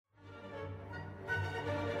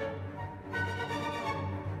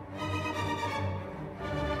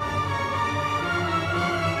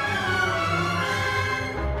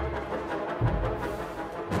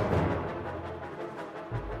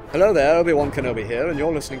Hello there, Obi-Wan Kenobi here, and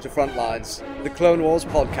you're listening to Frontlines, the Clone Wars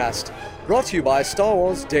podcast, brought to you by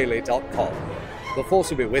StarWarsDaily.com. The Force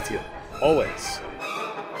will be with you, always.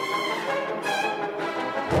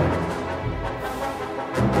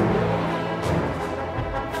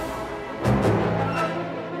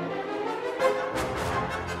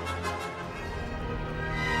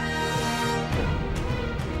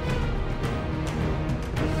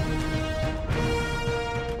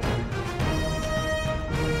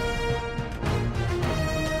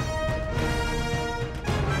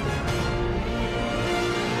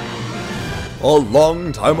 A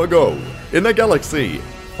long time ago, in a galaxy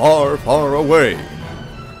far, far away,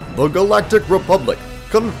 the Galactic Republic,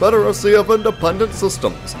 confederacy of independent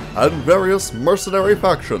systems, and various mercenary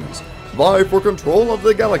factions vie for control of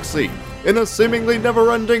the galaxy in a seemingly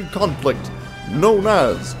never-ending conflict known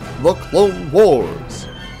as the Clone Wars.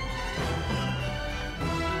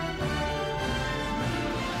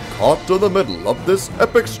 Caught in the middle of this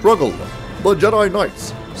epic struggle, the Jedi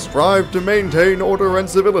Knights strive to maintain order and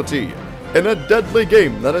civility in a deadly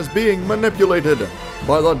game that is being manipulated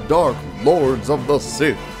by the Dark Lords of the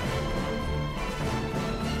Sith.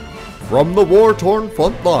 From the war-torn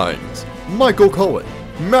front lines, Michael Cohen,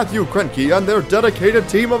 Matthew Krenke, and their dedicated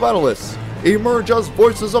team of analysts emerge as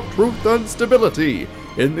voices of truth and stability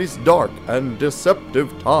in these dark and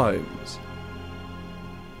deceptive times.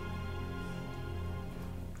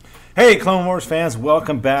 Hey, Clone Wars fans,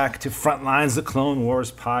 welcome back to Frontlines, the Clone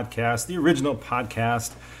Wars podcast, the original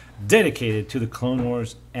podcast dedicated to the Clone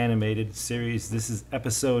Wars animated series. This is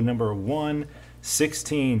episode number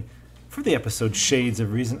 116 for the episode Shades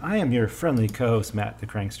of Reason. I am your friendly co-host, Matt the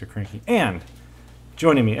Crankster Cranky, and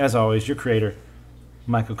joining me, as always, your creator,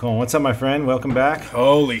 Michael Cohen. What's up, my friend? Welcome back.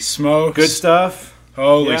 Holy smokes. Good stuff.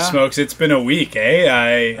 Holy smokes. It's been a week,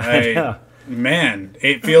 eh? Man,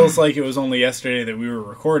 it feels like it was only yesterday that we were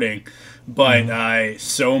recording, but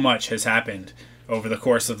so much has happened over the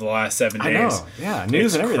course of the last 7 days. I know, yeah,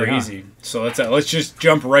 news and everything. Crazy. Huh? So let's just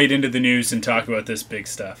jump right into the news and talk about this big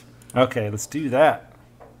stuff. Okay, let's do that.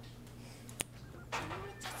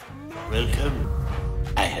 Welcome.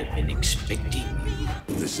 I have been expecting you.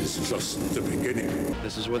 This is just the beginning.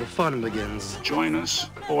 This is where the fun begins. Join us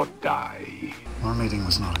or die. Our meeting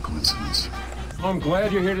was not a coincidence. I'm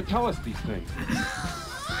glad you're here to tell us these things.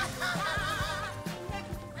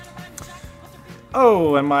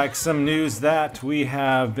 Oh, and Mike, some news that we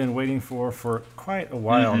have been waiting for quite a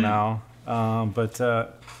while now.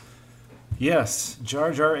 Yes,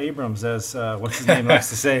 Jar Jar Abrams, as what's his name likes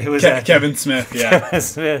to say. Who is that? Kevin Smith, yeah. Kevin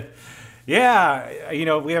Smith. Yeah,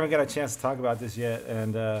 we haven't got a chance to talk about this yet,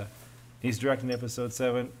 and he's directing episode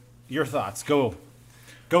 7. Your thoughts? Go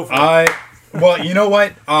for it. Well, you know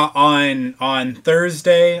what? On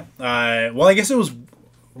Thursday, I guess it was.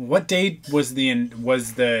 What date was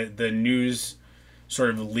the news sort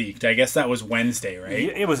of leaked? I guess that was Wednesday, right?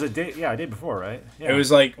 It was a day before, right? Yeah. It was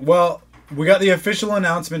like, well, we got the official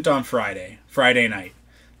announcement on Friday night.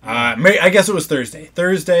 I guess it was Thursday.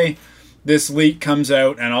 Thursday, this leak comes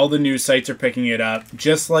out, and all the news sites are picking it up,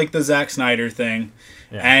 just like the Zack Snyder thing.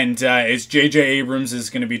 Yeah. And it's J.J. Abrams is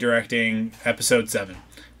going to be directing episode 7.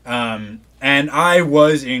 And I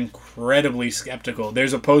was incredibly skeptical.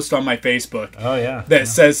 There's a post on my Facebook that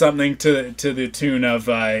says something to the tune of,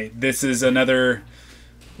 this is another,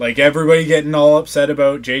 like, everybody getting all upset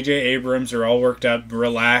about J.J. Abrams are all worked up,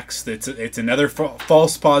 relax. It's another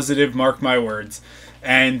false positive, mark my words.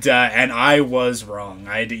 And I was wrong.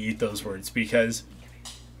 I had to eat those words because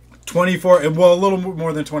a little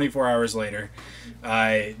more than 24 hours later,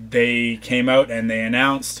 they came out and they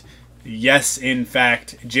announced, yes, in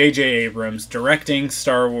fact, J.J. Abrams directing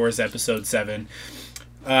Star Wars Episode 7.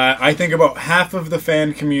 I think about half of the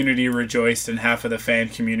fan community rejoiced and half of the fan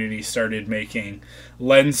community started making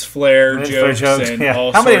lens flare jokes and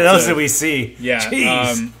all sorts of... How many of those did we see? Yeah.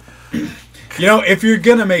 Jeez. If you're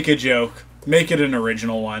going to make a joke, make it an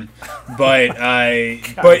original one. But, at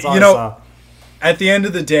the end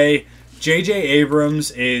of the day, J.J. Abrams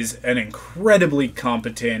is an incredibly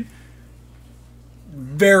competent,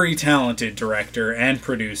 very talented director and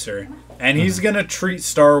producer, and he's gonna treat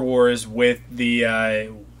Star Wars with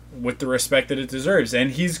the respect that it deserves.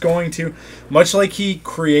 And he's going to, much like he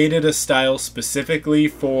created a style specifically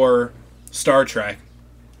for Star Trek,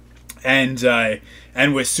 and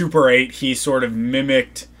with Super 8 he sort of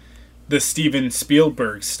mimicked the Steven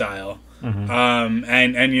Spielberg style. And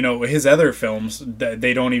his other films,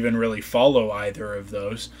 they don't even really follow either of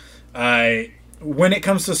those. When it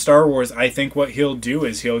comes to Star Wars, I think what he'll do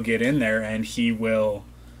is he'll get in there and he'll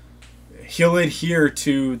adhere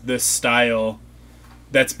to the style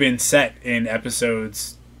that's been set in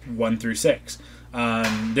episodes 1 through 6.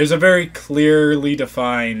 There's a very clearly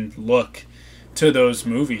defined look to those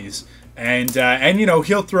movies. And you know,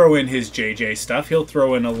 he'll throw in his JJ stuff. He'll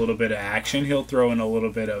throw in a little bit of action. He'll throw in a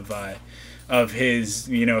little bit of his,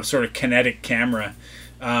 you know, sort of kinetic camera.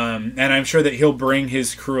 And I'm sure that he'll bring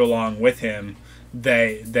his crew along with him.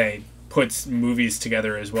 They puts movies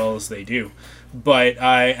together as well as they do. But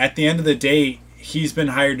at the end of the day, he's been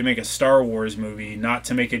hired to make a Star Wars movie, not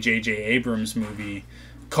to make a J.J. Abrams movie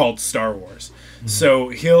called Star Wars. Mm-hmm. So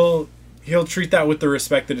he'll treat that with the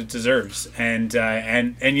respect that it deserves. And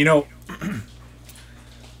you know,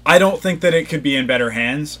 I don't think that it could be in better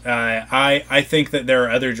hands. I think that there are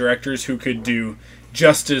other directors who could do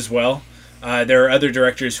just as well. There are other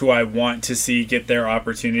directors who I want to see get their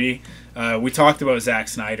opportunity. We talked about Zack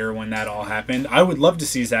Snyder when that all happened. I would love to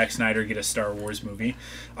see Zack Snyder get a Star Wars movie.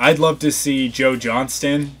 I'd love to see Joe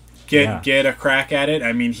Johnston get a crack at it.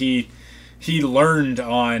 I mean, he learned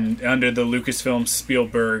under the Lucasfilm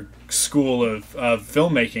Spielberg school of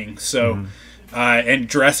filmmaking. So, and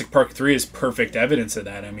Jurassic Park 3 is perfect evidence of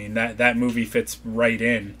that. I mean, that movie fits right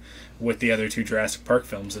in with the other two Jurassic Park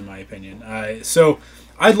films, in my opinion. So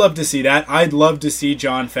I'd love to see that. I'd love to see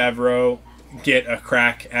Jon Favreau get a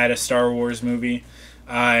crack at a Star Wars movie.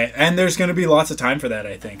 And there's going to be lots of time for that,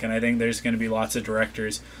 I think. And I think there's going to be lots of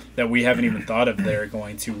directors that we haven't even thought of that are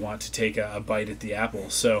going to want to take a bite at the apple.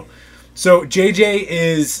 So JJ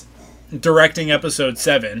is directing episode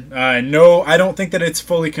 7. No, I don't think that it's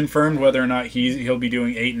fully confirmed whether or not he'll be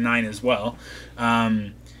doing 8 and 9 as well.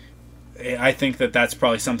 I think that that's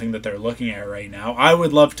probably something that they're looking at right now. I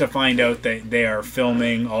would love to find out that they are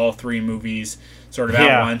filming all 3 movies sort of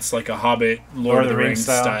at once, like a Hobbit, Lord of the Rings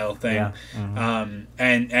style thing. Yeah. Mm-hmm.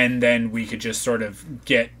 And then we could just sort of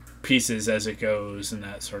get pieces as it goes and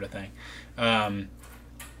that sort of thing.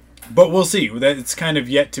 But we'll see. It's kind of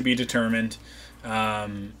yet to be determined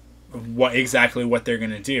what they're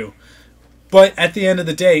going to do. But at the end of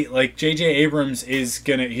the day, like, J.J. Abrams is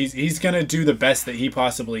he's gonna do the best that he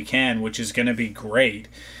possibly can, which is gonna be great.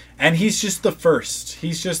 And he's just the first.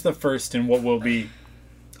 He's just the first in what will be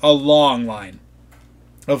a long line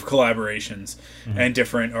of collaborations and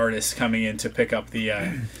different artists coming in to pick up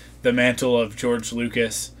the mantle of George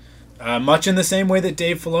Lucas, much in the same way that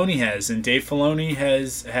Dave Filoni has. And Dave Filoni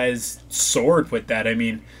has soared with that. I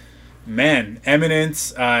mean, man,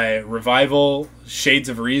 Eminence, Revival, Shades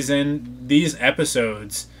of Reason, these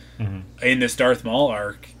episodes in this Darth Maul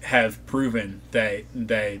arc have proven that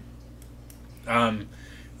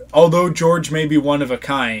although George may be one of a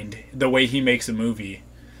kind, the way he makes a movie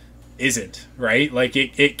isn't, right? Like,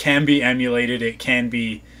 it can be emulated, it can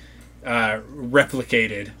be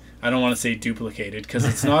replicated. I don't want to say duplicated, because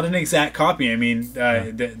it's not an exact copy. I mean,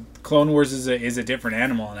 the Clone Wars is a different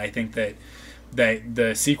animal, and I think that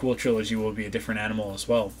the sequel trilogy will be a different animal as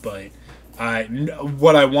well. But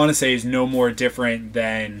what I want to say is no more different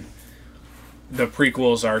than the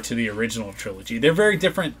prequels are to the original trilogy. They're very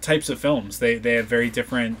different types of films. They have very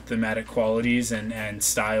different thematic qualities and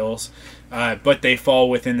styles, but they fall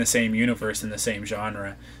within the same universe and the same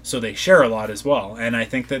genre. So they share a lot as well. And I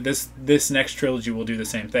think that this next trilogy will do the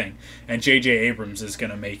same thing. And J.J. Abrams is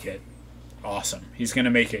going to make it awesome. He's going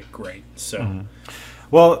to make it great. So,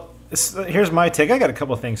 well, here's my take. I got a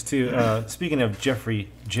couple of things too. Speaking of Jeffrey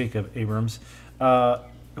Jacob Abrams,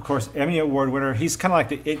 of course, Emmy Award winner. He's kind of like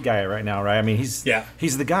the it guy right now, right? I mean, he's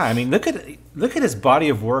the guy. I mean, look at his body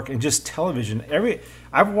of work and just television.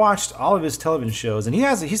 I've watched all of his television shows, and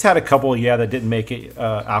he's had a couple, that didn't make it,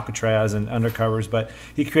 Alcatraz and Undercovers, but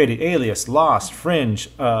he created Alias, Lost, Fringe,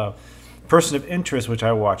 Person of Interest, which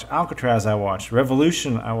I watch, Alcatraz I watch,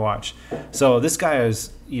 Revolution I watch. So this guy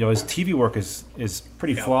is, his TV work is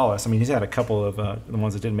pretty flawless. I mean, he's had a couple of the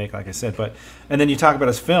ones that didn't make, like I said. And then you talk about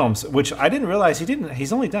his films, which I didn't realize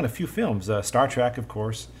he's only done a few films. Star Trek, of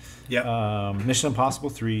course. Yeah. Mission Impossible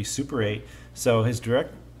 3, Super 8. So his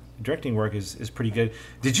directing work is pretty good.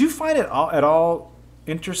 Did you find it at all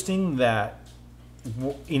interesting that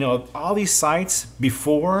all these sites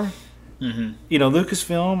before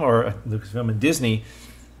Lucasfilm and Disney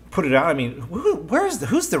put it out? I mean,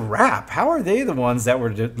 who's the rap? How are they the ones that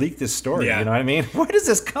were to leak this story? You know what I mean? Where does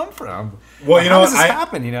this come from? Well, how does this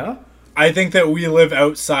happen? I think that we live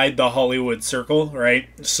outside the Hollywood circle, right?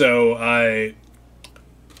 So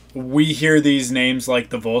we hear these names like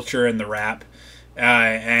the Vulture and the Rap,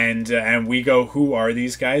 and we go, who are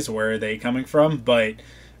these guys? Where are they coming from? But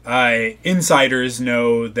insiders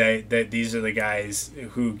know that these are the guys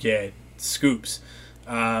who get scoops.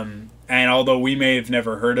 And although we may have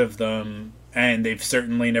never heard of them, and they've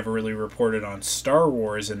certainly never really reported on Star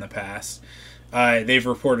Wars in the past, they've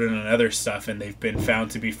reported on other stuff, and they've been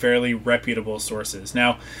found to be fairly reputable sources.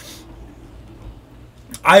 Now,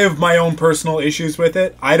 I have my own personal issues with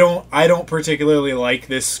it. I don't particularly like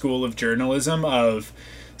this school of journalism of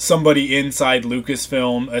somebody inside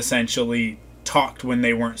Lucasfilm essentially talked when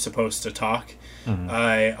they weren't supposed to talk.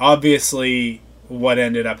 Obviously, what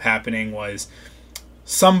ended up happening was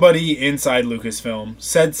somebody inside Lucasfilm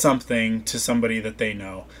said something to somebody that they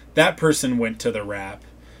know. That person went to the Wrap,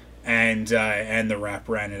 and the Wrap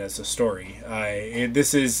ran it as a story.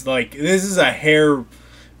 This is a hair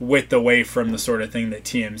width away from the sort of thing that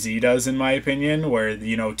TMZ does, in my opinion, where,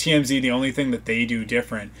 you know, TMZ, the only thing that they do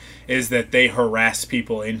different is that they harass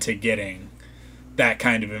people into getting that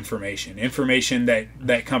kind of information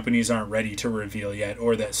that companies aren't ready to reveal yet,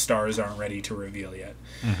 or that stars aren't ready to reveal yet,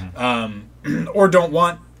 or don't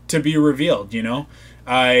want to be revealed, you know.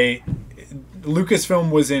 Lucasfilm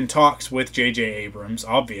was in talks with J.J. Abrams,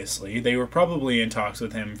 obviously. They were probably in talks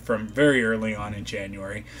with him from very early on in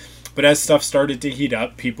January. But as stuff started to heat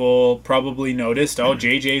up, people probably noticed, oh,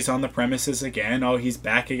 JJ's on the premises again. Oh, he's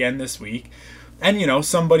back again this week. And, you know,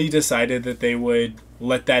 somebody decided that they would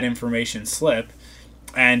let that information slip,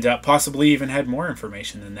 and possibly even had more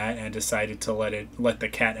information than that, and decided to let the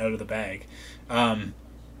cat out of the bag.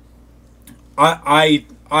 I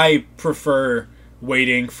prefer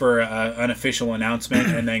waiting for an official announcement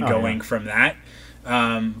and then going from that.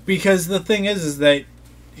 Because the thing is that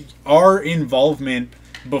our involvement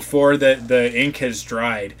before the ink has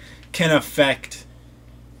dried can affect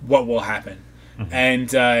what will happen.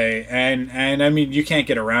 And I mean, you can't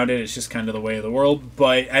get around it. It's just kind of the way of the world.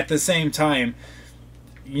 But at the same time,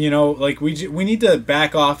 you know, like we need to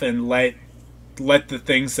back off and let the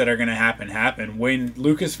things that are going to happen. When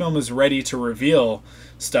Lucasfilm is ready to reveal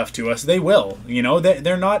stuff to us, they will. You know,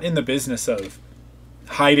 they're not in the business of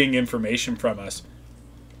hiding information from us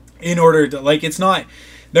in order to, like, it's not.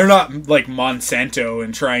 They're not like Monsanto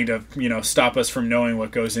and trying to, you know, stop us from knowing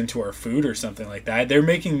what goes into our food or something like that. They're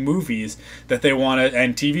making movies that they want to,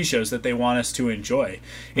 and TV shows that they want us to enjoy.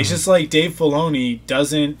 It's just like Dave Filoni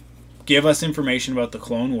doesn't give us information about the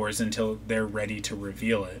Clone Wars until they're ready to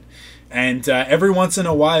reveal it. And every once in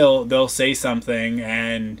a while, they'll say something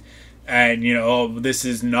and you know, oh, this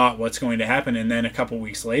is not what's going to happen. And then a couple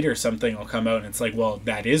weeks later, something will come out and it's like, well,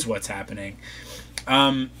 that is what's happening.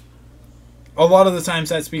 A lot of the times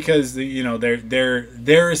that's because, you know,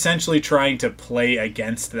 they're essentially trying to play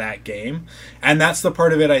against that game, and that's the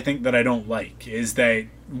part of it I think that I don't like, is that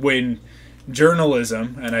when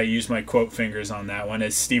journalism, and I use my quote fingers on that one,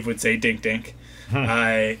 as Steve would say, dink dink,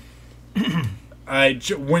 when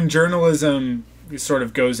journalism sort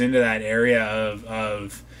of goes into that area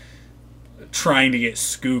of trying to get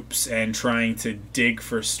scoops and trying to dig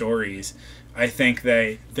for stories, I think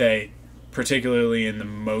that particularly in the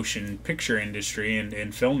motion picture industry and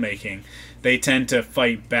in filmmaking, they tend to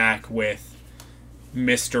fight back with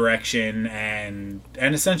misdirection and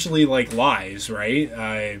essentially like lies,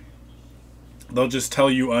 right? They'll just tell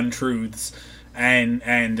you untruths and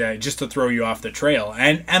just to throw you off the trail.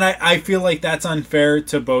 And I feel like that's unfair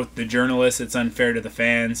to both the journalists, it's unfair to the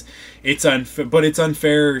fans, but it's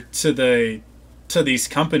unfair to these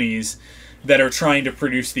companies that are trying to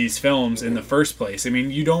produce these films in the first place. I mean,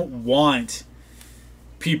 you don't want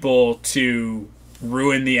people to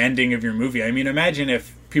ruin the ending of your movie. I mean, imagine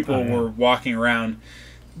if people were walking around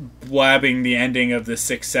blabbing the ending of The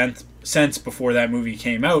Sixth Sense before that movie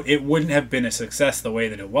came out. It wouldn't have been a success the way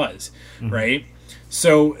that it was, right?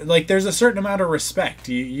 So, like, there's a certain amount of respect.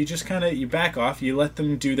 You just kind of, you back off, you let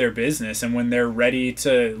them do their business, and when they're ready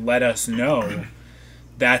to let us know,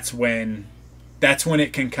 that's when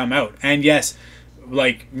it can come out. And yes,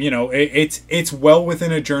 like, you know, it's well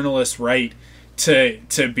within a journalist's right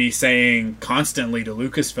to be saying constantly to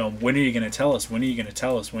Lucasfilm, when are you going to tell us? When are you going to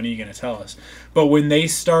tell us? When are you going to tell us? But when they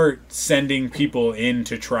start sending people in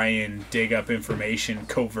to try and dig up information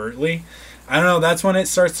covertly, I don't know, that's when it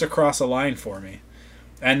starts to cross a line for me.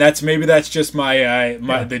 And that's just my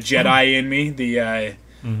the Jedi in me,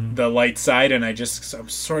 the light side, and I'm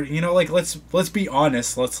sort of, you know, like, let's be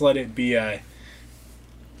honest, let's let it be a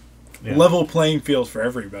level playing field for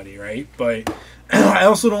everybody, right? But I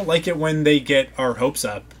also don't like it when they get our hopes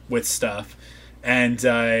up with stuff, and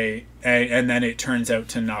then it turns out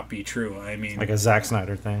to not be true. I mean, like a Zack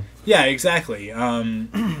Snyder thing. Yeah, exactly.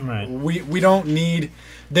 Right. We don't need.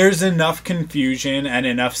 There's enough confusion and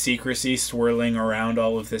enough secrecy swirling around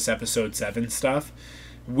all of this Episode 7 stuff.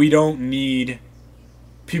 We don't need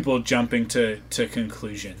people jumping to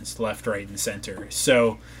conclusions left, right, and center.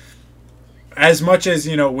 So, as much as,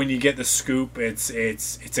 you know, when you get the scoop, it's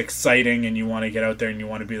exciting and you want to get out there and you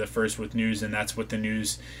want to be the first with news, and that's what the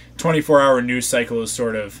news 24-hour news cycle is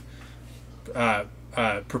sort of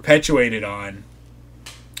perpetuated on.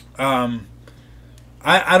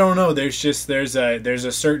 I don't know. There's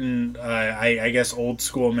a certain I guess old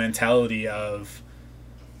school mentality of,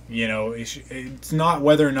 you know, it's not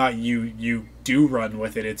whether or not you do run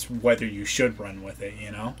with it, it's whether you should run with it,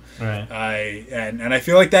 you know. Right. And I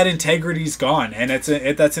feel like that integrity's gone, and that's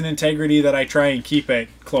an integrity that I try and keep at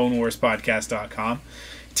CloneWarsPodcast.com.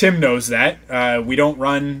 Tim knows that. We don't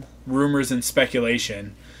run rumors and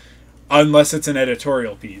speculation unless it's an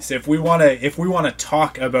editorial piece. If we want to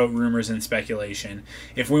talk about rumors and speculation,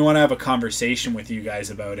 if we want to have a conversation with you guys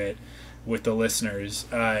about it, with the listeners,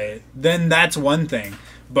 then that's one thing.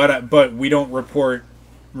 But we don't report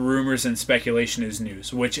rumors and speculation as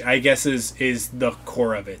news, which I guess is the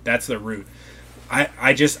core of it. That's the root.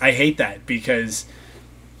 I hate that, because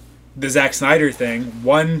the Zack Snyder thing,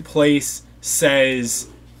 one place says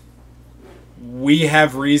we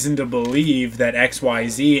have reason to believe that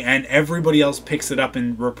XYZ, and everybody else picks it up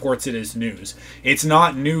and reports it as news. It's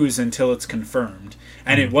not news until it's confirmed.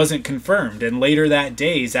 And it wasn't confirmed. And later that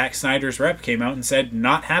day, Zack Snyder's rep came out and said,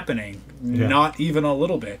 not happening. Yeah. Not even a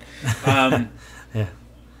little bit. Yeah.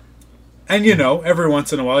 And, you know, every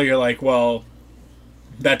once in a while you're like, well,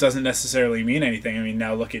 that doesn't necessarily mean anything. I mean,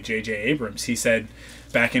 now look at J.J. Abrams. He said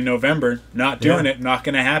back in November, not doing it, not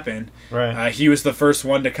going to happen. Right. He was the first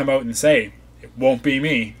one to come out and say, it won't be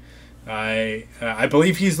me. I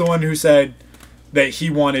believe he's the one who said that he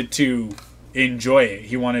wanted to enjoy it.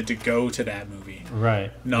 He wanted to go to that movie.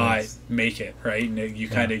 Right. Not make it, right? And you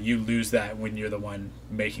kind of you lose that when you're the one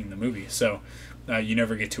making the movie. So you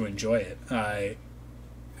never get to enjoy it.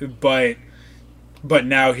 But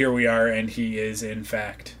now here we are, and he is in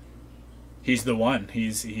fact, he's the one.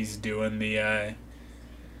 He's doing the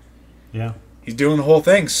he's doing the whole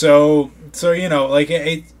thing. So you know, like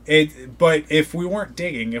it. But if we weren't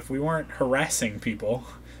digging, if we weren't harassing people,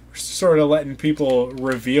 we're sort of letting people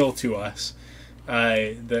reveal to us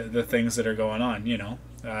the things that are going on. You know,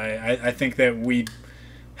 I think that we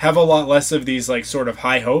have a lot less of these like sort of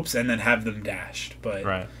high hopes and then have them dashed.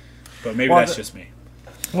 But maybe that's just me.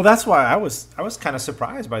 Well, that's why I was kind of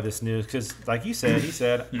surprised by this news, because, like you said, he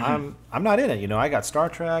said, I'm not in it. You know, I got Star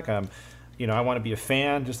Trek. You know, I want to be a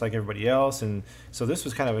fan just like everybody else, and so this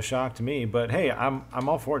was kind of a shock to me. But hey, I'm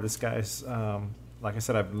all for it. This guy's, like I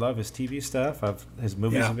said, I love his TV stuff. His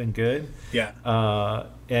movies have been good. Yeah.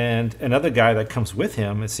 And another guy that comes with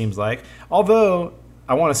him, it seems like. Although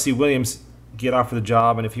I want to see Williams get offered the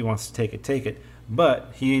job, and if he wants to take it, take it.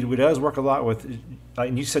 But he does work a lot with,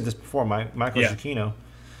 and you said this before, Michael Giacchino.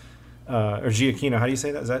 Or Giacchino, how do you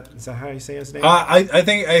say that? Is that how you say his name? I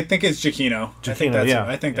think it's Giacchino. Giacchino,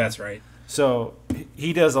 I think that's right. So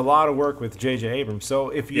he does a lot of work with J.J. Abrams.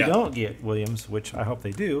 So if you don't get Williams, which I hope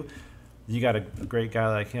they do, you got a great guy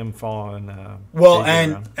like him following. Well,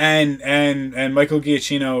 and Michael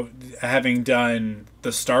Giacchino, having done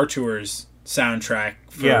the Star Tours soundtrack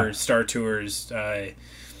for Star Tours.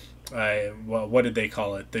 What did they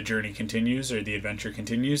call it? The Journey Continues, or The Adventure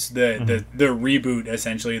Continues? The reboot,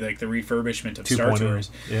 essentially, like the refurbishment of Star Tours.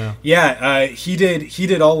 He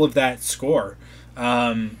did all of that score.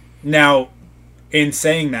 Now, in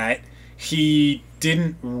saying that, he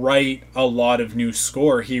didn't write a lot of new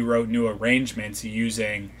score. He wrote new arrangements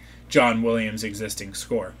using John Williams' existing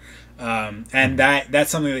score, and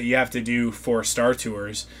that's something that you have to do for Star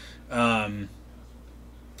Tours. For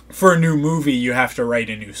a new movie, you have to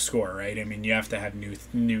write a new score, right? I mean, you have to have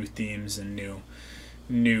new themes and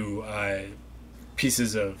new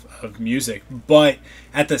pieces of music. But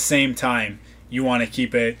at the same time, you want to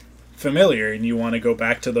keep it familiar, and you want to go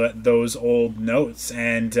back to those old notes.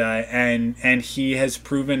 And he has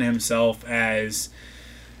proven himself as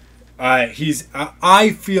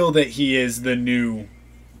I feel that he is the new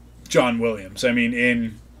John Williams. I mean,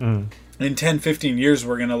 in 10, 15 years,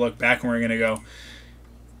 we're going to look back and we're going to go,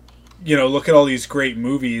 you know, look at all these great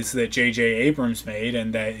movies that J.J. Abrams made,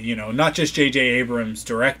 and that, you know, not just J.J. Abrams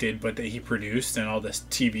directed, but that he produced, and all this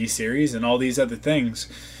TV series and all these other things.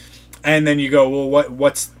 And then you go, well,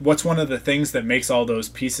 what's one of the things that makes all those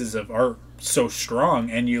pieces of art so strong?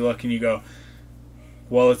 And you look and you go,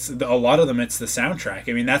 well, it's a lot of them. It's the soundtrack.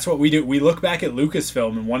 I mean, that's what we do. We look back at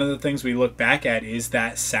Lucasfilm, and one of the things we look back at is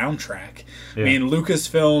that soundtrack. Yeah. I mean,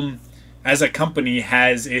 Lucasfilm as a company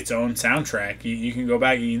has its own soundtrack. You can go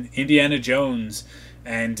back, Indiana Jones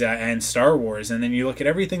and Star Wars, and then you look at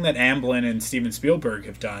everything that Amblin and Steven Spielberg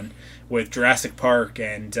have done with Jurassic Park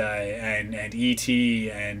and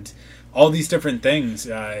E.T. and all these different things.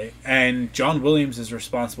 And John Williams is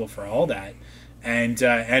responsible for all that. And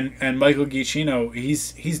Michael Giacchino,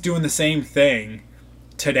 he's doing the same thing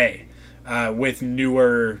today with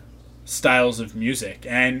newer styles of music.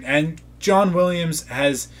 And John Williams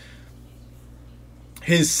has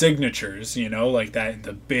his signatures, like that,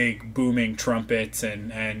 the big booming trumpets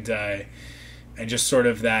and just sort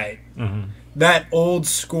of that that old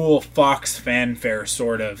school Fox fanfare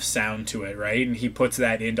sort of sound to it, right? And he puts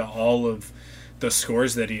that into all of the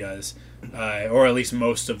scores that he does, or at least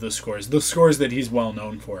most of the scores that he's well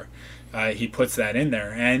known for. He puts that in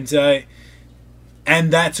there, and that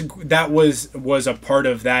was a part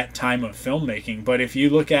of that time of filmmaking. But if you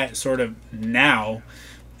look at sort of now,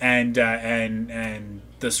 and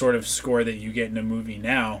the sort of score that you get in a movie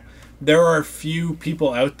now, there are few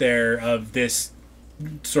people out there of this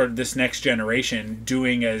next generation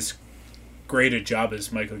doing as great a job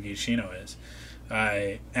as Michael Giacchino is,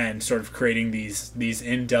 and sort of creating these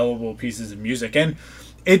indelible pieces of music. And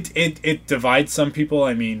it divides some people.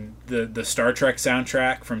 I mean, the Star Trek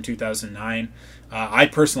soundtrack from 2009, I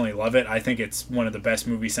personally love it. I think it's one of the best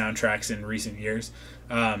movie soundtracks in recent years.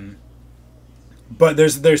 But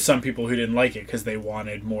there's some people who didn't like it because they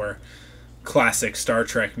wanted more classic Star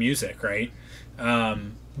Trek music, right?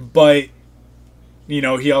 But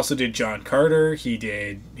he also did John Carter. He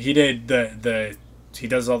does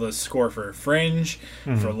all the score for Fringe,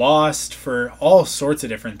 for Lost, for all sorts of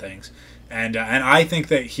different things. And I think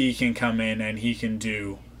that he can come in and he can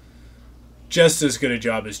do just as good a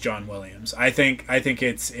job as John Williams. I think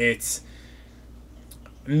it's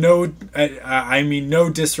no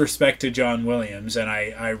disrespect to John Williams, and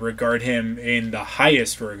I regard him in the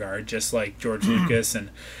highest regard, just like George Lucas and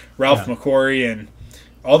Ralph McQuarrie and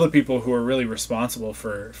all the people who are really responsible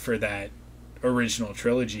for that original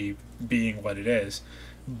trilogy being what it is.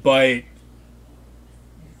 But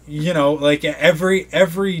like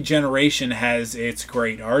every generation has its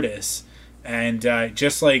great artists, and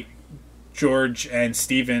just like George and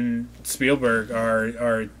Steven Spielberg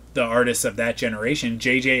are the artists of that generation,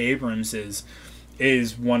 J.J. Abrams is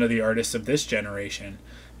one of the artists of this generation,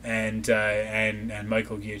 and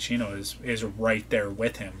Michael Giacchino is right there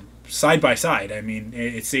with him, side by side. I mean,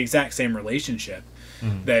 it's the exact same relationship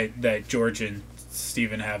that George and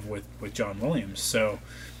Steven have with John Williams. So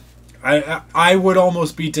I would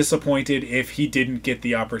almost be disappointed if he didn't get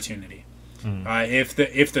the opportunity,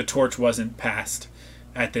 if the torch wasn't passed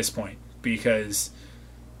at this point, because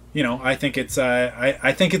I think it's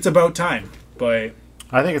about time. But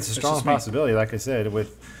I think it's a strong possibility. Like I said,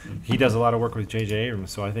 he does a lot of work with J.J.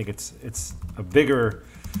 Abrams, so I think it's a bigger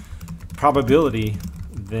probability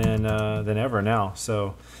than ever now.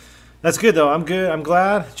 So that's good, though. I'm good. I'm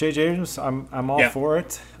glad. J.J. Abrams. I'm all for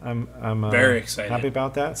it. I'm very excited. Happy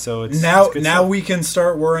about that. So it's now good now stuff. we can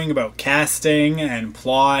start worrying about casting and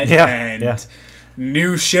plot and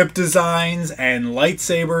new ship designs and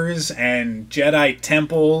lightsabers and Jedi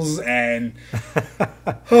temples and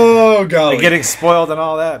oh golly, and getting spoiled and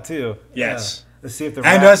all that too. Yes. Yeah. Let's see if the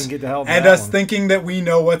rat can get the hell. And us thinking that we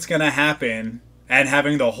know what's going to happen and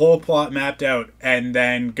having the whole plot mapped out, and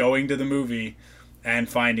then going to the movie and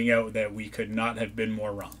finding out that we could not have been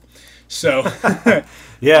more wrong. So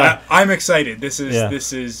I'm excited. This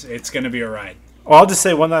is it's going to be a ride. Well, I'll just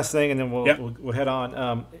say one last thing, and then we'll head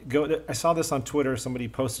on. I saw this on Twitter. Somebody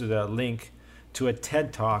posted a link to a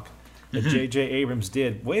TED Talk that J.J. Abrams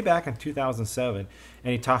did way back in 2007,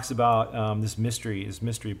 and he talks about this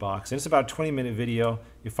mystery box. And it's about a 20-minute video.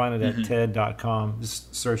 You find it at TED.com.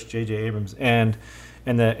 Just search J.J. Abrams, and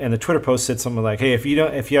the Twitter post said something like, "Hey, if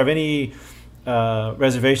you have any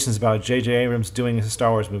reservations about J.J. Abrams doing a Star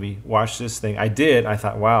Wars movie, watch this thing." I did. I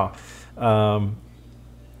thought, wow.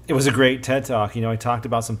 It was a great TED Talk. He talked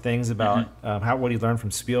about some things about what he learned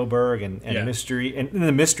from Spielberg and mystery and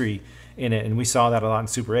the mystery in it, and we saw that a lot in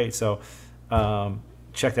Super 8. So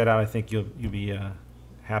check that out. I think you'll be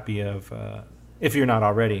happy of if you're not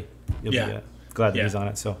already. You'll be glad that he's on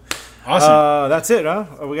it. So awesome. That's it,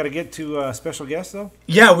 huh? We got to get to special guests though.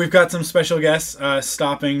 Yeah, we've got some special guests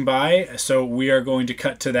stopping by, so we are going to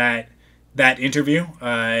cut to that interview,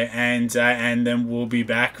 and then we'll be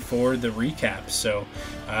back for the recap. So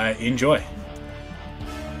enjoy.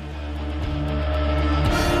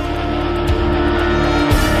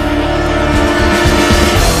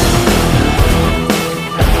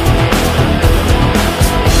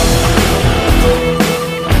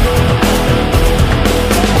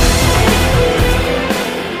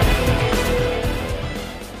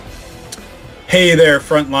 Hey there,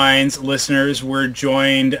 Frontlines listeners. We're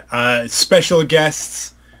joined special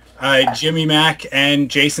guests Jimmy Mack and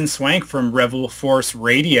Jason Swank from Rebel Force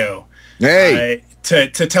Radio. Hey, to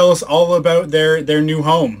tell us all about their new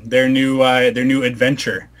home, their new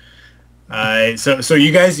adventure. So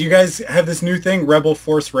you guys have this new thing, Rebel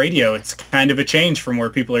Force Radio. It's kind of a change from where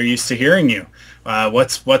people are used to hearing you.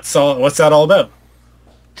 What's that all about?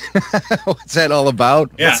 What's that all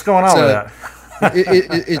about? Yeah. What's going on with that?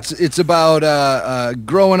 It's about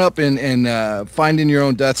growing up and finding your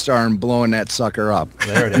own Death Star and blowing that sucker up.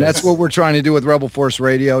 There it is. And that's what we're trying to do with Rebel Force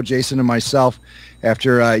Radio. Jason and myself,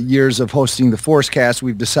 after years of hosting the Forcecast,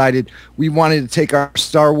 we've decided we wanted to take our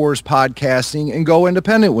Star Wars podcasting and go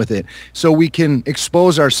independent with it, so we can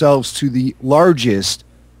expose ourselves to the largest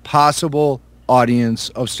possible audience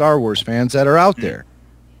of Star Wars fans that are out there.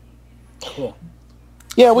 Cool.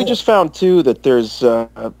 Yeah, we just found, too, that there's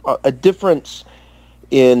a difference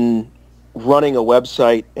in running a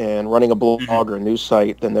website and running a blog or a news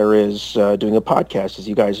site than there is doing a podcast, as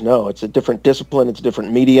you guys know. It's a different discipline. It's a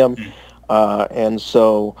different medium. And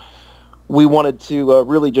so we wanted to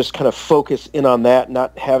really just kind of focus in on that,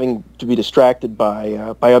 not having to be distracted by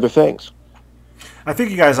other things. I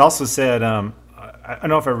think you guys also said, I don't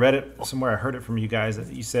know if I read it somewhere, I heard it from you guys,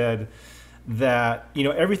 that you said that,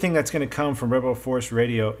 everything that's going to come from Rebel Force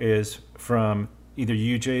Radio is from either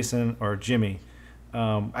you, Jason, or Jimmy.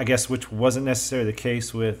 I guess, which wasn't necessarily the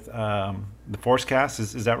case with the Forcecast.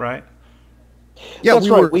 Is that right? Yeah, that's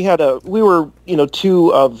right. We were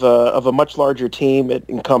two of a much larger team. It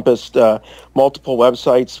encompassed multiple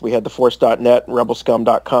websites. We had theforce.net and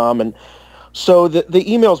rebelscum.com, and so the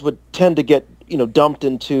emails would tend to get dumped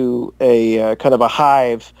into a kind of a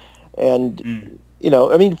hive, and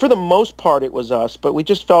for the most part it was us, but we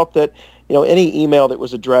just felt that any email that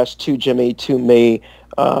was addressed to Jimmy, to me,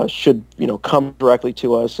 should come directly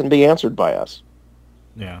to us and be answered by us.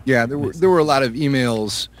 Yeah. There were a lot of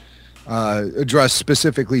emails addressed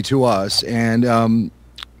specifically to us, and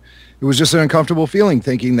it was just an uncomfortable feeling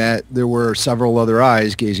thinking that there were several other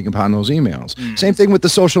eyes gazing upon those emails. Same thing with the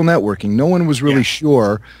social networking. No one was really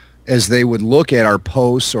sure, as they would look at our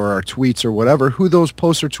posts or our tweets or whatever, who those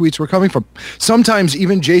posts or tweets were coming from. Sometimes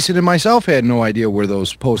even Jason and myself had no idea where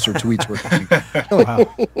those posts or tweets were coming from.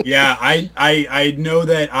 Wow. Yeah, I know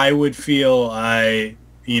that I would feel,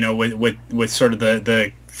 with sort of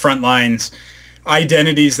the front lines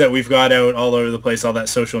identities that we've got out all over the place, all that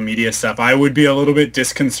social media stuff, I would be a little bit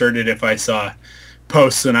disconcerted if I saw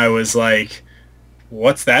posts and I was like,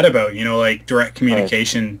 what's that about? Like direct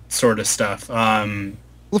communication sort of stuff.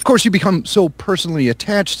 Well, of course, you become so personally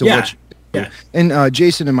attached to what you do. Yeah. And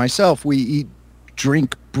Jason and myself, we eat,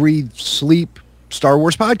 drink, breathe, sleep Star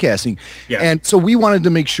Wars podcasting. Yeah. And so we wanted to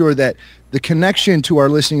make sure that the connection to our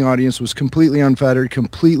listening audience was completely unfettered,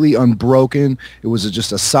 completely unbroken. It was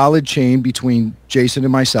just a solid chain between Jason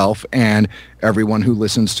and myself and everyone who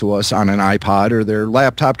listens to us on an iPod or their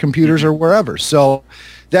laptop computers or wherever. So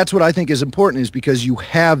that's what I think is important, is because you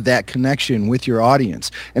have that connection with your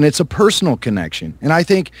audience, and it's a personal connection. And I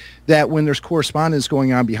think that when there's correspondence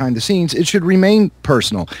going on behind the scenes, it should remain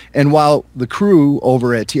personal. And while the crew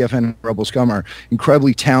over at TFN and Rebel Scum are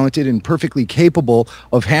incredibly talented and perfectly capable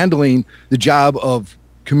of handling the job of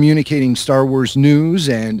communicating Star Wars news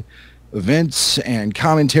and events and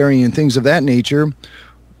commentary and things of that nature,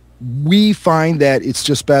 we find that it's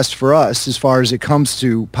just best for us, as far as it comes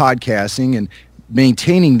to podcasting and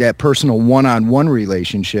maintaining that personal one-on-one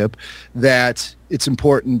relationship, that it's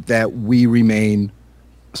important that we remain,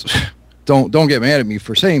 don't get mad at me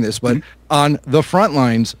for saying this, but on the front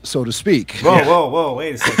lines, so to speak. Whoa,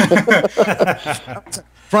 wait a second.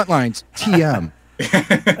 Front lines, TM.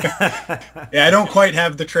 Yeah, I don't quite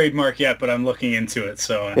have the trademark yet, but I'm looking into it.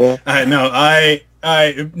 So I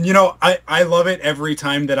love it every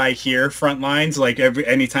time that I hear front lines. Like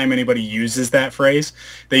anytime anybody uses that phrase,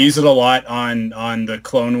 they use it a lot on the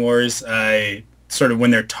Clone Wars. Sort of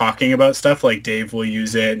when they're talking about stuff, like Dave will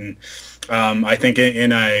use it, and I think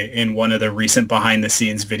in one of the recent behind the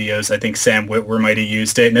scenes videos, I think Sam Witwer might have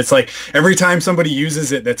used it, and it's like every time somebody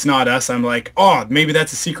uses it that's not us, I'm like, oh, maybe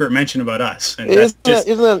that's a secret mention about us. And isn't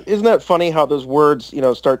that funny how those words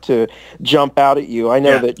start to jump out at you? I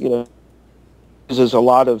know that there's a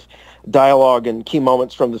lot of dialogue and key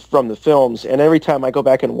moments from the films, and every time I go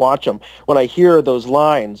back and watch them, when I hear those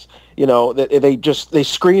lines, they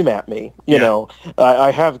scream at me.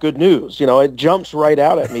 I have good news. It jumps right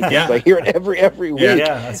out at me because I hear it every week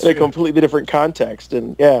in a completely different context,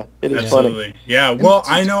 and it is funny. Yeah, well,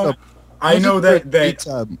 I know that it's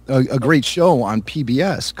a great show on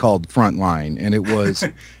PBS called Frontline, and it was.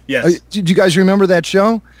 Yes. Did you guys remember that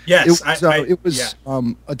show? Yes, it was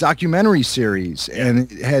a documentary series,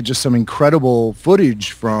 and it had just some incredible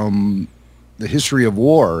footage from the history of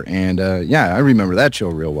war, and I remember that show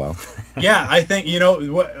real well. Yeah, I think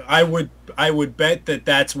I would bet that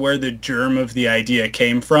that's where the germ of the idea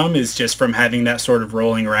came from, is just from having that sort of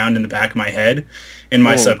rolling around in the back of my head, in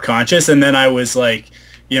my subconscious, and then I was like,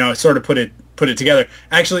 sort of put it together.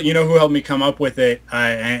 Actually, who helped me come up with it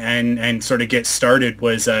and sort of get started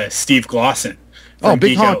was Steve Glosson, from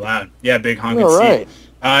Big Geek Honk. Out Loud. Yeah, Big Honk. All right.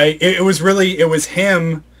 It was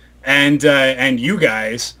him and you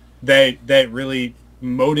guys that really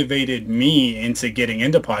motivated me into getting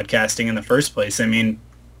into podcasting in the first place. I mean,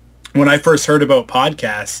 when I first heard about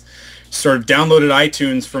podcasts, sort of downloaded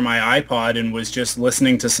iTunes for my iPod and was just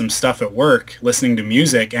listening to some stuff at work, listening to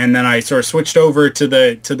music, and then I sort of switched over to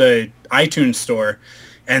the iTunes store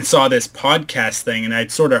and saw this podcast thing, and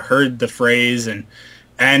I'd sort of heard the phrase, and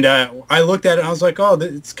I looked at it and I was like, oh,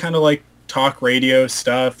 it's kind of like talk radio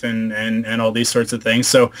stuff and all these sorts of things.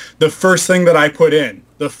 So the first thing that I put in,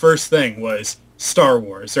 the first thing was Star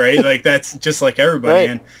Wars, right? Like that's just like everybody.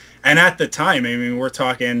 Right. And at the time, I mean, we're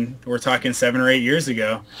talking 7 or 8 years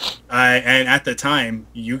ago, and at the time,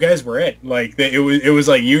 you guys were it. Like it was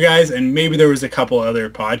like you guys, and maybe there was a couple other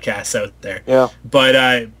podcasts out there. Yeah. But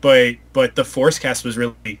the Forcecast was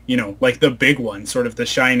really, like the big one, sort of the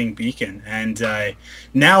shining beacon. And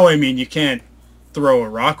now, I mean, you can't throw a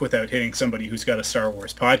rock without hitting somebody who's got a Star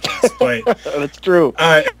Wars podcast. But that's true.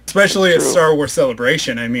 Especially at Star Wars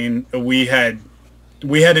Celebration. I mean, we had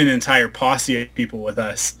an entire posse of people with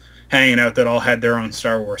us hanging out that all had their own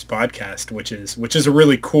Star Wars podcast, which is a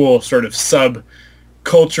really cool sort of sub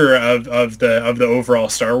culture of the overall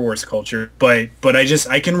Star Wars culture. But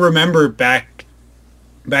I can remember back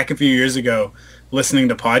a few years ago listening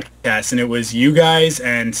to podcasts, and it was you guys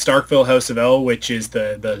and Starkville House of L, which is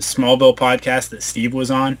the Smallville podcast that Steve was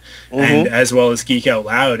on, and as well as Geek Out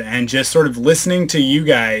Loud, and just sort of listening to you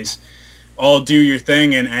guys all do your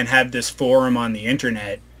thing and have this forum on the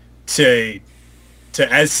internet to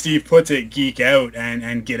as Steve puts it, geek out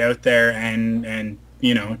and get out there and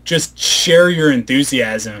just share your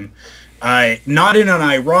enthusiasm, not in an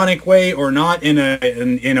ironic way or not in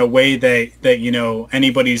a way that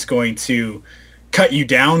anybody's going to cut you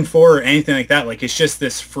down for or anything like that. Like, it's just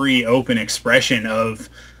this free, open expression of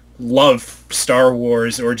love for Star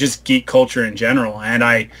Wars or just geek culture in general. And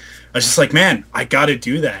I was just like, man, I got to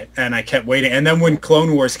do that. And I kept waiting. And then when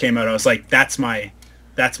Clone Wars came out, I was like, that's my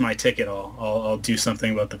ticket. I'll do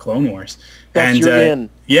something about the Clone Wars. That's your in.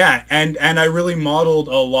 Yeah. And I really modeled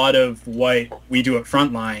a lot of what we do at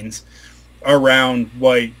Frontlines around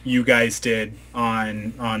what you guys did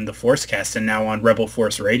on the Forcecast and now on Rebel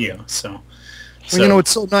Force Radio. So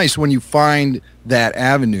it's so nice when you find that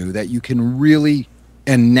avenue that you can really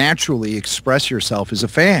and naturally express yourself as a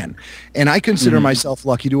fan. And I consider myself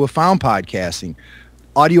lucky to have found podcasting.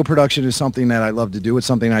 Audio production is something that I love to do. It's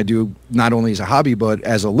something I do not only as a hobby, but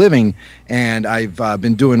as a living. And I've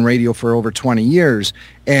been doing radio for over 20 years.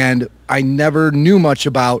 And I never knew much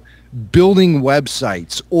about building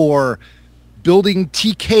websites or building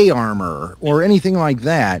TK armor or anything like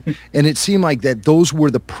that. And it seemed like that those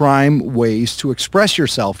were the prime ways to express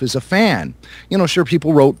yourself as a fan. Sure,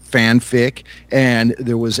 people wrote fanfic and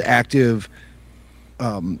there was active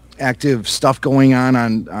stuff going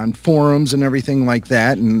on forums and everything like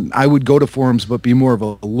that. And I would go to forums, but be more of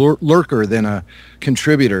a lurker than a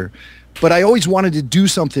contributor. But I always wanted to do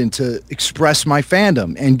something to express my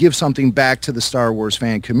fandom and give something back to the Star Wars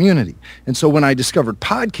fan community. And so when I discovered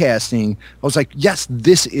podcasting, I was like, yes,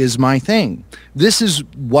 this is my thing. This is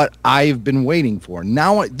what I've been waiting for.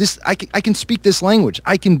 Now I can speak this language.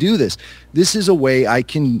 I can do this. This is a way I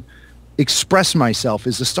can express myself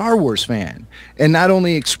as a Star Wars fan, and not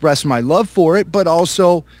only express my love for it, but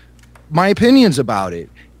also my opinions about it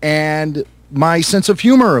and my sense of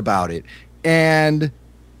humor about it and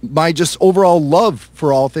my just overall love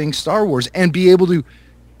for all things Star Wars, and be able to,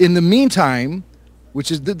 in the meantime, which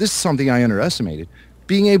is this is something I underestimated,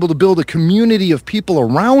 being able to build a community of people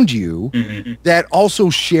around you that also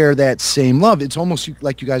share that same love. It's almost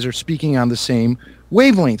like you guys are speaking on the same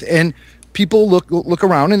wavelength. And people look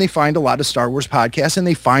around and they find a lot of Star Wars podcasts, and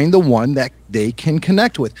they find the one that they can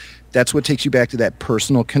connect with. That's what takes you back to that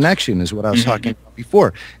personal connection, is what I was talking about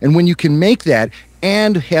before. And when you can make that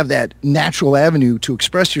and have that natural avenue to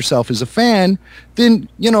express yourself as a fan, then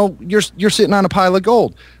you're sitting on a pile of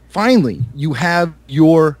gold. Finally, you have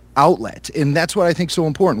your outlet, and that's what I think is so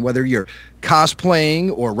important. Whether you're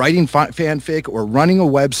cosplaying or writing fanfic or running a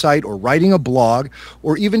website or writing a blog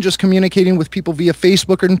or even just communicating with people via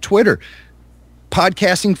Facebook and Twitter,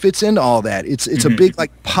 podcasting fits into all that. It's a big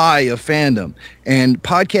pie of fandom, and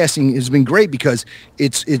podcasting has been great because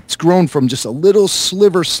it's grown from just a little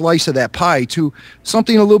slice of that pie to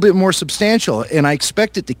something a little bit more substantial, and I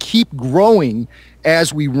expect it to keep growing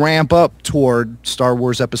as we ramp up toward Star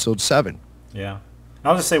Wars Episode 7. Yeah.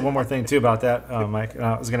 I'll just say one more thing too about that, Mike.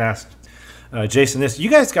 I was going to ask Jason this. You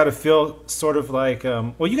guys got to feel sort of like,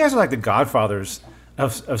 you guys are like the godfathers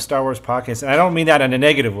of Star Wars podcasts, and I don't mean that in a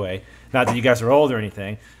negative way. Not that you guys are old or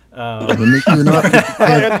anything, You're going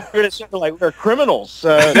to say like we're criminals.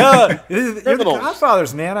 No, you're the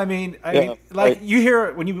Godfathers, man. I mean, you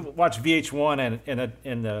hear when you watch VH1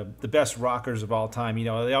 and the best rockers of all time. You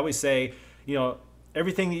know, they always say, you know,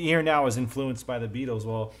 everything that you hear now is influenced by the Beatles.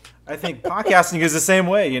 Well, I think podcasting is the same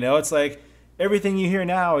way. You know, it's like everything you hear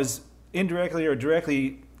now is indirectly or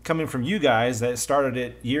directly coming from you guys that started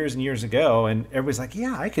it years and years ago, and everybody's like,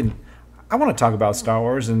 yeah, I want to talk about Star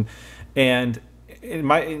Wars, and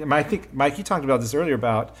I think Mike, you talked about this earlier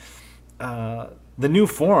about the new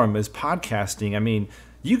forum is podcasting. I mean,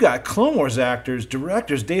 you got Clone Wars actors,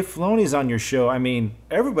 directors, Dave Filoni's on your show. I mean,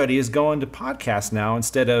 everybody is going to podcast now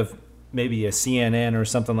instead of maybe a CNN or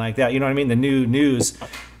something like that. You know what I mean? The new news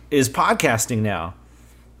is podcasting now.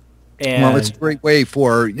 And well, it's a great way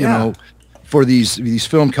for, you know, for these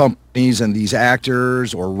film companies and these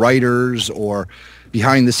actors or writers or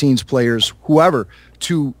behind the scenes players, whoever,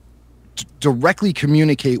 to directly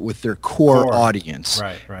communicate with their core audience.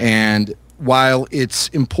 Right. And while it's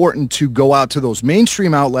important to go out to those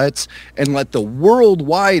mainstream outlets and let the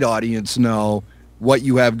worldwide audience know what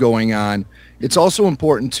you have going on, it's also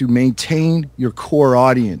important to maintain your core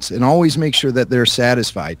audience and always make sure that they're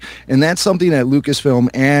satisfied. And that's something that Lucasfilm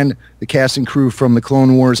and the cast and crew from the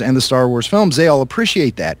Clone Wars and the Star Wars films, they all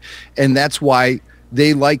appreciate that. And that's why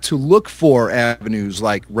they like to look for avenues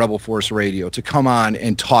like Rebel Force Radio to come on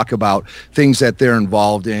and talk about things that they're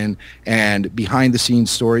involved in and behind the scenes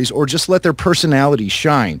stories, or just let their personality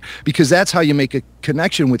shine, because that's how you make a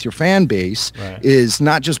connection with your fan base, is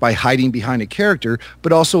not just by hiding behind a character,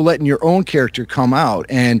 but also letting your own character come out.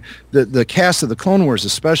 And the cast of the Clone Wars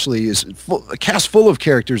especially is a cast full of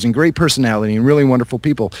characters and great personality and really wonderful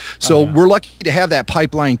people. So we're lucky to have that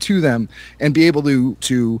pipeline to them and be able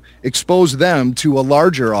to expose them to a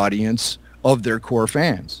larger audience of their core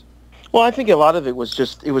fans. Well, I think a lot of it was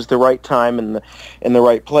just, it was the right time and the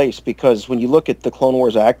right place, because when you look at the Clone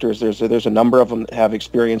Wars actors, there's a number of them that have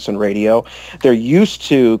experience in radio. They're used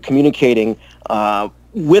to communicating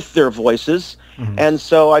with their voices, and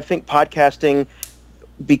so I think podcasting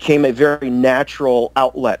became a very natural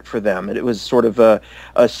outlet for them. It was sort of a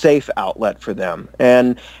safe outlet for them.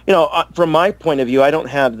 And, you know, from my point of view, I don't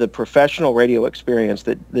have the professional radio experience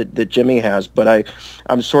that Jimmy has, but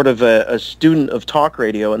I'm sort of a student of talk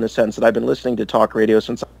radio in the sense that I've been listening to talk radio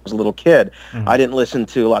since I was a little kid. I didn't listen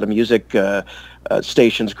to a lot of music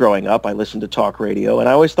stations growing up. I listened to talk radio, and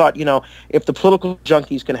I always thought, you know, if the political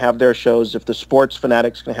junkies can have their shows, if the sports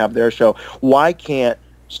fanatics can have their show, why can't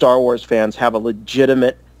Star Wars fans have a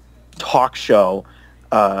legitimate talk show,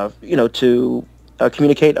 you know, to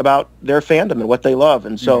communicate about their fandom and what they love?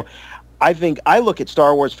 And so I think I look at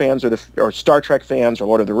Star Wars fans or Star Trek fans or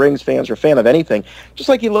Lord of the Rings fans or fan of anything, just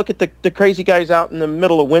like you look at the crazy guys out in the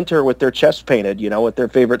middle of winter with their chests painted, you know, with their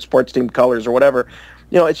favorite sports team colors or whatever.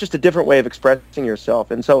 You know, it's just a different way of expressing yourself.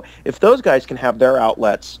 And so if those guys can have their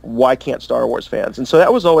outlets, why can't Star Wars fans? And so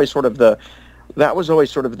that was always sort of the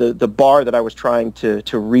bar that I was trying to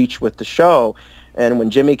reach with the show. And when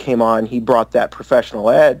Jimmy came on, he brought that professional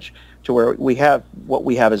edge to where what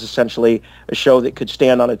we have is essentially a show that could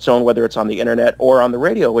stand on its own, whether it's on the internet or on the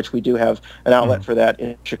radio, which we do have an outlet for that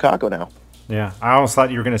in Chicago now. Yeah, I almost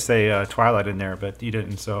thought you were going to say Twilight in there, but you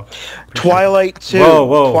didn't. So Twilight 2.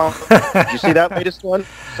 Whoa. Did you see that latest one?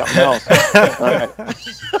 Something else. All right.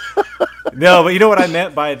 No, but you know what I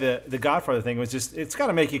meant by the Godfather thing was just, it's got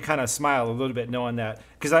to make you kind of smile a little bit knowing that,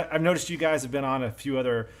 because I've noticed you guys have been on a few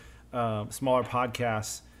other smaller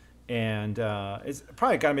podcasts, and it's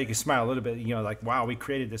probably got to make you smile a little bit. You know, like, wow, we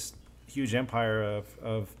created this huge empire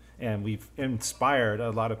and we've inspired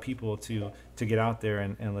a lot of people to get out there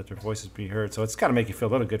and let their voices be heard. So it's got to make you feel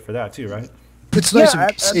a little good for that too, right? It's nice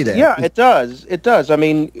to see that. Yeah, it does. It does. I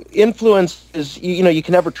mean, influence is, you know, you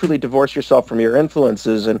can never truly divorce yourself from your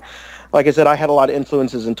influences. And like I said, I had a lot of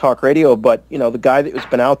influences in talk radio, but, you know, the guy that has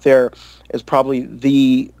been out there is probably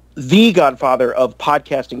the godfather of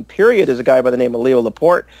podcasting, period, is a guy by the name of Leo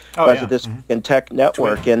Laporte, who has This in Tech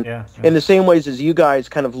Network. And in the same ways as you guys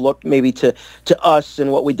kind of look maybe to us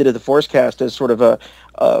and what we did at the Forcecast as sort of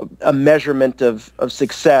a measurement of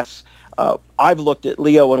success, I've looked at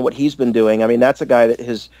Leo and what he's been doing. I mean, that's a guy that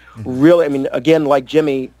has really, I mean, again, like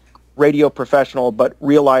Jimmy, radio professional, but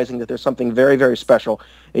realizing that there's something very, very special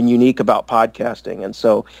and unique about podcasting. And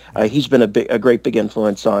so he's been a great big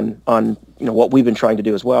influence on you know what we've been trying to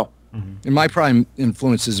do as well. And my prime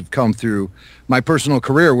influences have come through my personal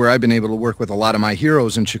career, where I've been able to work with a lot of my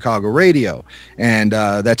heroes in Chicago radio, and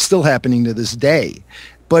that's still happening to this day.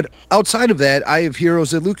 But outside of that, I have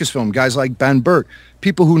heroes at Lucasfilm, guys like Ben Burt,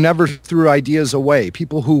 people who never threw ideas away,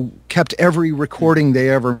 people who kept every recording they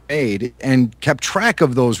ever made and kept track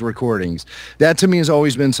of those recordings. That to me has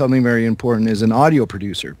always been something very important as an audio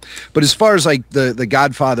producer. But as far as like the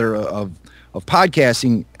godfather of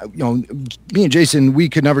podcasting, me and Jason, we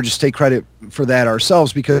could never just take credit for that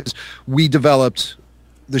ourselves, because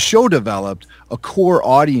the show developed a core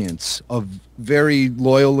audience of very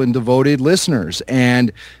loyal and devoted listeners,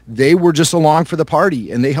 and they were just along for the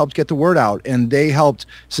party, and they helped get the word out, and they helped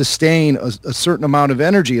sustain a certain amount of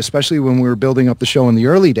energy, especially when we were building up the show in the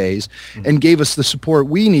early days, and gave us the support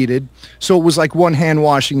we needed. So it was like one hand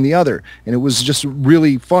washing the other, and it was just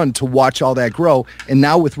really fun to watch all that grow. And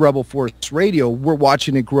now with Rebel Force Radio, we're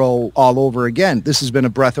watching it grow all over again. This has been a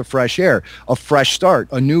breath of fresh air, a fresh start,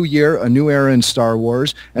 a new year, a new era in Star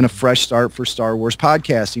Wars, and a fresh start for Star Wars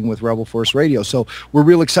podcasting with Rebel Force Radio. So we're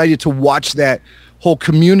real excited to watch that whole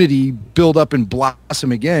community build up and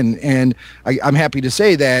blossom again. And I'm happy to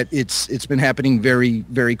say that it's been happening very,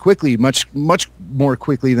 very quickly, much more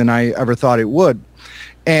quickly than I ever thought it would.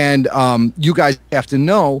 And you guys have to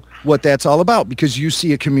know what that's all about, because you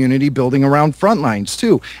see a community building around Frontlines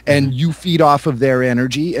too, and you feed off of their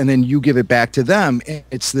energy, and then you give it back to them.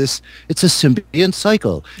 It's a symbiont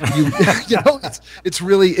cycle.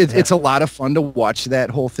 It's a lot of fun to watch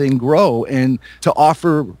that whole thing grow and to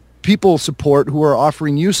offer people support who are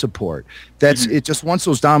offering you support. That's it. Just once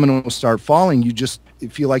those dominoes start falling, you just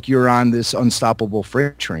feel like you're on this unstoppable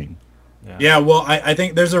freight train. Yeah, well, I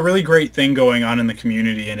think there's a really great thing going on in the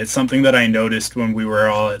community, and it's something that I noticed when we were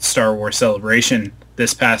all at Star Wars Celebration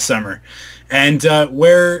this past summer. And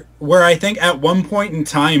where I think at one point in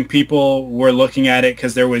time people were looking at it,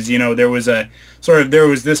 because there was this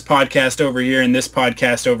podcast over here and this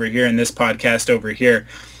podcast over here and this podcast over here.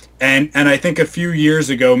 And I think a few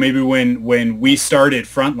years ago, maybe when we started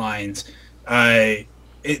Frontlines,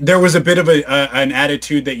 there was a bit of an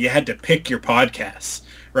attitude that you had to pick your podcasts,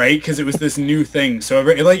 right? Because it was this new thing.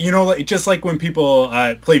 So just like when people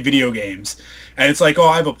play video games, and it's like, oh,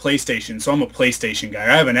 I have a PlayStation, so I'm a PlayStation guy.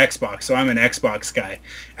 I have an Xbox, so I'm an Xbox guy.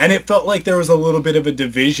 And it felt like there was a little bit of a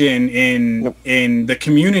division in the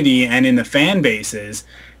community and in the fan bases.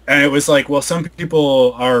 And it was like, well, some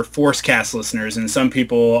people are ForceCast listeners, and some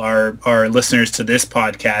people are listeners to this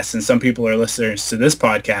podcast, and some people are listeners to this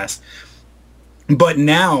podcast. But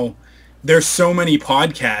now there's so many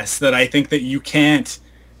podcasts that I think that you can't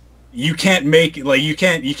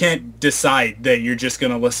decide that you're just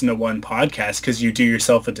going to listen to one podcast, because you do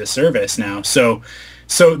yourself a disservice now. So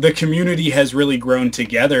the community has really grown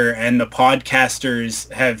together, and the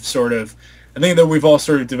podcasters have I think that we've all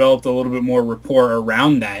sort of developed a little bit more rapport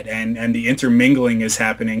around that, and the intermingling is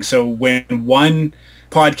happening. So when one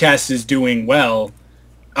podcast is doing well,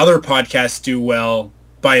 other podcasts do well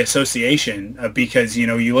by association, because,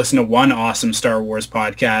 you listen to one awesome Star Wars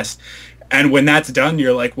podcast, and when that's done,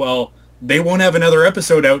 you're like, well, they won't have another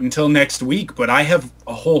episode out until next week, but I have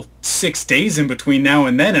a whole 6 days in between now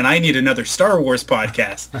and then, and I need another Star Wars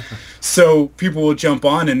podcast. So people will jump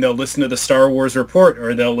on and they'll listen to the Star Wars Report,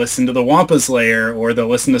 or they'll listen to the Wampa's Lair, or they'll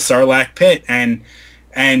listen to Sarlacc Pit, and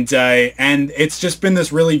it's just been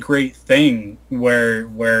this really great thing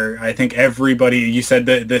where I think everybody, you said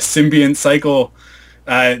the symbiont cycle,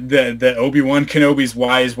 the Obi-Wan Kenobi's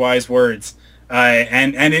wise words.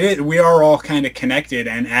 We are all kind of connected,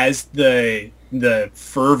 and as the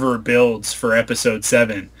fervor builds for Episode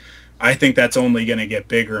 7, I think that's only going to get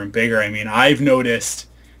bigger and bigger. I mean, I've noticed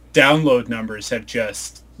download numbers have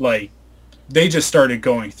they just started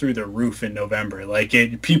going through the roof in November.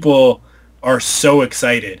 People are so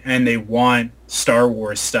excited, and they want Star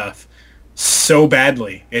Wars stuff so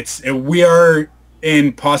badly. We are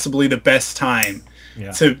in possibly the best time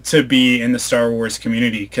to be in the Star Wars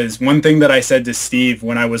community, because one thing that I said to Steve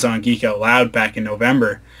when I was on Geek Out Loud back in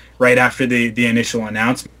November, right after the initial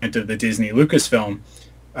announcement of the Disney Lucasfilm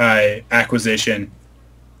acquisition,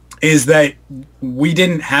 is that we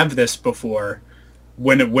didn't have this before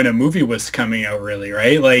when a movie was coming out, really,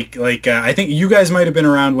 right? I think you guys might have been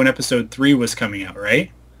around when Episode 3 was coming out, right?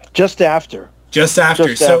 Just after, yeah.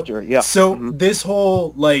 So mm-hmm. This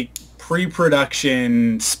whole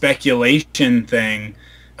pre-production speculation thing,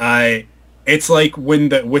 it's like with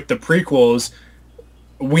the prequels,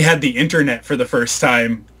 we had the internet for the first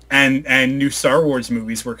time, and new Star Wars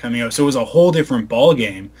movies were coming out, so it was a whole different ball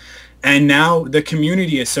game. And now the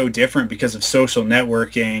community is so different because of social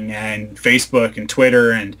networking and Facebook and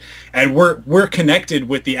Twitter, and we're connected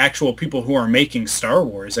with the actual people who are making Star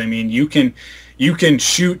Wars. I mean, you can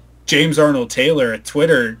shoot James Arnold Taylor at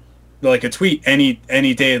Twitter a tweet any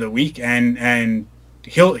day of the week, and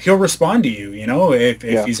he'll respond to you, if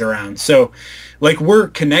he's around. So like we're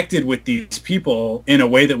connected with these people in a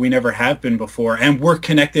way that we never have been before, and we're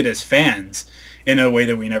connected as fans in a way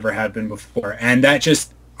that we never have been before. And that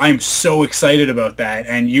just, I'm so excited about that.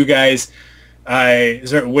 And you guys,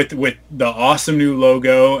 with the awesome new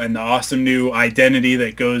logo and the awesome new identity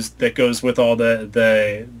that goes with all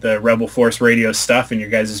the Rebel Force Radio stuff and your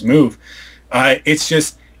guys' move,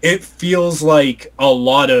 it feels like a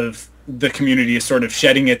lot of the community is sort of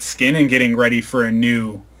shedding its skin and getting ready for a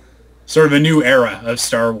new era of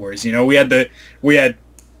Star Wars. We had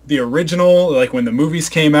the original, like when the movies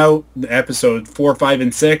came out, the episode 4, 5,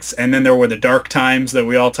 and 6, and then there were the dark times that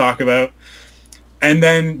we all talk about. And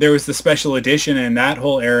then there was the special edition and that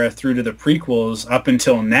whole era through to the prequels up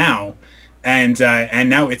until now. And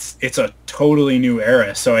now it's a totally new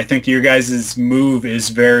era. So I think your guys' move is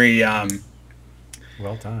very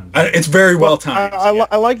well timed. It's very well timed.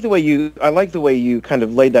 I like the way you kind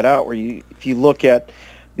of laid that out, where if you look at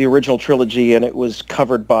the original trilogy, and it was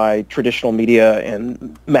covered by traditional media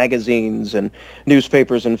and magazines and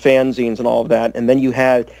newspapers and fanzines and all of that, and then you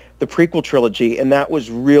had the prequel trilogy, and that was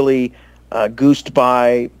really goosed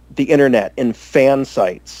by the internet and fan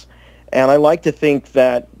sites. And I like to think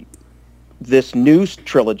that this new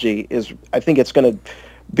trilogy I think it's going to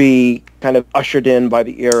be kind of ushered in by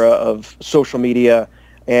the era of social media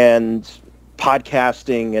and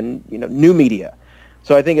podcasting and new media.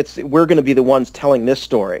 So I think we're going to be the ones telling this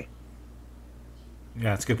story. Yeah,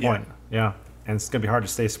 that's a good point. Yeah, and it's going to be hard to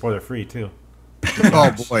stay spoiler free too.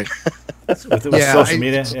 Oh boy, with social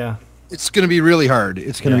media, yeah. It's going to be really hard.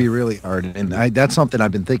 It's going to be really hard, and that's something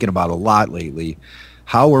I've been thinking about a lot lately.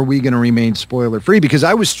 How are we going to remain spoiler free? Because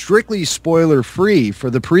I was strictly spoiler free for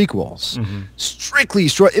the prequels. Mm-hmm. Strictly.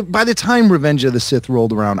 By the time Revenge of the Sith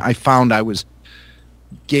rolled around, I found I was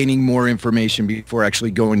gaining more information before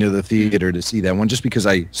actually going to the theater to see that one, just because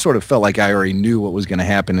I sort of felt like I already knew what was going to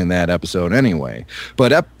happen in that episode anyway.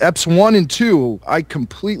 But Eps 1 and 2, I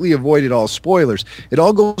completely avoided all spoilers. It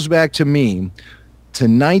all goes back to me to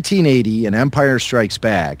 1980 and Empire Strikes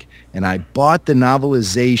Back, and I bought the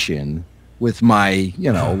novelization with my,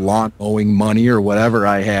 lawn mowing money or whatever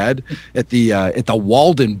I had at the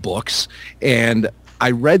Walden Books, and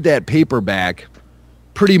I read that paperback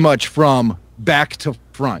pretty much from back to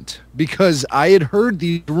front, because I had heard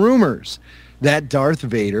these rumors that Darth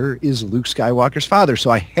Vader is Luke Skywalker's father.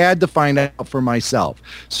 So I had to find out for myself.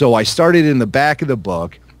 So I started in the back of the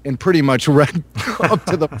book and pretty much read up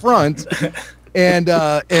to the front. And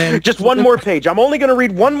just one more page. I'm only going to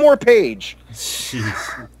read one more page.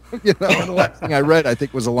 Jeez. The last thing I read, I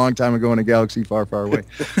think, was a long time ago in a galaxy far, far away.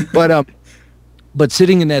 But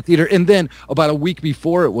sitting in that theater, and then about a week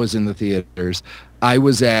before it was in the theaters, I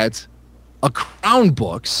was at a Crown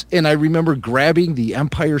Books, and I remember grabbing the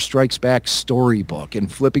Empire Strikes Back storybook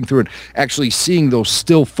and flipping through it, actually seeing those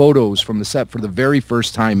still photos from the set for the very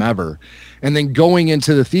first time ever. And then going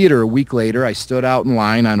into the theater a week later, I stood out in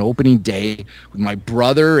line on opening day with my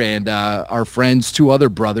brother and our friends, 2 other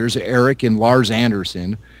brothers, Eric and Lars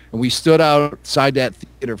Anderson. And we stood outside that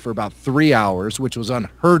theater for about 3 hours, which was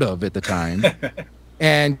unheard of at the time.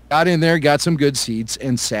 And got in there, got some good seats,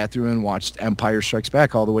 and sat through and watched Empire Strikes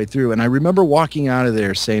Back all the way through. And I remember walking out of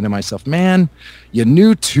there saying to myself, man, you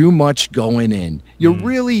knew too much going in. You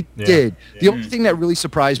really did. The only thing that really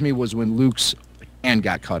surprised me was when Luke's hand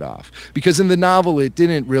got cut off. Because in the novel, it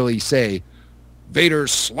didn't really say Vader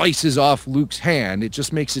slices off Luke's hand. It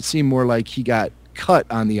just makes it seem more like he got cut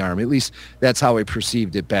on the arm. At least that's how I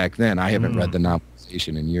perceived it back then. I haven't read the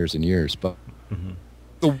novelization in years and years, but...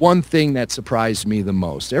 the one thing that surprised me the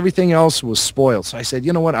most. Everything else was spoiled. So I said,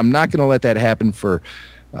 you know what? I'm not going to let that happen for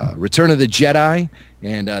Return of the Jedi.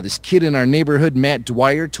 And this kid in our neighborhood, Matt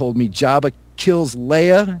Dwyer, told me Jabba kills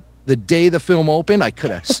Leia the day the film opened. I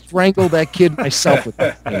could have strangled that kid myself with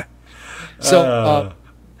that thing. So,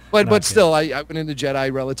 but still, I went into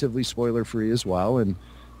Jedi relatively spoiler-free as well. And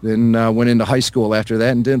then went into high school after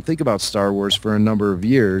that and didn't think about Star Wars for a number of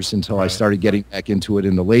years until I started getting back into it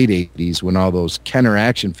in the late 80s when all those Kenner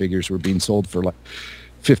action figures were being sold for like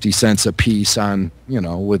 50 cents a piece on,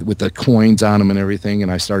 with the coins on them and everything.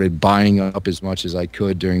 And I started buying up as much as I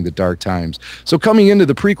could during the dark times. So coming into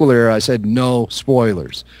the prequel era, I said, no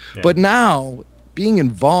spoilers. Yeah. But now being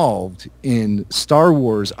involved in Star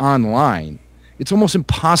Wars online, it's almost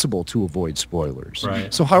impossible to avoid spoilers.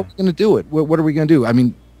 Right. So how are we going to do it? What are we going to do? I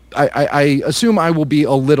mean, I assume I will be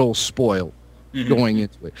a little spoiled going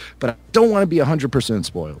into it, but I don't want to be 100%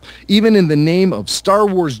 spoiled. Even in the name of Star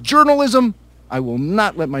Wars journalism, I will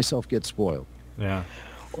not let myself get spoiled. Yeah.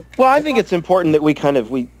 Well, I think it's important that we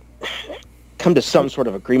come to some sort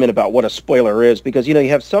of agreement about what a spoiler is, because you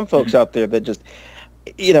have some folks out there that just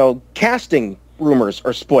casting rumors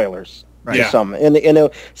are spoilers. Right. Yeah. Some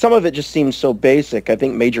and some of it just seems so basic. I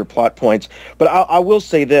think major plot points, but I will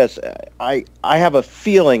say this: I have a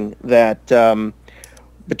feeling that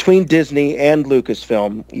between Disney and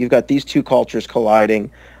Lucasfilm, you've got these two cultures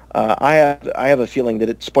colliding. I have a feeling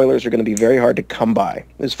that spoilers are going to be very hard to come by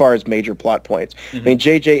as far as major plot points. Mm-hmm. I mean,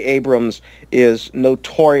 J.J. Abrams is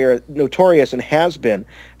notorious and has been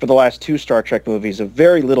for the last 2 Star Trek movies of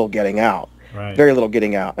very little getting out. Right. Very little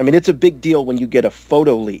getting out. I mean, it's a big deal when you get a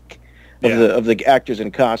photo leak of the actors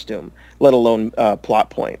in costume, let alone plot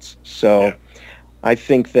points. So I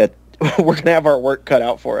think that we're going to have our work cut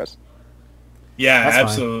out for us. Yeah, That's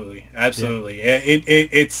absolutely. Yeah.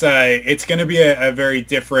 It's going to be a very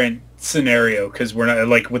different scenario because we're not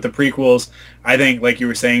like with the prequels. I think, like you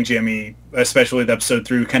were saying, Jimmy, especially with episode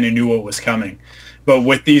 3, we kind of knew what was coming. But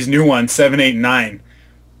with these new ones, 7, 8, and 9,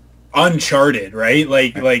 uncharted, right?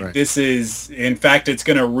 Right. This is, in fact, it's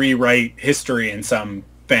going to rewrite history in some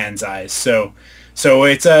fans' eyes. So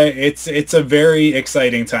it's a very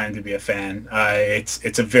exciting time to be a fan.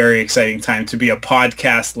 It's a very exciting time to be a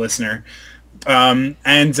podcast listener. I'm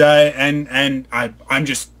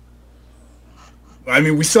just, I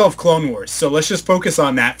mean, we still have Clone Wars, so let's just focus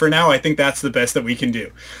on that for now. I think that's the best that we can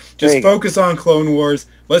do. Just focus on Clone Wars.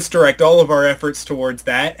 Let's direct all of our efforts towards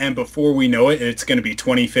that, and before we know it, it's going to be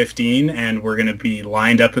 2015, and we're going to be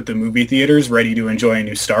lined up at the movie theaters ready to enjoy a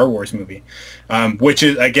new Star Wars movie, which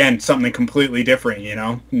is, again, something completely different,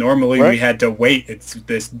 Normally we had to wait. It's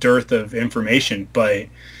this dearth of information, but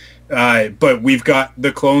we've got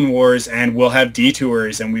the Clone Wars, and we'll have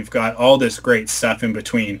detours, and we've got all this great stuff in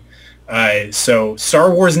between. So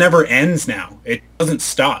Star Wars never ends now. It doesn't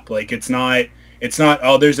stop. Like, it's not,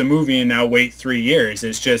 oh, there's a movie and now wait 3 years.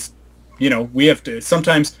 It's just, we have to,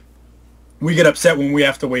 sometimes we get upset when we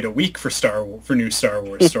have to wait a week for new Star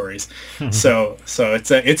Wars stories. So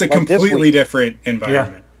it's a completely different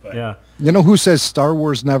environment. Yeah. You know who says Star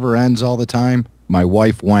Wars never ends all the time? My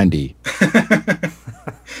wife, Wendy.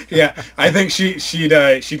 Yeah, I think she'd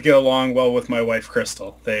get along well with my wife,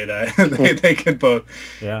 Crystal. They could both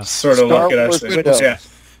sort of look at us.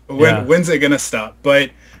 When's it gonna stop?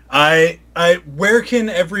 But where can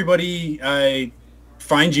everybody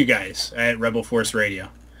find you guys at Rebel Force Radio?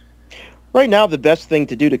 Right now, the best thing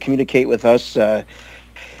to do to communicate with us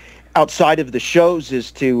outside of the shows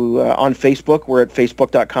is to on Facebook. We're at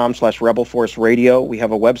facebook.com/RebelForceRadio. We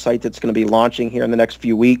have a website that's going to be launching here in the next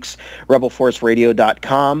few weeks,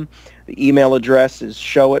 rebelforceradio.com. The email address is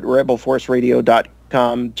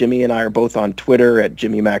show@rebelforceradio.com. Jimmy and I are both on Twitter at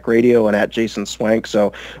Jimmy Mac Radio and at Jason Swank.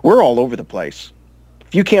 So we're all over the place.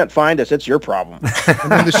 If you can't find us, it's your problem.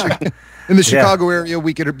 In the Chicago area,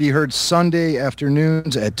 we could be heard Sunday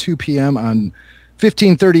afternoons at 2 p.m. on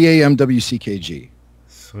 1530 AM WCKG.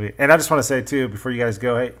 Sweet. And I just want to say, too, before you guys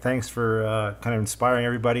go, hey, thanks for kind of inspiring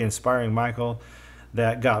everybody, inspiring Michael,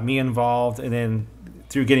 that got me involved. And then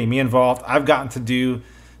through getting me involved, I've gotten to do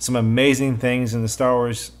some amazing things in the Star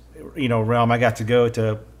Wars realm. I got to go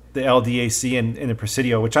to the LDAC in the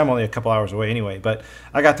Presidio, which I'm only a couple hours away anyway. But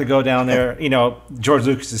I got to go down there. George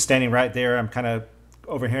Lucas is standing right there. I'm kind of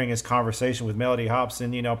overhearing his conversation with Melody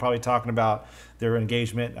Hobson, probably talking about their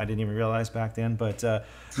engagement. I didn't even realize back then. But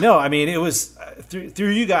no, I mean, it was through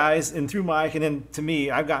you guys and through Mike, and then to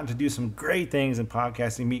me, I've gotten to do some great things in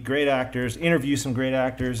podcasting, meet great actors, interview some great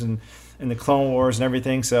actors in the Clone Wars and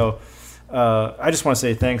everything. So I just want to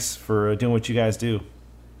say thanks for doing what you guys do.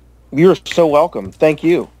 You're so welcome. Thank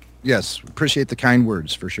you. Yes, appreciate the kind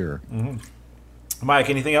words for sure. Mm-hmm.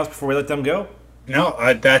 Mike, anything else before we let them go? No,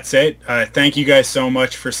 that's it. Thank you guys so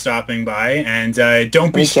much for stopping by, and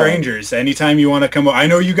don't be strangers. Anytime you want to come, I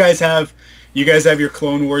know you guys have your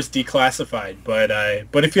Clone Wars declassified, but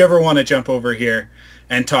if you ever want to jump over here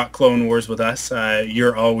and talk Clone Wars with us,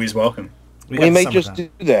 you're always welcome. We may just do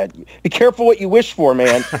that. Be careful what you wish for,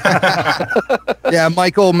 man. Yeah,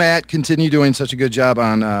 Michael, Matt, continue doing such a good job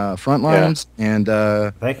on Frontlines, and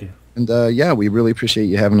thank you. And we really appreciate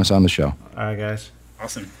you having us on the show. All right, guys.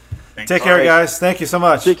 Awesome. Thanks. Take care, guys. Thank you so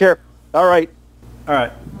much. Take care. All right.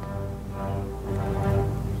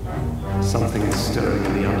 Something is stirring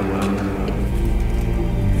in the underworld.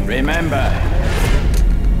 Remember,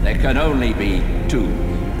 there can only be two.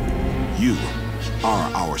 You are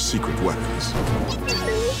our secret weapons.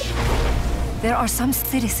 There are some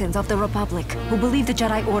citizens of the Republic who believe the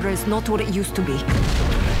Jedi Order is not what it used to be.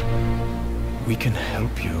 We can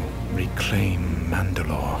help you reclaim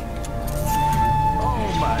Mandalore.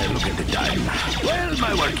 Oh my, look at the time. Well,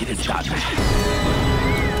 my work is done.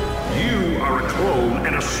 You are a clone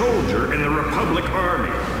and a soldier in the Republic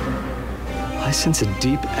Army. I sense a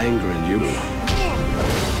deep anger in you. The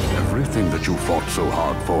Everything that you fought so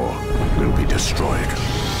hard for will be destroyed.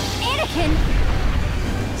 Anakin!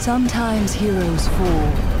 Sometimes heroes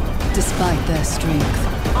fall, despite their strength.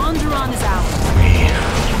 Onderon is out. We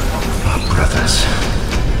are brothers.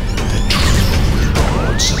 The true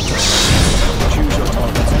lords of the Sith. Choose your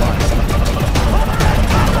targets wisely.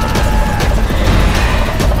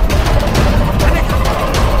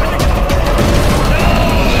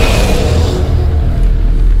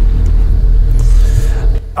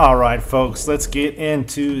 All right, folks, let's get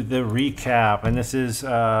into the recap. And this is,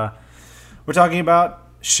 we're talking about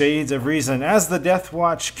Shades of Reason. At the Death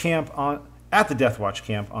Watch camp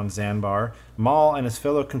on Zanbar, Maul and his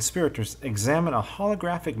fellow conspirators examine a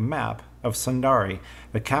holographic map of Sundari,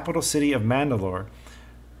 the capital city of Mandalore.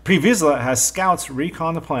 Pre Vizsla has scouts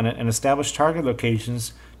recon the planet and establish target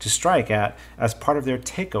locations to strike at as part of their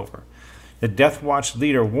takeover. The Death Watch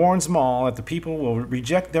leader warns Maul that the people will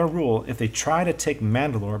reject their rule if they try to take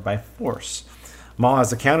Mandalore by force. Maul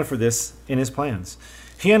has accounted for this in his plans.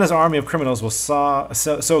 He and his army of criminals will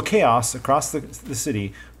sow chaos across the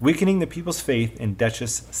city, weakening the people's faith in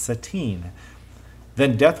Duchess Satine.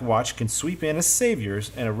 Then Death Watch can sweep in as saviors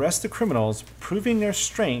and arrest the criminals, proving their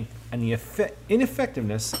strength and the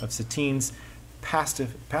ineffectiveness of Satine's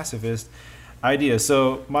pacifist ideas.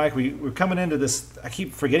 So, Mike, we're coming into this. I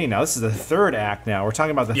keep forgetting now. This is the third act now. We're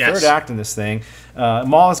talking about the third act in this thing.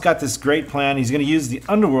 Maul has got this great plan. He's going to use the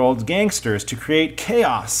underworld gangsters to create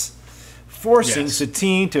chaos, forcing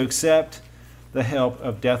Satine to accept the help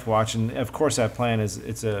of Death Watch. And, of course, that plan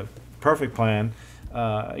it's a perfect plan.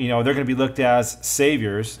 They're going to be looked at as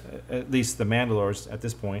saviors, at least the Mandalores at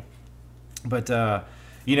this point. But,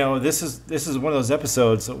 this is one of those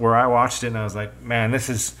episodes where I watched it and I was like, man, this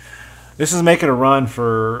is making a run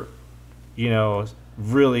for,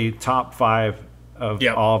 really top 5 of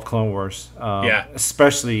all of Clone Wars.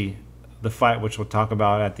 Especially the fight, which we'll talk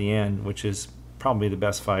about at the end, which is probably the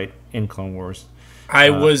best fight in Clone Wars. I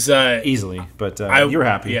was easily, but you're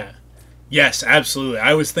happy. Yeah. Yes, absolutely.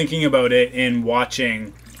 I was thinking about it in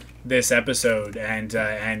watching this episode,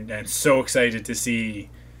 and so excited to see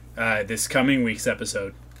this coming week's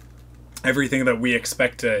episode. Everything that we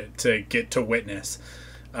expect to get to witness.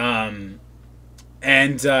 I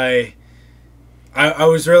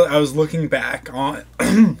was looking back on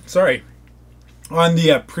on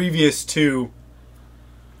the previous 2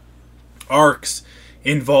 arcs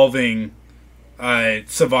involving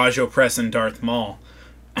Savage Opress and Darth Maul,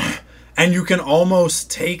 and you can almost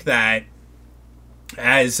take that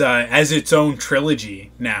as its own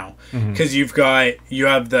trilogy now, because you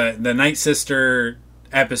have the Night Sister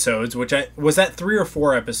episodes, which was that 3 or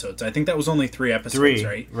 4 episodes? I think that was only 3 episodes, 3,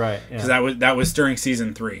 right? Right. Because that was during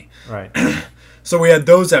season 3. Right. So we had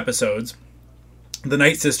those episodes, the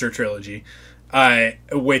Night Sister trilogy,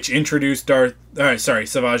 which introduced Savage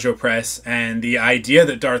Opress and the idea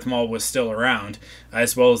that Darth Maul was still around,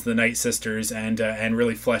 as well as the Night Sisters, and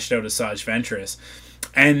really fleshed out Asajj Ventress.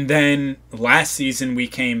 And then last season we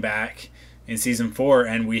came back in season 4,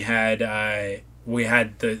 and we had the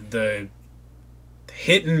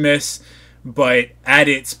hit and miss, but at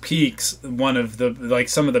its peaks, one of the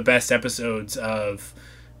some of the best episodes of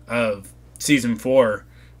season 4,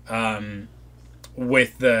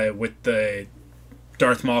 with the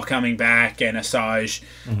Darth Maul coming back and Asajj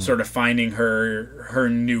sort of finding her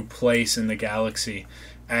new place in the galaxy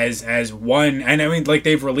as one. And I mean,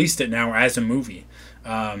 they've released it now as a movie.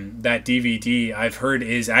 That DVD, I've heard,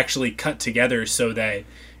 is actually cut together so that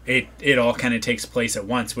it all kind of takes place at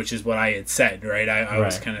once, which is what I had said, right? I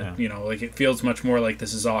was kind of, it feels much more like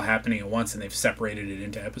this is all happening at once and they've separated it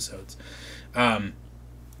into episodes.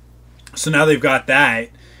 So now they've got that,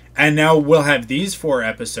 and now we'll have these 4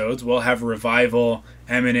 episodes. We'll have Revival,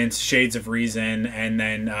 Eminence, Shades of Reason, and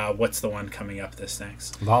then what's the one coming up this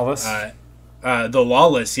next? Lawless? The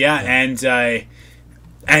Lawless, and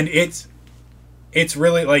it's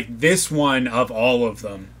really this one of all of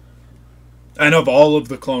them. And of all of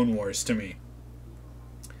the Clone Wars, to me,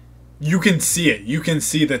 you can see it. You can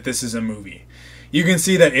see that this is a movie. You can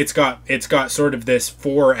see that it's got sort of this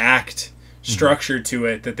 4-act structure to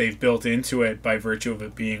it that they've built into it by virtue of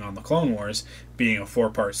it being on the Clone Wars, being a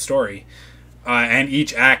 4-part story, and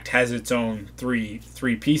each act has its own three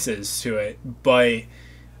pieces to it. But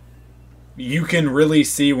you can really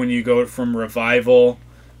see when you go from Revival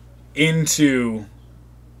into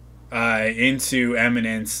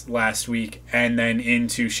Eminence last week and then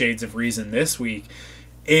into Shades of Reason this week,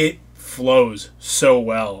 it flows so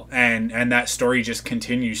well, and that story just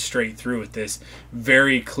continues straight through with this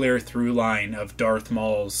very clear through line of Darth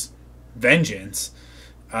Maul's vengeance,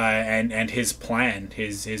 and his plan,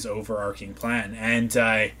 his overarching plan, and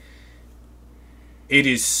it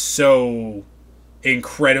is so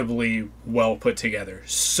incredibly well put together,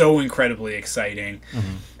 so incredibly exciting.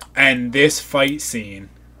 And this fight scene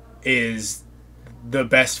is the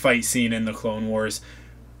best fight scene in the Clone Wars.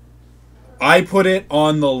 I put it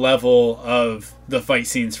on the level of the fight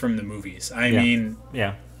scenes from the movies. I mean,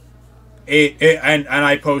 and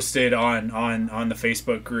I posted on the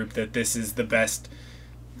Facebook group that this is the best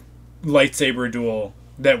lightsaber duel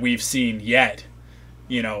that we've seen yet.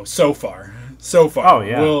 You know, so far. Oh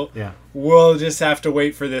yeah. We'll just have to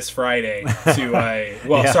wait for this Friday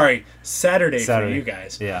to Saturday for you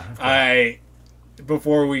guys. Yeah.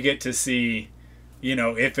 Before we get to see, you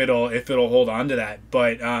know, if it'll hold on to that.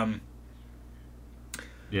 But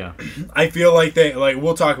yeah. I feel like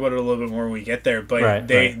we'll talk about it a little bit more when we get there, but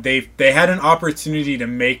they had an opportunity to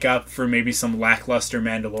make up for maybe some lackluster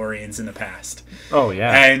Mandalorians in the past. Oh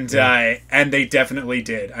yeah. And they definitely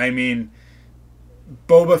did. I mean,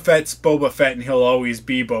 Boba Fett's Boba Fett, and he'll always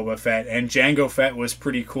be Boba Fett. And Jango Fett was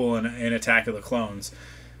pretty cool in Attack of the Clones,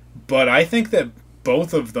 but I think that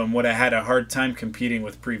both of them would have had a hard time competing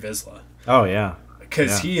with Pre Vizsla. Oh yeah,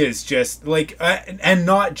 because he is just like, and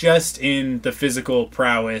not just in the physical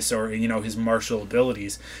prowess or, you know, his martial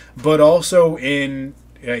abilities, but also in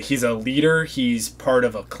he's a leader. He's part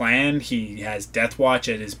of a clan. He has Death Watch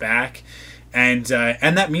at his back. And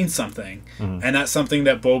that means something, and that's something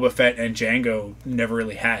that Boba Fett and Jango never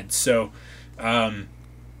really had. So, I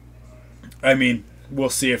mean, we'll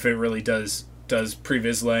see if it really does Pre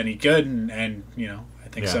Vizsla any good. And you know, I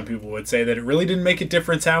think some people would say that it really didn't make a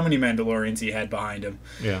difference how many Mandalorians he had behind him.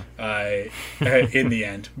 Yeah. In the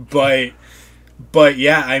end, but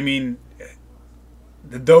yeah, I mean,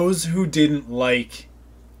 those who didn't like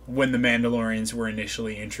when the Mandalorians were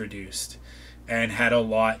initially introduced and had a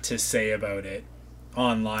lot to say about it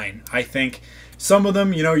online. I think some of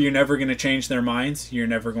them, you know, you're never going to change their minds. You're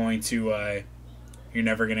never going to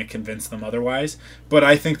convince them otherwise. But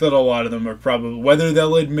I think that a lot of them are probably, whether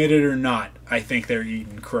they'll admit it or not, I think they're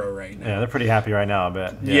eating crow right now. Yeah, they're pretty happy right now, I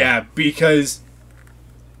bet. Yeah, because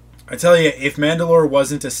I tell you, if Mandalore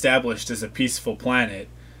wasn't established as a peaceful planet,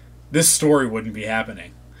 this story wouldn't be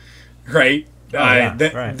happening, right? Right.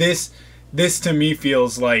 This to me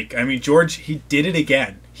feels like, I mean, George, he did it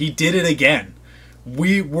again.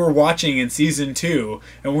 We were watching in season 2,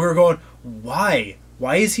 and we were going, why?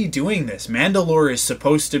 Why is he doing this? Mandalore is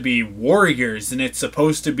supposed to be warriors, and it's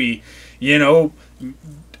supposed to be, you know,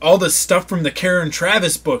 all the stuff from the Karen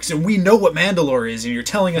Travis books, and we know what Mandalore is, and you're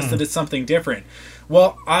telling us that it's something different.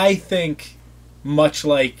 Well, I think, much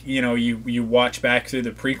like, you know, you watch back through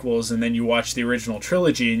the prequels, and then you watch the original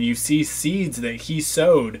trilogy, and you see seeds that he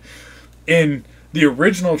sowed in the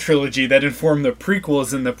original trilogy that inform the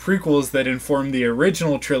prequels, and the prequels that inform the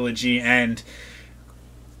original trilogy. And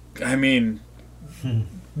I mean,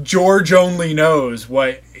 George only knows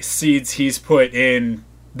what seeds he's put in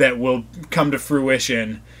that will come to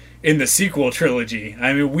fruition in the sequel trilogy.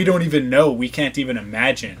 I mean, we don't even know. We can't even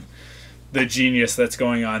imagine the genius that's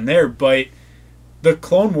going on there. But the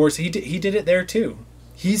Clone Wars, he did it there too.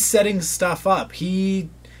 He's setting stuff up.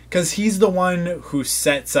 Because he's the one who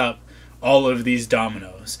sets up all of these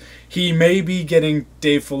dominoes. He may be getting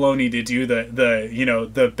Dave Filoni to do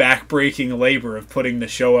the back-breaking labor of putting the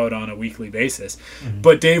show out on a weekly basis.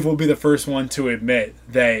 But Dave will be the first one to admit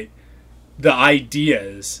that the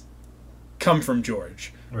ideas come from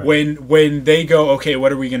George. Right. When they go, okay,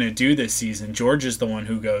 what are we going to do this season? George is the one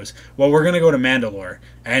who goes, well, we're going to go to Mandalore.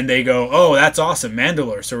 And they go, oh, that's awesome,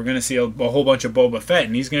 Mandalore. So we're going to see a whole bunch of Boba Fett.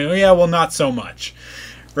 And he's going to go, yeah, well, not so much.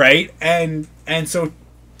 Right? And so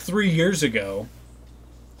 3 years ago,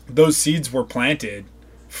 those seeds were planted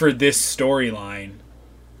for this storyline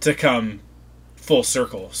to come full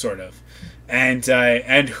circle, sort of. And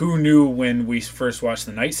who knew when we first watched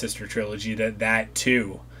the Night Sister trilogy that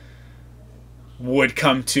too would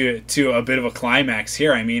come to a bit of a climax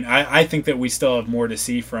here. I mean, I think that we still have more to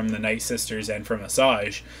see from the Night Sisters and from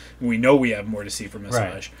Asajj. We know we have more to see from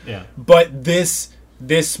Asajj. Right. Yeah. But this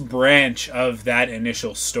branch of that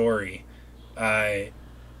initial story, I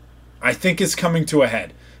think is coming to a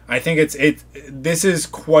head. I think this is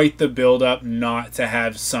quite the build-up not to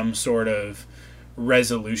have some sort of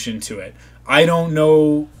resolution to it. I don't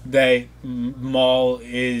know that Maul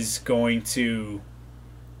is going to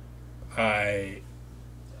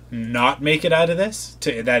not make it out of this.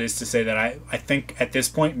 That is to say that I think at this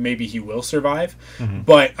point maybe he will survive,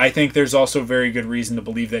 but I think there's also very good reason to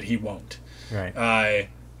believe that he won't. Right.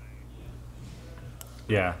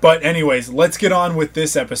 Yeah. But anyways, let's get on with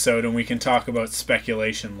this episode, and we can talk about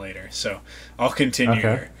speculation later. So I'll continue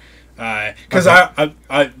here. Because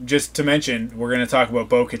I just to mention, we're going to talk about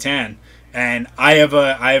Bo-Katan, And I have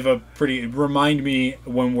a pretty, remind me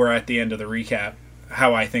when we're at the end of the recap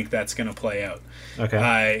how I think that's going to play out.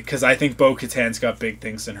 Okay. Because I think Bo-Katan's got big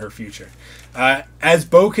things in her future. As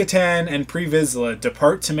Bo-Katan and Pre Vizsla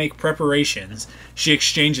depart to make preparations, she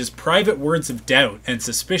exchanges private words of doubt and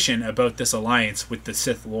suspicion about this alliance with the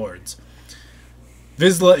Sith Lords.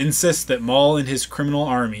 Vizsla insists that Maul and his criminal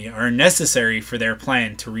army are necessary for their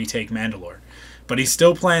plan to retake Mandalore, but he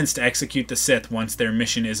still plans to execute the Sith once their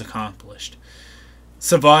mission is accomplished.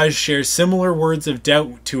 Savage shares similar words of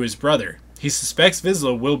doubt to his brother. He suspects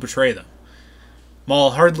Vizsla will betray them.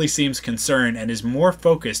 Maul hardly seems concerned and is more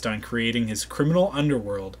focused on creating his criminal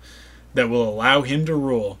underworld that will allow him to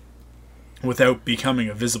rule without becoming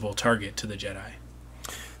a visible target to the Jedi.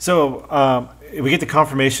 So we get the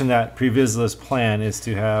confirmation that Pre Vizsla's plan is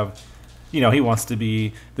to have, he wants to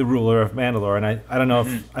be the ruler of Mandalore, and I don't know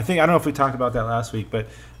if I don't know if we talked about that last week, but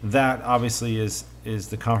that obviously is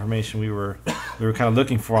the confirmation we were kind of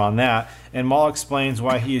looking for on that. And Maul explains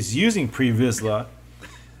why he is using Pre Vizsla,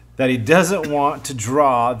 that he doesn't want to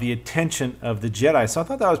draw the attention of the Jedi. So I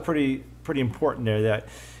thought that was pretty important there. That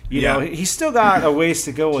he's still got a ways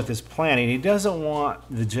to go with his planning. He doesn't want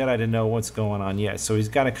the Jedi to know what's going on yet. So he's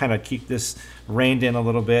got to kind of keep this reined in a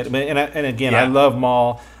little bit. And again, I love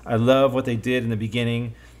Maul. I love what they did in the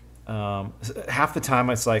beginning. Half the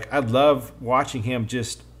time, it's like I love watching him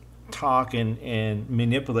just talk and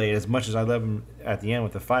manipulate as much as I love him at the end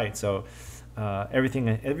with the fight. So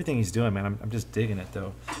everything he's doing, man, I'm just digging it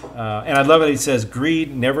though. And I love that he says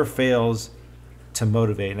greed never fails to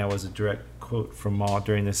motivate, and that was a direct quote from Maul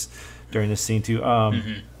during this scene too.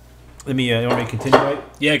 Let me you want me to continue, right?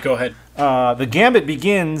 Yeah, go ahead. The gambit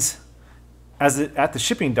begins at the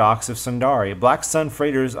shipping docks of Sundari. Black Sun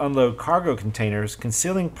freighters unload cargo containers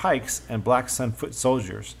concealing pikes and Black Sun foot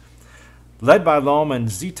soldiers. Led by Lom and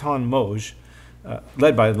Zeton Moj,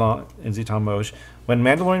 when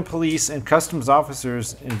Mandalorian police and customs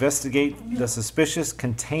officers investigate the suspicious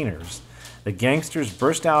containers, the gangsters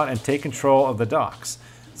burst out and take control of the docks.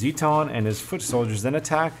 Zeton and his foot soldiers then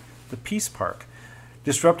attack the Peace Park,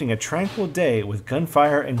 disrupting a tranquil day with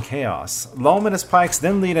gunfire and chaos. Lom and his pikes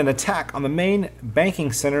then lead an attack on the main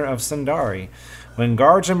banking center of Sundari. When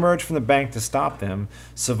guards emerge from the bank to stop them,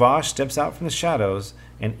 Savage steps out from the shadows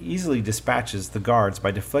and easily dispatches the guards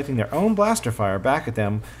by deflecting their own blaster fire back at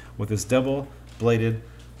them with his double-bladed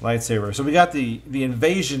lightsaber. So we got the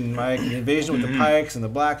invasion, Mike, the invasion with the pikes and the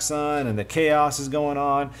Black Sun, and the chaos is going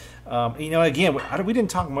on. Again, we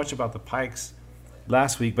didn't talk much about the pikes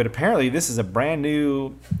last week, but apparently this is a brand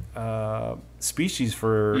new species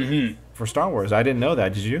for Star Wars. I didn't know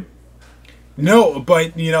that. Did you? No,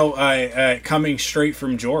 but coming straight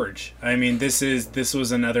from George. I mean, this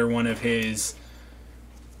was another one of his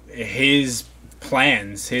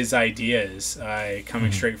plans, his ideas,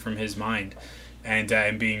 coming straight from his mind,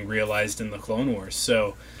 and being realized in the Clone Wars.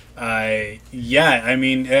 So, very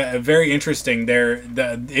interesting.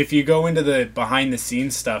 If you go into the behind the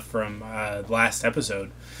scenes stuff from last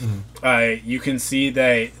episode, you can see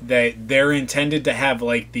that they're intended to have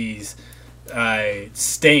like these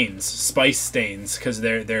spice stains, because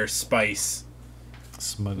they're spice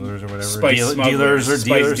smugglers or whatever, spice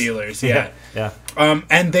dealers. Yeah.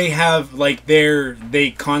 And they have like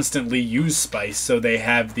they constantly use spice, so they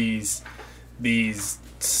have these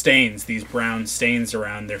stains, these brown stains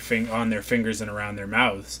around on their fingers and around their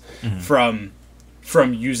mouths from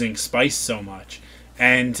using spice so much.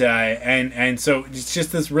 And so it's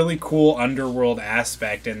just this really cool underworld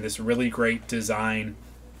aspect and this really great design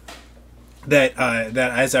that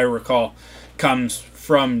as I recall comes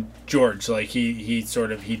from George. Like he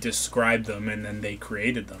described them and then they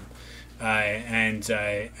created them, and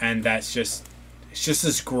that's just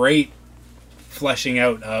this great fleshing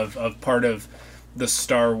out of part of the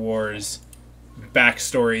Star Wars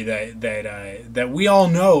backstory that we all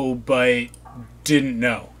know but didn't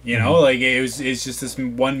know. Like it's just this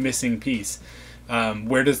one missing piece.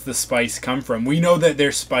 Where does the spice come from? We know that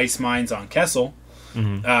there's spice mines on Kessel.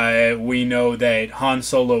 We know that Han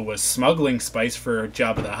Solo was smuggling spice for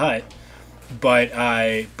Jabba the Hutt,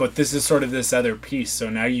 but this is sort of this other piece. So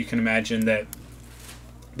now you can imagine that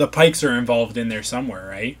the Pikes are involved in there somewhere,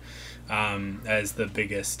 right? As the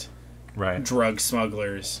biggest drug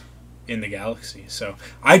smugglers in the galaxy. So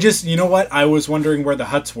I just, I was wondering where the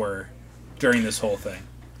Hutts were during this whole thing.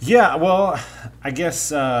 Yeah, well, I guess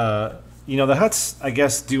the Hutts, I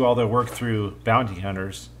guess, do all their work through bounty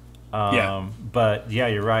hunters. But yeah,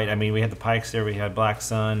 you're right. I mean, we had the Pikes there. We had Black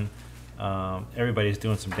Sun. Everybody's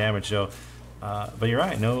doing some damage, though. But you're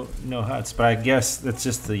right. No Hutts. But I guess that's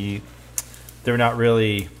just they're not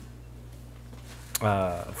really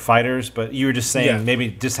fighters, but you were just saying maybe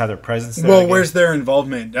just have their presence there. Well, where's their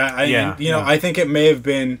involvement? I think it may have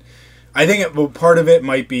been. I think part of it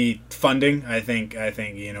might be funding. I think the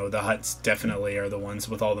Hutts definitely are the ones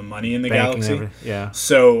with all the money in the galaxy. Yeah.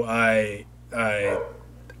 So I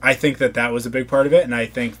think that was a big part of it, and I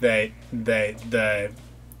think that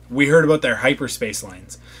we heard about their hyperspace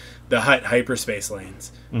lanes, the Hutt hyperspace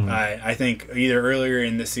lanes. Mm-hmm. I think either earlier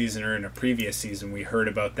in the season or in a previous season we heard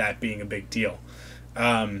about that being a big deal.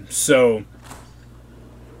 So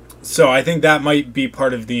I think that might be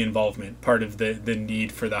part of the involvement, part of the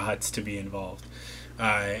need for the Hutts to be involved.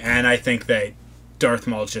 And I think that Darth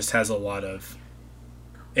Maul just has a lot of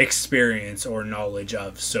experience or knowledge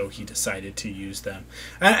of, so he decided to use them.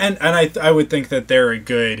 And I would think that they're a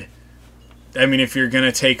good... I mean, if you're going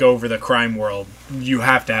to take over the crime world, you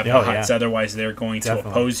have to have the Hutts, otherwise they're going to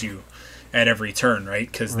oppose you at every turn,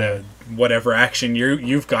 right? Because whatever action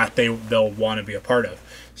you've got, they'll want to be a part of.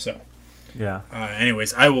 So,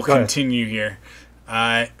 anyways, I will continue here.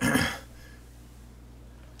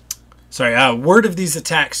 Word of these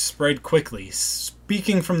attacks spread quickly.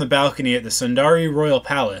 Speaking from the balcony at the Sundari Royal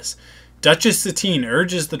Palace, Duchess Satine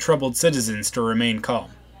urges the troubled citizens to remain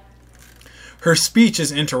calm. Her speech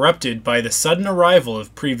is interrupted by the sudden arrival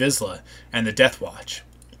of Pre Vizsla and the Death Watch.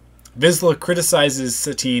 Vizsla criticizes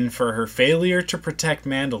Satine for her failure to protect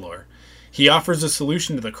Mandalore. He offers a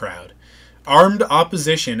solution to the crowd: armed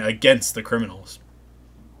opposition against the criminals.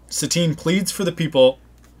 Satine pleads for the people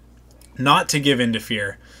not to give in to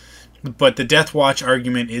fear, but the Death Watch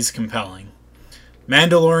argument is compelling.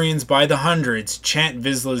 Mandalorians by the hundreds chant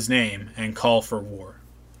Vizsla's name and call for war.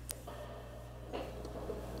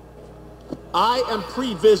 I am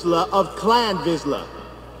Pre Vizsla of Clan Vizsla.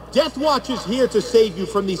 Death Watch is here to save you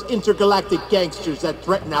from these intergalactic gangsters that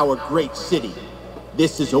threaten our great city.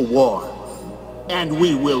 This is a war, and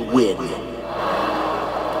we will win.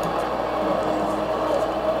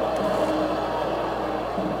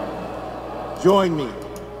 Join me,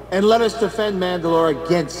 and let us defend Mandalore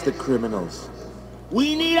against the criminals.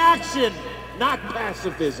 We need action, not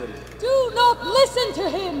pacifism. Do not listen to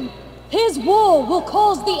him! His war will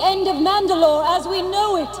cause the end of Mandalore as we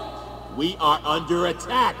know it. We are under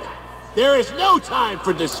attack. There is no time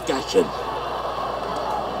for discussion.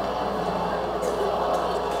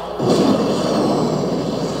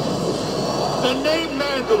 The name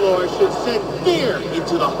Mandalore should send fear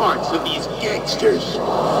into the hearts of these gangsters.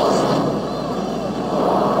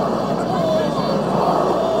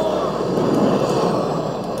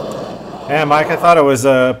 Yeah, Mike, I thought it was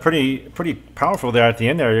pretty powerful there at the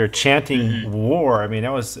end. There, you're chanting war. I mean, it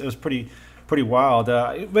was pretty wild.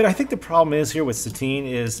 But I think the problem is here with Satine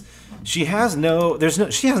is she has no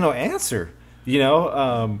answer. You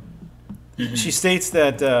know, she states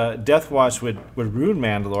that Death Watch would ruin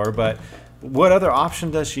Mandalore, but what other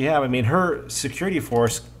option does she have? I mean, her security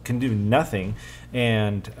force can do nothing,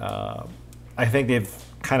 and I think they've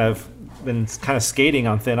kind of been skating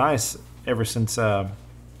on thin ice ever since.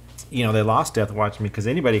 They lost Death Watch because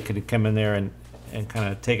anybody could come in there and kind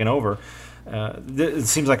of taken over. It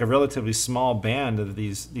seems like a relatively small band of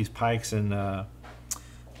these Pikes and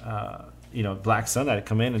Black Sun that had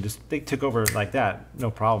come in and just they took over like that, no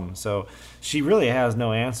problem. So she really has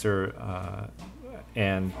no answer,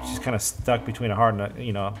 and she's kind of stuck between a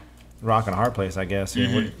rock and a hard place, I guess. You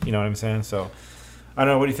know what I'm saying? So I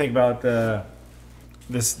don't know. What do you think about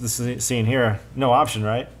this scene here? No option,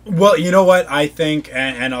 right? Well, you know what I think,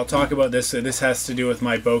 and I'll talk about this. So this has to do with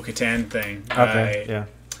my Bo-Katan thing. Okay.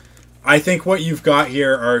 I think what you've got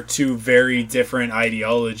here are two very different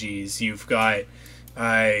ideologies. You've got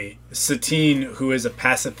Satine, who is a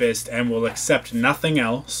pacifist and will accept nothing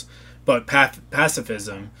else but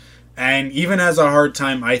pacifism, and even has a hard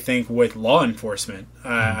time, I think, with law enforcement.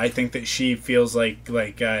 I think that she feels like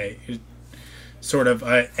sort of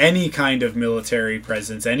any kind of military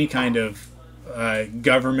presence, any kind of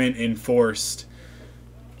government-enforced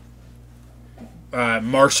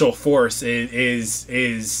martial force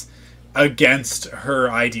is against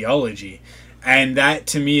her ideology. And that,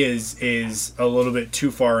 to me, is a little bit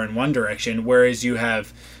too far in one direction, whereas you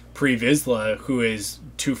have Pre Vizsla, who is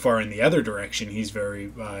too far in the other direction. He's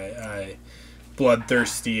very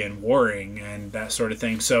bloodthirsty and warring and that sort of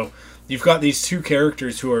thing. So you've got these two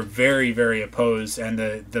characters who are very, very opposed, and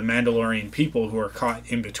the Mandalorian people who are caught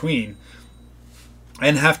in between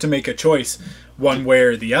and have to make a choice one way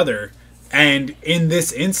or the other. And in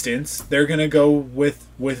this instance, they're going to go with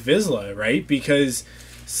Vizsla, right? Because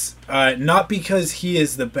not because he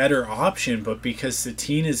is the better option, but because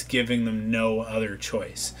Satine is giving them no other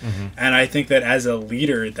choice. And I think that as a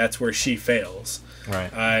leader, that's where she fails.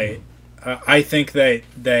 Right. I think that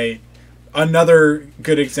another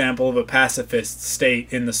good example of a pacifist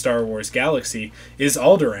state in the Star Wars galaxy is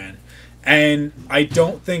Alderaan. And I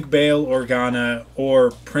don't think Bail Organa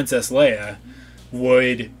or Princess Leia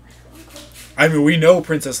would... I mean, we know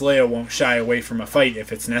Princess Leia won't shy away from a fight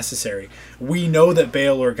if it's necessary. We know that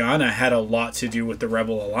Bail Organa had a lot to do with the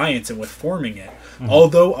Rebel Alliance and with forming it. Mm-hmm.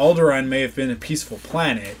 Although Alderaan may have been a peaceful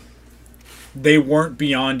planet, they weren't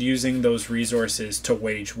beyond using those resources to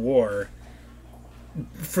wage war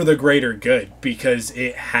for the greater good, because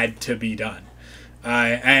it had to be done.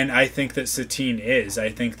 And I think that Satine is. I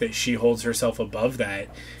think that she holds herself above that,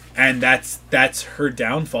 and that's her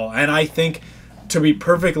downfall. And I think, to be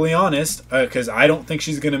perfectly honest, because I don't think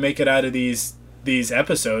she's going to make it out of these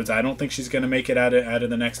episodes. I don't think she's going to make it out of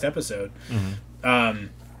the next episode. Mm-hmm.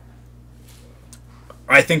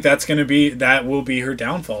 I think that will be her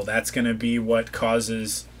downfall. That's going to be what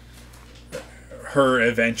causes her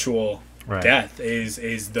eventual death.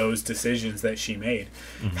 Is those decisions that she made.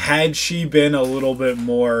 Mm-hmm. Had she been a little bit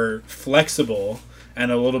more flexible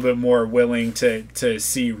and a little bit more willing to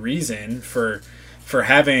see reason for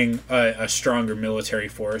having a stronger military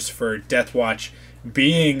force, for Death Watch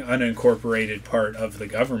being an incorporated part of the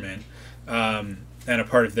government and a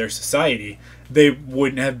part of their society, they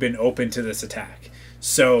wouldn't have been open to this attack.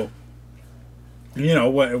 So, you know,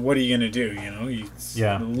 what are you going to do? You know, you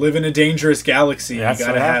live in a dangerous galaxy. You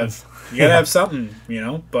gotta have something, you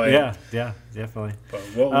know. But yeah, definitely. But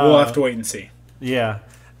we'll have to wait and see. Yeah.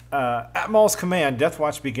 At Maul's command, Death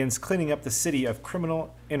Watch begins cleaning up the city of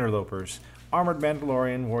criminal interlopers. Armored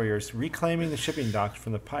Mandalorian warriors reclaiming the shipping docks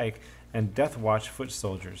from the Pike and Death Watch foot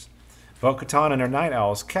soldiers. Bo-Katan and her Night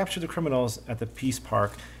Owls capture the criminals at the Peace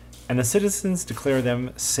Park, and the citizens declare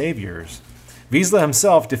them saviors. Vizsla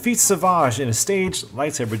himself defeats Savage in a staged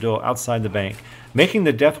lightsaber duel outside the bank, making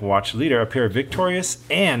the Death Watch leader appear victorious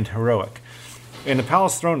and heroic. In the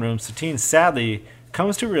palace throne room, Satine sadly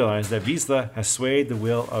comes to realize that Vizsla has swayed the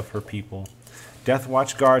will of her people. Death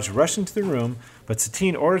Watch guards rush into the room, but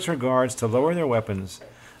Satine orders her guards to lower their weapons.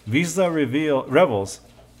 Vizsla revels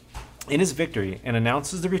in his victory and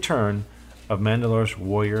announces the return of Mandalore's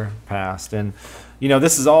warrior past. And, you know,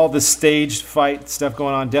 this is all the staged fight stuff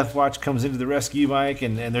going on. Death Watch comes into the rescue, Mike,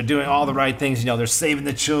 and they're doing all the right things. You know, they're saving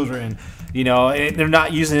the children. You know, and they're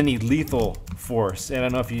not using any lethal force. And I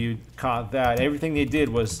don't know if you caught that. Everything they did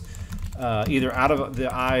was either out of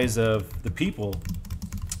the eyes of the people,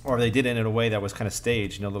 or they did it in a way that was kind of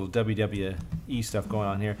staged, you know, little WWE stuff going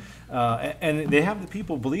on here. And they have the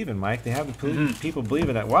people believing, Mike. They have the people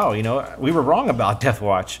believing that, wow, you know, we were wrong about Death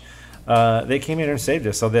Watch. They came in and saved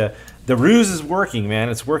us. So the ruse is working, man.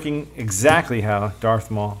 It's working exactly how Darth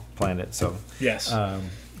Maul planned it. So yes. Go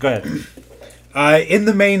ahead. In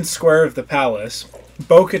the main square of the palace,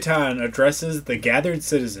 Bo-Katan addresses the gathered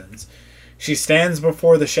citizens. She stands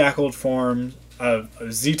before the shackled forms of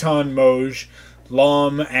Zeton Moj,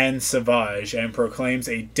 Lom, and Savage and proclaims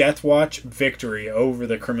a Death Watch victory over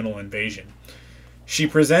the criminal invasion. She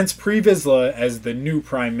presents Pre Vizsla as the new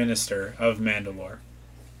Prime Minister of Mandalore.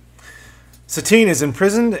 Satine is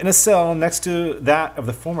imprisoned in a cell next to that of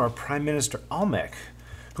the former Prime Minister Almec,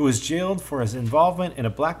 who was jailed for his involvement in a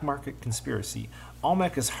black market conspiracy.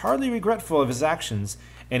 Almec is hardly regretful of his actions,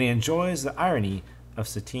 and he enjoys the irony of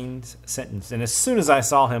Satine's sentence. And as soon as I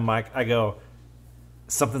saw him, Mike, I go,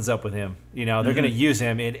 something's up with him. You know, they're going to use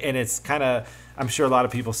him, and it's kind of, I'm sure a lot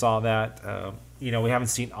of people saw that. You know, we haven't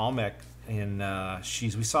seen Almec in,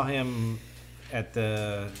 we saw him at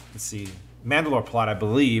the, Mandalore plot, I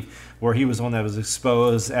believe, where he was the one that was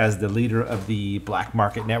exposed as the leader of the black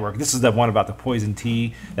market network. This is the one about the poison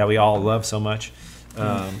tea that we all love so much.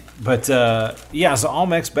 So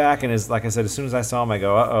Almec's back, and like I said, as soon as I saw him, I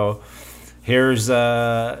go, uh-oh. Here's,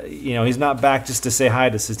 you know, he's not back just to say hi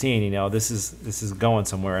to Satine. You know, this is going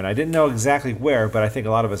somewhere. And I didn't know exactly where, but I think a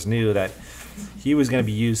lot of us knew that he was going to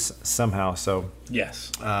be used somehow. So,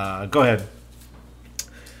 yes. Go ahead.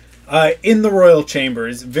 In the royal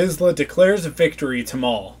chambers, Vizsla declares a victory to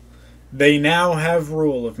Maul. They now have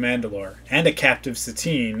rule of Mandalore, and a captive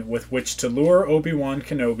Satine with which to lure Obi-Wan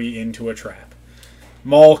Kenobi into a trap.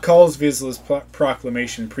 Maul calls Vizsla's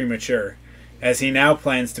proclamation premature, as he now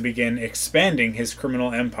plans to begin expanding his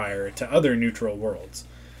criminal empire to other neutral worlds.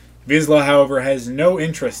 Vizsla, however, has no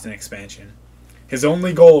interest in expansion. His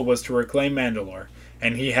only goal was to reclaim Mandalore,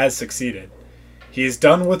 and he has succeeded. He is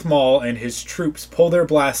done with Maul, and his troops pull their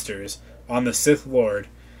blasters on the Sith Lord,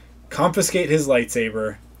 confiscate his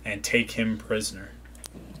lightsaber, and take him prisoner.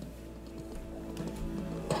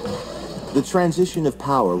 The transition of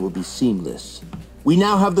power will be seamless. We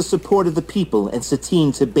now have the support of the people and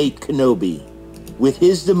Satine to bait Kenobi. With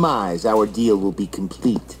his demise, our deal will be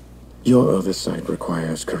complete. Your oversight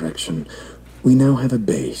requires correction. We now have a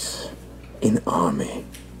base, an army,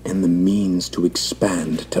 and the means to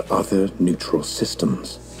expand to other neutral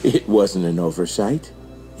systems. It wasn't an oversight.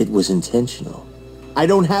 It was intentional. I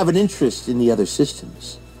don't have an interest in the other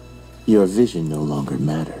systems. Your vision no longer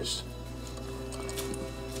matters.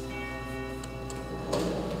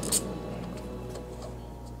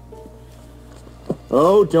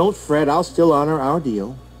 Oh, don't fret. I'll still honor our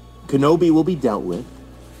deal. Kenobi will be dealt with.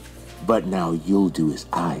 But now you'll do as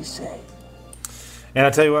I say. And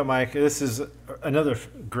I'll tell you what, Mike, this is another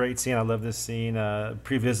great scene. I love this scene.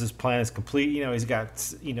 Pre Vizsla's plan is complete. You know, he's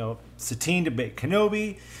got, you know, Satine to bait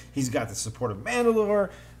Kenobi. He's got the support of Mandalore.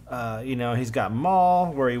 You know, he's got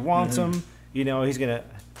Maul where he wants him. You know, he's going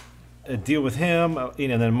to deal with him. You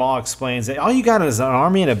know, and then Maul explains that all you got is an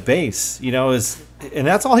army and a base, you know, and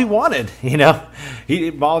that's all he wanted, you know.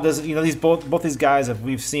 Maul doesn't, you know, these both these guys that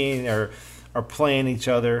we've seen are playing each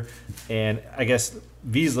other, and I guess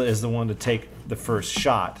Vizsla is the one to take the first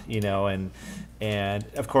shot, you know, and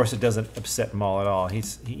of course it doesn't upset Maul at all.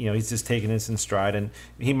 He's just taking this in stride, and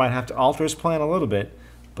he might have to alter his plan a little bit,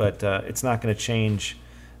 but it's not going to change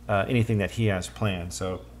anything that he has planned.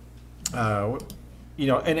 So, you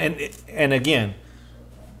know, and again,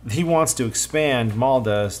 he wants to expand, Maul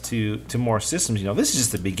does, to more systems. You know, this is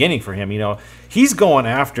just the beginning for him. You know, he's going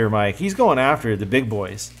after the big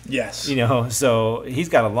boys. Yes. You know, so he's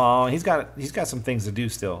got some things to do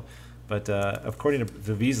still. But according to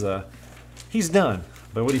Vizsla, he's done.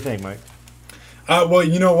 But what do you think, Mike? Well,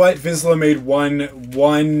 you know what? Vizsla made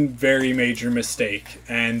one very major mistake,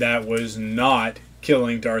 and that was not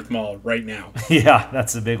killing Darth Maul right now. Yeah,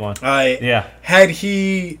 that's a big one. Had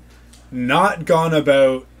he not gone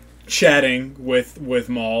about chatting with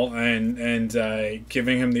Maul and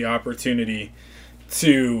giving him the opportunity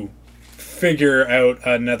to figure out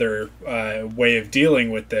another way of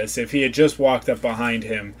dealing with this, if he had just walked up behind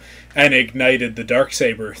him and ignited the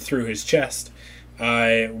Darksaber through his chest,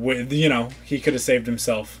 he could have saved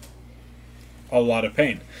himself a lot of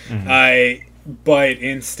pain. But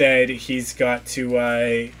instead, he's got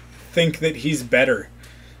to think that he's better.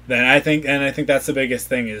 I think that's the biggest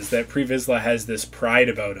thing, is that Pre Vizsla has this pride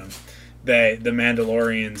about him that the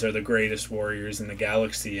Mandalorians are the greatest warriors in the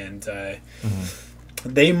galaxy, and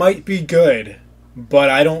they might be good, but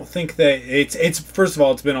I don't think that it's first of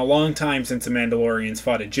all, it's been a long time since the Mandalorians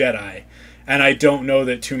fought a Jedi, and I don't know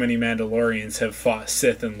that too many Mandalorians have fought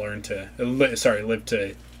Sith and lived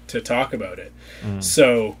to talk about it.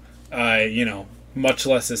 So, you know, much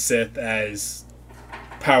less a Sith as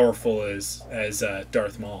powerful as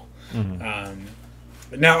Darth Maul.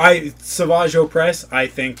 Now, Savage Opress, I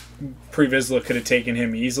think Pre Vizsla could have taken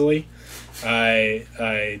him easily.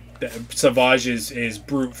 Savage is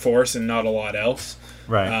brute force and not a lot else.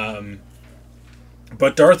 Right.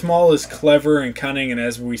 But Darth Maul is clever and cunning, and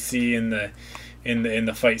as we see in the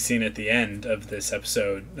fight scene at the end of this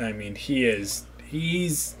episode, I mean, he's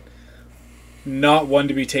not one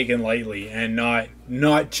to be taken lightly, and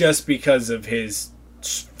not just because of his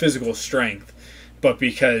physical strength, but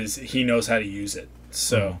because he knows how to use it.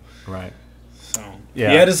 So, right. So yeah,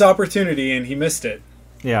 he had his opportunity and he missed it.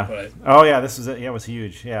 Yeah. But it was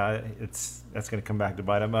huge. Yeah, that's going to come back to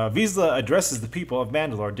bite him. Vizsla addresses the people of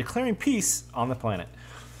Mandalore, declaring peace on the planet.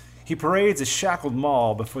 He parades a shackled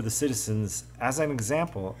Maul before the citizens as an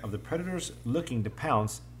example of the predators looking to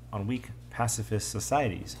pounce on weak pacifist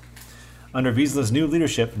societies. Under Vizsla's new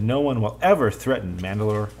leadership, no one will ever threaten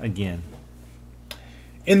Mandalore again.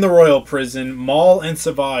 In the royal prison, Maul and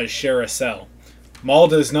Savage share a cell. Maul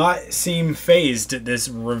does not seem fazed at this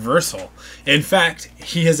reversal. In fact,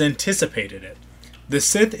 he has anticipated it. The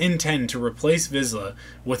Sith intend to replace Vizsla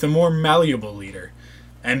with a more malleable leader,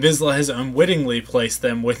 and Vizsla has unwittingly placed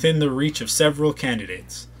them within the reach of several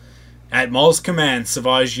candidates. At Maul's command,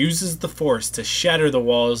 Savage uses the Force to shatter the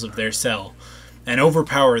walls of their cell and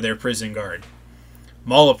overpower their prison guard.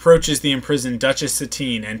 Maul approaches the imprisoned Duchess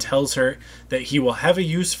Satine and tells her that he will have a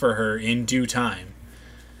use for her in due time.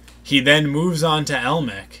 He then moves on to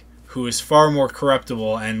Elmec, who is far more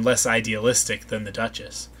corruptible and less idealistic than the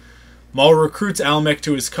Duchess. Maul recruits Elmec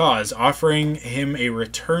to his cause, offering him a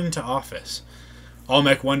return to office.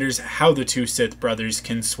 Elmec wonders how the two Sith brothers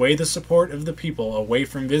can sway the support of the people away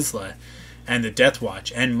from Vizsla and the Death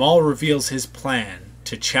Watch, and Maul reveals his plan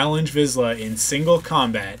to challenge Vizsla in single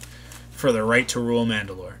combat for the right to rule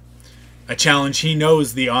Mandalore. A challenge he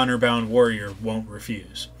knows the honor-bound warrior won't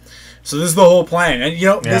refuse. So this is the whole plan, and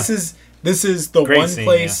this is the Great one scene,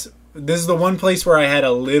 place. Yeah. This is the one place where I had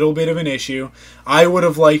a little bit of an issue. I would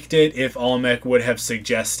have liked it if Elmec would have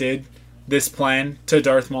suggested this plan to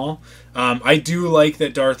Darth Maul. I do like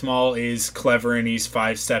that Darth Maul is clever and he's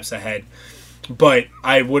 5 steps ahead, but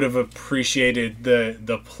I would have appreciated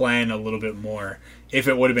the plan a little bit more if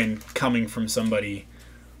it would have been coming from somebody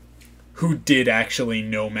who did actually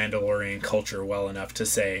know Mandalorian culture well enough to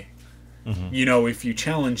say, you know, if you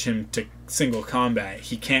challenge him to single combat,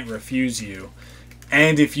 he can't refuse you.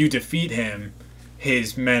 And if you defeat him,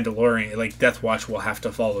 his Mandalorian, like Death Watch, will have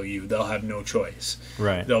to follow you. They'll have no choice.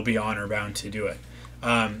 Right. They'll be honor bound to do it.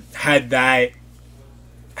 Had that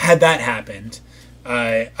happened,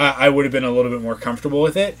 I would have been a little bit more comfortable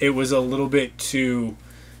with it. It was a little bit too...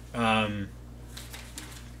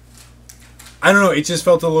 I don't know, it just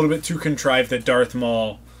felt a little bit too contrived that Darth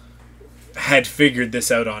Maul had figured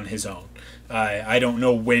this out on his own. I don't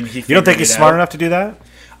know when he figured it out. You don't think he's smart enough to do that?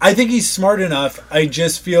 I think he's smart enough. I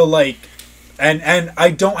just feel like... And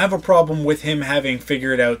I don't have a problem with him having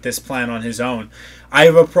figured out this plan on his own. I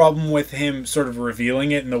have a problem with him sort of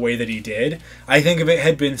revealing it in the way that he did. I think if it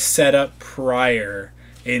had been set up prior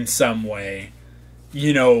in some way...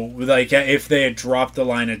 You know, like if they had dropped the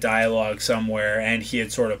line of dialogue somewhere and he had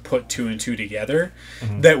sort of put 2 and 2 together,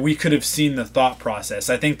 that we could have seen the thought process.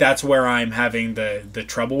 I think that's where I'm having the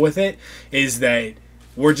trouble with it, is that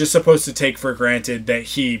we're just supposed to take for granted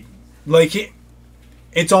that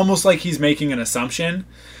it's almost like he's making an assumption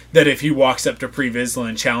that if he walks up to Pre Vizsla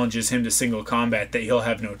and challenges him to single combat, that he'll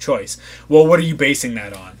have no choice. Well, what are you basing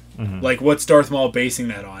that on? Like, what's Darth Maul basing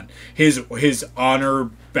that on? His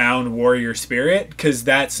honor-bound warrior spirit? Because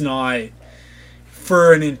that's not...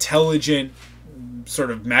 For an intelligent,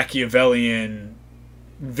 sort of Machiavellian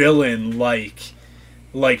villain like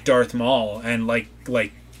Darth Maul and like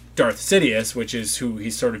Darth Sidious, which is who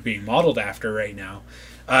he's sort of being modeled after right now,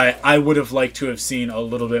 I would have liked to have seen a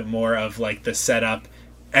little bit more of like the setup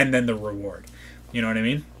and then the reward. You know what I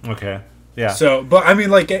mean? Okay. Yeah. So, but I mean,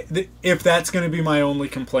 like, if that's going to be my only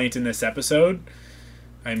complaint in this episode,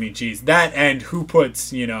 I mean, geez, that and who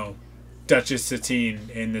puts, you know, Duchess Satine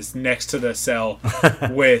in this next to the cell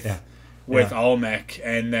with Almec,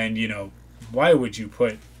 and then, you know, why would you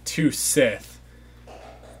put 2 Sith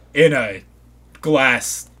in a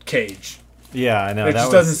glass cage? Yeah, I know. It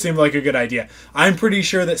just doesn't seem like a good idea. I'm pretty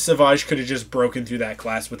sure that Savage could have just broken through that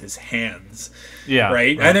glass with his hands. Yeah.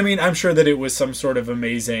 Right? And I mean, I'm sure that it was some sort of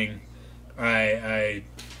amazing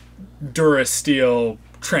Durasteel,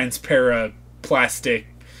 transparent, plastic,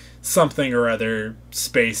 something or other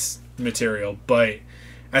space material. But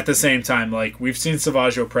at the same time, like, we've seen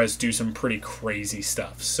Savage Opress do some pretty crazy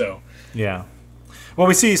stuff. So yeah. Well,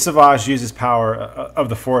 we see Savage use his power of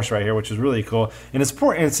the Force right here, which is really cool. And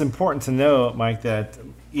it's important to know, Mike, that,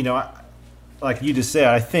 you know, like you just said,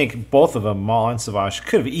 I think both of them, Maul and Savage,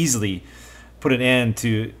 could have easily put an end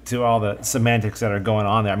to all the semantics that are going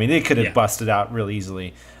on there. I mean, they could have busted out real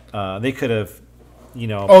easily. They could have, you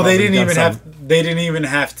know. Oh, they didn't even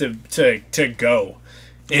have to go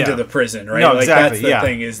into the prison, right? No, like exactly. That's the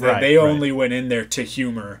thing, is that they only went in there to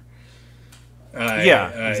humor.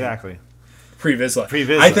 Exactly. Pre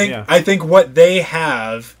Vizsla. I think what they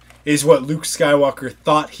have is what Luke Skywalker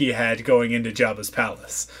thought he had going into Jabba's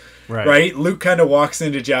palace. Right? Luke kind of walks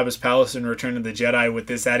into Jabba's palace in Return of the Jedi with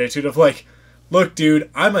this attitude of like, look, dude,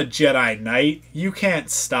 I'm a Jedi Knight. You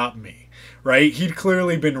can't stop me. Right? He'd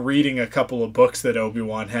clearly been reading a couple of books that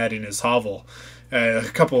Obi-Wan had in his hovel. A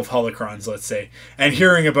couple of holocrons, let's say. And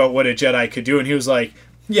hearing about what a Jedi could do. And he was like,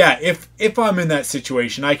 yeah, if I'm in that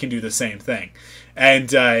situation, I can do the same thing.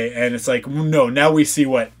 And it's like, no, now we see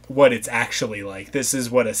what it's actually like. This is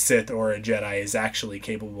what a Sith or a Jedi is actually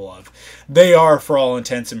capable of. They are, for all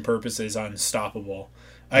intents and purposes, unstoppable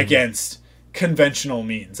against conventional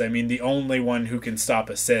means. I mean, the only one who can stop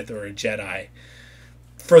a Sith or a Jedi,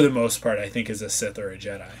 for the most part, I think, is a Sith or a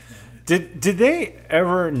Jedi. Did they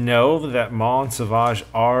ever know that Maul and Savage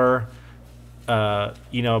are,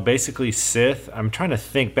 basically Sith? I'm trying to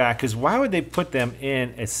think back, because why would they put them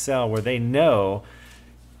in a cell where they know,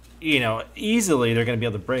 easily they're going to be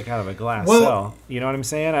able to break out of a glass cell? You know what I'm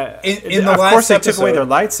saying? Of course, they took away their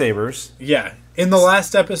lightsabers. Yeah. In the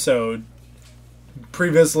last episode, Pre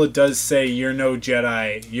Vizsla does say, you're no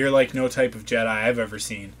Jedi. You're like no type of Jedi I've ever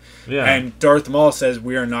seen. Yeah. And Darth Maul says,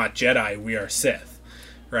 we are not Jedi, we are Sith.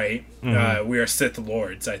 Right? Mm-hmm. We are Sith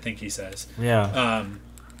Lords, I think he says. Yeah.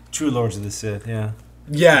 True Lords of the Sith, yeah.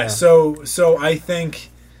 Yeah, so I think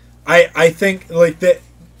like that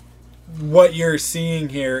what you're seeing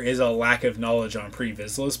here is a lack of knowledge on Pre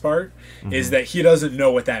Vizsla's part, is that he doesn't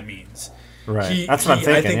know what that means. Right. That's what I'm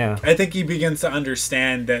thinking, I think he begins to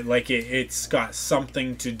understand that like it's got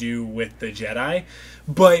something to do with the Jedi.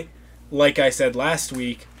 But like I said last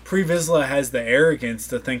week, Pre Vizsla has the arrogance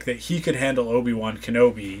to think that he could handle Obi-Wan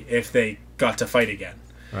Kenobi if they got to fight again.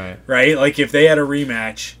 Right? Like, if they had a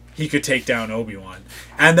rematch, he could take down Obi-Wan.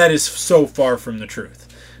 And that is so far from the truth.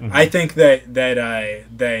 Mm-hmm. I think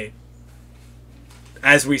that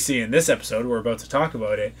as we see in this episode, we're about to talk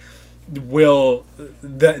about it,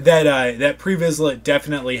 that Pre Vizsla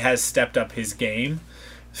definitely has stepped up his game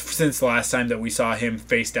since the last time that we saw him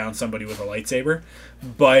face down somebody with a lightsaber.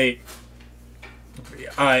 But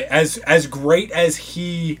as great as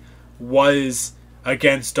he was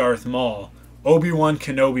against Darth Maul, Obi-Wan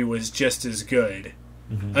Kenobi was just as good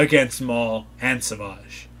against Maul and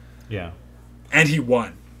Savage. Yeah. And he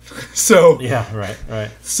won. So yeah,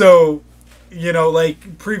 right. So, you know,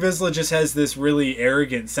 like, Pre Vizsla just has this really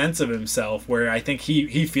arrogant sense of himself where I think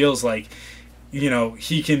he feels like, you know,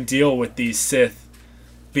 he can deal with these Sith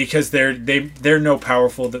because they're no more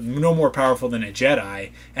powerful than a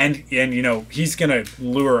Jedi, and you know, he's gonna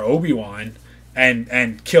lure Obi-Wan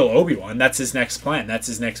and kill Obi-Wan. That's his next plan. That's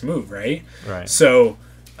his next move, right? Right. So,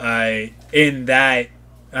 in that,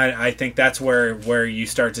 I think that's where you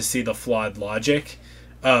start to see the flawed logic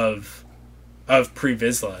of Pre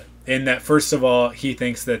Vizsla. In that, first of all, he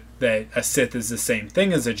thinks that a Sith is the same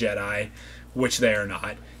thing as a Jedi, which they are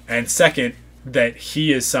not, and second, that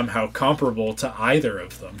he is somehow comparable to either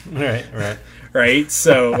of them. Right.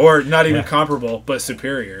 So, or not even comparable, but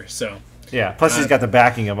superior. So. Yeah. Plus, he's got the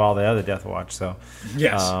backing of all the other Death Watch. So.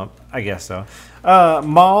 Yes. I guess so.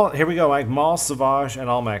 Maul. Here we go, Mike. Maul, Savage, and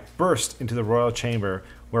Almec burst into the royal chamber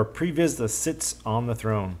where Pre Vizsla sits on the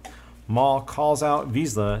throne. Maul calls out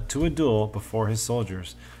Vizsla to a duel before his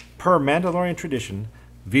soldiers. Per Mandalorian tradition,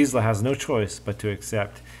 Vizsla has no choice but to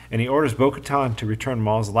accept, and he orders Bo-Katan to return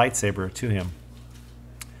Maul's lightsaber to him.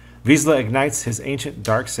 Vizsla ignites his ancient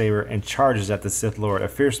dark saber and charges at the Sith Lord. A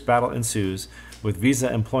fierce battle ensues, with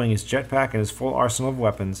Vizsla employing his jetpack and his full arsenal of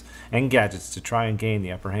weapons and gadgets to try and gain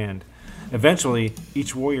the upper hand. Eventually,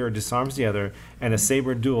 each warrior disarms the other, and a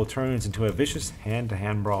saber duel turns into a vicious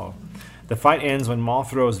hand-to-hand brawl. The fight ends when Maul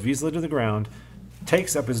throws Vizsla to the ground,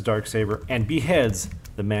 takes up his dark saber, and beheads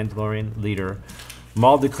the Mandalorian leader.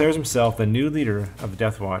 Maul declares himself the new leader of the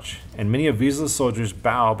Death Watch, and many of Vizsla's soldiers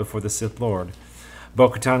bow before the Sith Lord.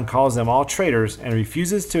 Bo-Katan calls them all traitors and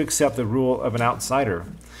refuses to accept the rule of an outsider.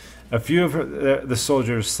 A few of the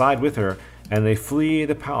soldiers side with her, and they flee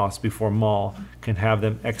the palace before Maul can have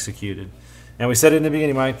them executed. And we said it in the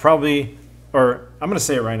beginning, Mike, probably, or I'm going to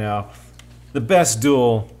say it right now, the best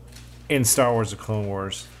duel in Star Wars: The Clone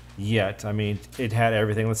Wars yet. I mean, it had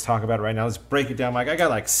everything. Let's talk about it right now. Let's break it down, Mike. I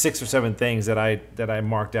got like 6 or 7 things that I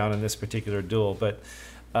marked down in this particular duel, but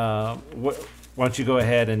why don't you go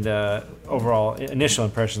ahead and overall initial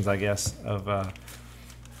impressions, I guess,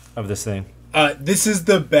 of this thing. This is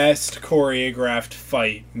the best choreographed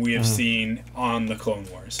fight we have seen on the Clone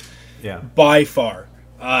Wars. Yeah, by far.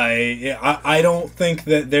 I don't think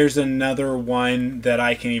that there's another one that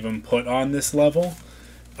I can even put on this level.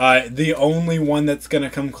 The only one that's going to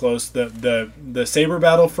come close, the saber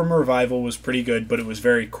battle from Revival was pretty good, but it was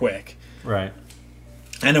very quick. Right.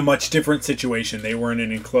 And a much different situation. They were in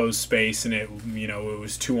an enclosed space, and it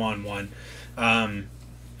was 2-on-1. And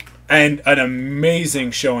an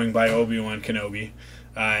amazing showing by Obi-Wan Kenobi,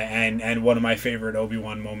 and one of my favorite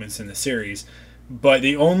Obi-Wan moments in the series. But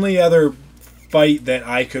the only other fight that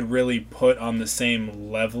I could really put on the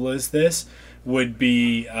same level as this would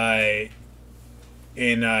be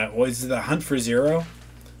in was the Hunt for Zero,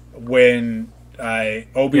 when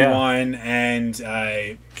Obi-Wan and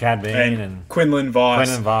Cad Bane and Quinlan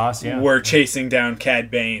Vos were chasing down Cad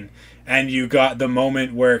Bane. And you got the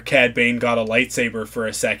moment where Cad Bane got a lightsaber for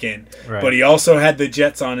a second, but he also had the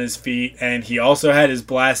jets on his feet, and he also had his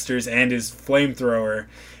blasters and his flamethrower.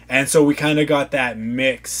 And so we kind of got that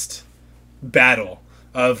mixed battle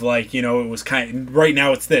of, like, it was right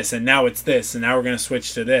now it's this, and now it's this, and now we're going to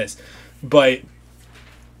switch to this. But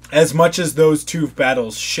as much as those two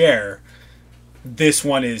battles share, this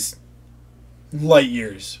one is light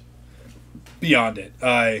years beyond it.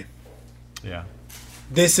 Yeah.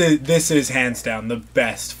 This is hands down the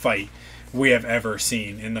best fight we have ever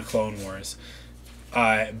seen in the Clone Wars.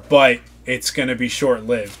 But it's going to be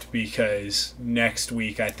short-lived, because next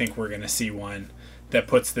week I think we're going to see one that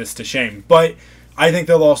puts this to shame. But I think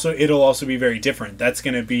it'll also be very different. That's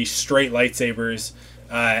going to be straight lightsabers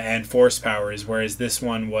and force powers, whereas this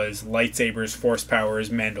one was lightsabers, force powers,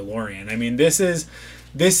 Mandalorian. I mean, this is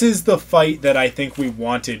the fight that I think we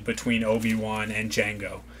wanted between Obi-Wan and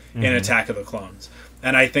Jango in Attack of the Clones.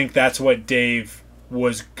 And I think that's what Dave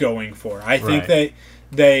was going for. I think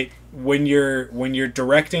that when you're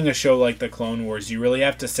directing a show like the Clone Wars, you really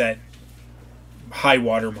have to set high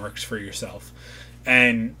watermarks for yourself.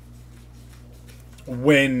 And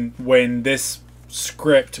when this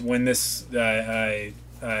script, when this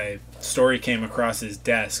story came across his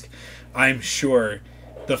desk, I'm sure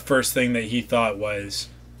the first thing that he thought was,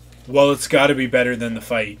 well, it's got to be better than the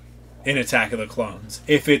fight in Attack of the Clones.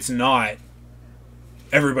 If it's not,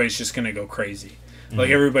 everybody's just going to go crazy. Mm-hmm. Like,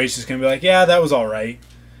 everybody's just going to be like, yeah, that was all right.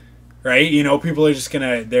 Right? You know, people are just going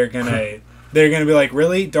to, they're going to be like,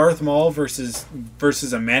 really? Darth Maul versus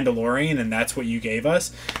a Mandalorian, and that's what you gave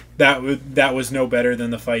us? That was no better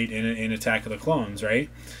than the fight in Attack of the Clones, right?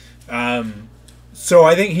 So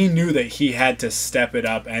I think he knew that he had to step it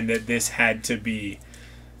up, and that this had to be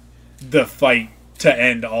the fight to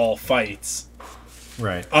end all fights,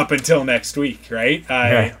 right? Up until next week, right?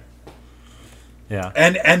 Yeah.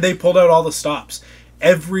 And they pulled out all the stops.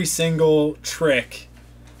 Every single trick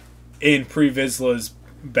in Pre Vizsla's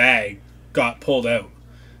bag got pulled out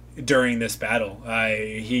during this battle.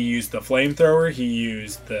 He used the flamethrower. He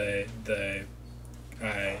used the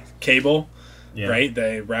cable. Yeah. Right?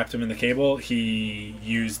 They wrapped him in the cable. He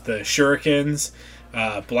used the shurikens,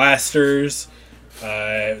 blasters,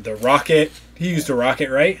 the rocket. He used a rocket,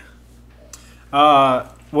 right?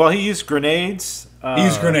 Well, he used grenades. He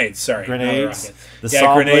used grenades, sorry. Grenades. The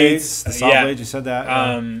saw blades. The saw blades, you said that.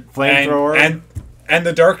 Flamethrower. And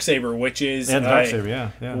the Darksaber, which is... And the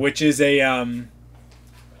Darksaber, yeah. Which is a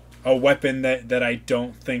weapon that I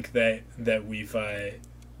don't think that we've...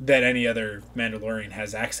 that any other Mandalorian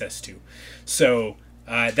has access to. So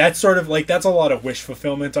that's sort of like, that's a lot of wish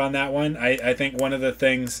fulfillment on that one. I think one of the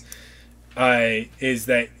things is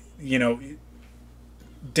that, you know,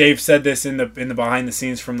 Dave said this in the behind the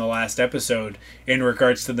scenes from the last episode in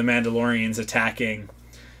regards to the Mandalorians attacking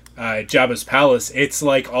Jabba's palace. It's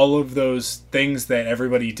like all of those things that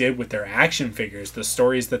everybody did with their action figures, the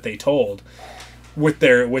stories that they told with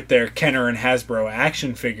their Kenner and Hasbro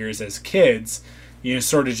action figures as kids. You know,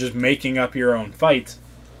 sort of just making up your own fights.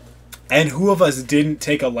 And who of us didn't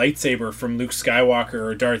take a lightsaber from Luke Skywalker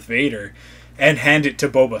or Darth Vader and hand it to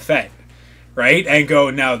Boba Fett, right? And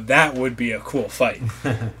go, now that would be a cool fight.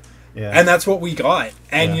 Yeah. And that's what we got.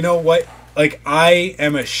 And you know what? Like, I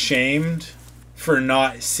am ashamed for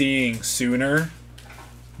not seeing sooner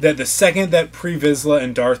that the second that Pre Vizsla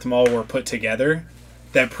and Darth Maul were put together,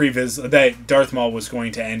 that Darth Maul was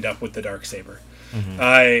going to end up with the Darksaber. Mm-hmm.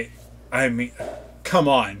 I mean, come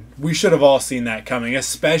on. We should have all seen that coming,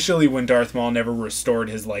 especially when Darth Maul never restored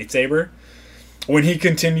his lightsaber. When he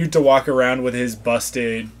continued to walk around with his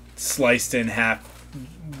busted, sliced in half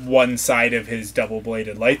one side of his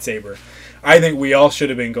double-bladed lightsaber, I think we all should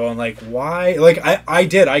have been going like, why? Like,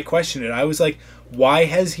 I questioned it. I was like, why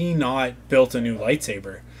has he not built a new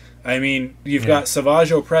lightsaber? I mean, you've got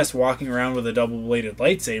Savage Opress walking around with a double-bladed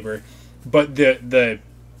lightsaber, but the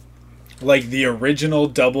original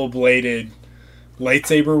double-bladed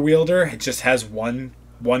lightsaber wielder, it just has one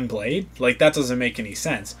blade. Like, that doesn't make any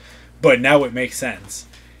sense. But now it makes sense.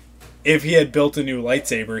 If he had built a new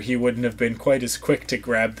lightsaber, he wouldn't have been quite as quick to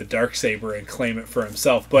grab the Darksaber and claim it for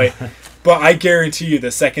himself. But I guarantee you,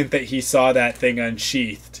 the second that he saw that thing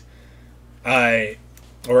unsheathed,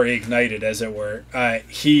 or ignited, as it were,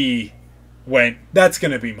 he went, that's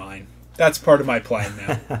going to be mine. That's part of my plan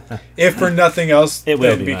now. If for nothing else, it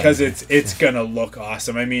will be because it's going to look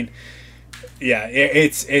awesome. I mean, yeah,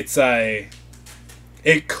 it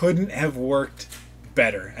couldn't have worked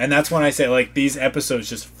better. And that's when I say, like, these episodes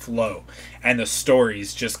just flow and the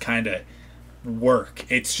stories just kind of work.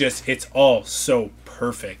 It's all so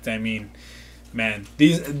perfect. I mean, man,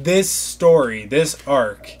 this story, this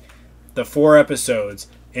arc, the 4 episodes,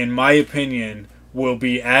 in my opinion, will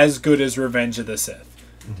be as good as Revenge of the Sith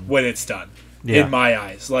when it's done. In my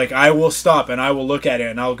eyes. Like, I will stop and I will look at it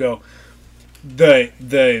and I'll go,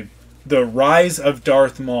 the rise of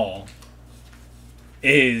Darth Maul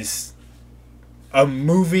is a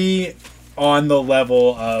movie on the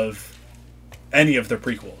level of any of the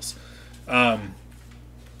prequels.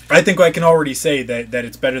 I think I can already say that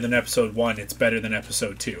it's better than Episode 1. It's better than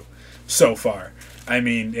Episode 2 so far. I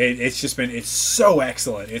mean, it's so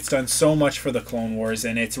excellent. It's done so much for the Clone Wars,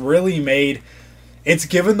 and it's really it's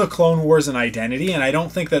given the Clone Wars an identity, and I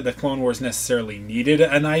don't think that the Clone Wars necessarily needed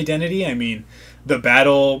an identity. I mean, the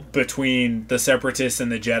battle between the Separatists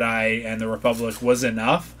and the Jedi and the Republic was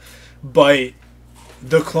enough, but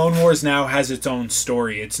the Clone Wars now has its own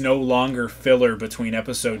story. It's no longer filler between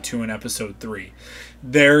Episode 2 and Episode 3.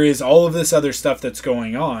 There is all of this other stuff that's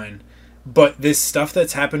going on, but this stuff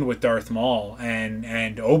that's happened with Darth Maul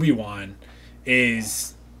and Obi-Wan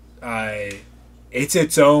is it's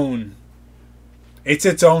its own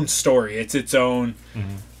story. It's its own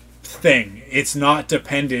thing. It's not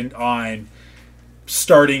dependent on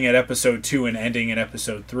starting at episode 2 and ending at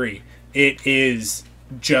episode 3. It is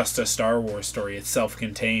just a Star Wars story. It's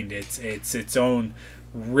self-contained. It's its own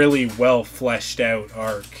really well fleshed out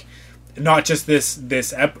arc. Not just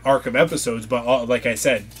this arc of episodes, but like I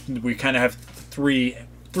said, we kind of have three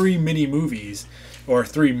mini movies, or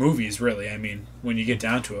 3 movies really. I mean, when you get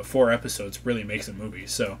down to it, 4 episodes really makes a movie.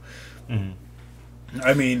 So,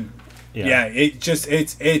 I mean, yeah,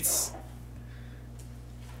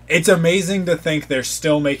 it's amazing to think they're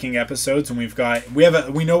still making episodes, and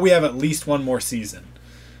we know we have at least one more season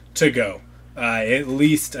to go, at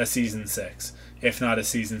least a season 6, if not a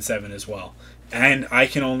season 7 as well. And I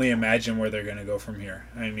can only imagine where they're going to go from here.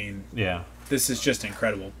 I mean, this is just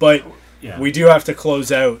incredible. But we do have to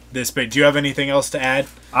close out this bit. Do you have anything else to add?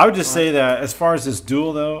 I would just say that as far as this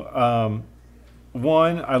duel, though,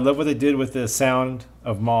 one, I love what they did with the sound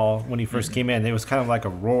of Maul when he first came in. It was kind of like a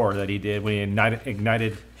roar that he did when he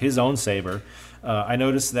ignited his own saber. I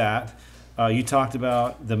noticed that. You talked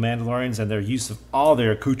about the Mandalorians and their use of all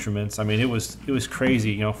their accoutrements. I mean, it was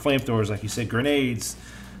crazy. You know, flamethrowers, like you said, grenades,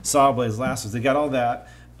 saw blades, lassos. They got all that.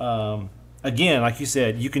 Again, like you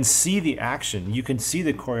said, you can see the action. You can see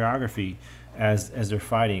the choreography as they're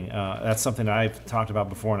fighting. That's something I've talked about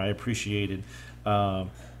before, and I appreciated.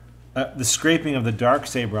 The scraping of the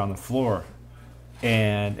Darksaber on the floor,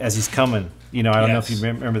 and as he's coming, you know, I don't know if you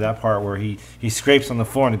remember that part where he scrapes on the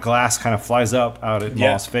floor and the glass kind of flies up out at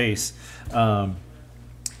Maul's face. And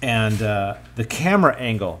the camera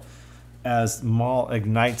angle as Maul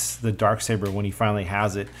ignites the Darksaber when he finally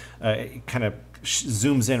has it, it kind of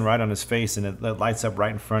zooms in right on his face, and it lights up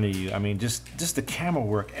right in front of you. I mean, just the camera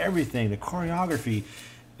work, everything, the choreography.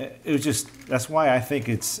 It was just, that's why I think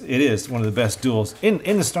it is one of the best duels in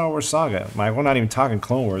the Star Wars saga. Mike, we're not even talking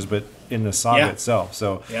Clone Wars, but in the saga itself.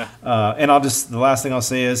 So, and the last thing I'll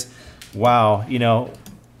say is, wow, you know,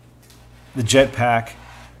 the jetpack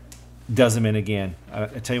does them in again. I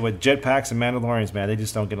tell you what, jetpacks and Mandalorians, man, they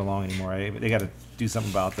just don't get along anymore. They got to do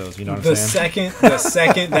something about those. You know what I'm saying? The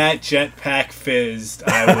second that jetpack fizzed,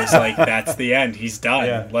 I was like, that's the end. He's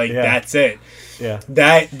done. That's it. Yeah.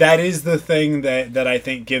 That is the thing that I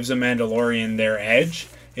think gives a Mandalorian their edge,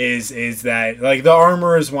 is that, like, the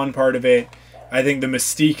armor is one part of it. I think the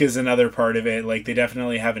mystique is another part of it. Like, they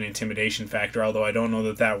definitely have an intimidation factor, although I don't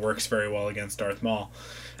know that works very well against Darth Maul.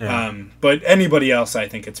 Yeah. But anybody else, I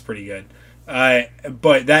think it's pretty good.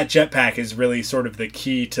 But that jetpack is really sort of the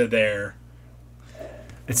key to their...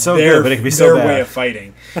 It's so good, but it can be so bad. Their way of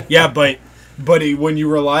fighting. Yeah, but when you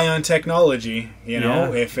rely on technology, you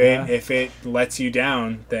know, if it lets you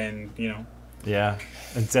down, then, you know... Yeah,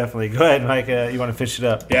 definitely. Go ahead, Mike. You want to finish it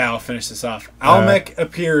up? Yeah, I'll finish this off. Almec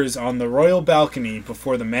appears on the royal balcony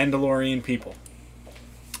before the Mandalorian people.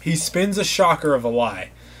 He spins a shocker of a lie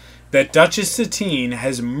that Duchess Satine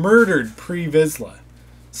has murdered Pre Vizsla.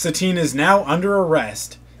 Satine is now under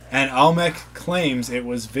arrest, and Almec claims it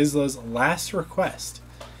was Vizsla's last request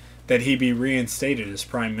that he be reinstated as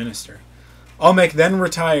Prime Minister. Almec then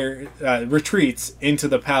retreats into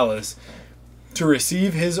the palace to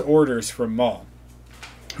receive his orders from Maul,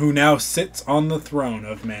 who now sits on the throne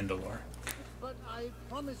of Mandalore. But I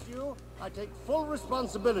promise you, I take full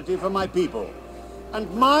responsibility for my people, and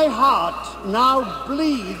my heart now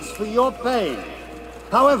bleeds for your pain.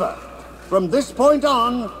 However, from this point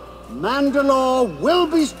on, Mandalore will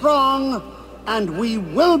be strong, and we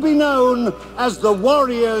will be known as the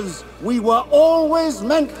warriors we were always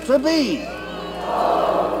meant to be.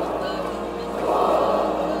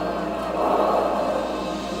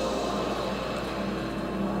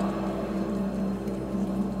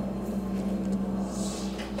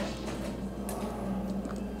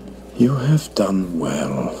 You have done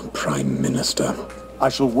well, Prime Minister. I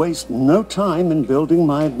shall waste no time in building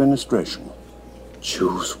my administration.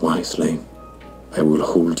 Choose wisely. I will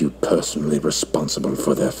hold you personally responsible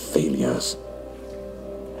for their failures.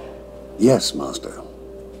 Yes, Master.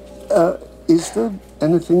 Is there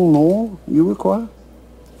anything more you require?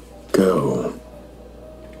 Go.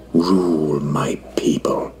 Rule my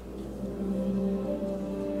people.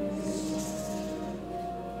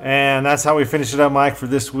 And that's how we finish it up, Mike, for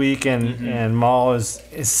this week. And Maul is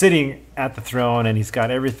sitting at the throne, and he's got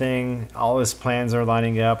everything. All his plans are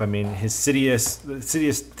lining up. I mean,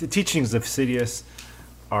 the teachings of Sidious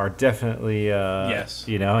are definitely,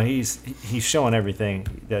 you know, he's showing everything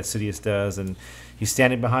that Sidious does, and he's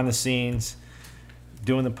standing behind the scenes,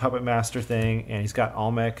 doing the puppet master thing, and he's got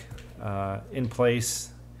Almec in place,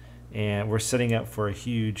 and we're setting up for a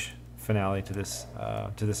huge finale to this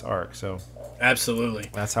arc. So absolutely,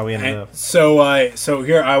 that's how we ended up. So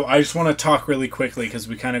here I just want to talk really quickly because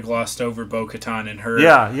we kind of glossed over Bo-Katan and her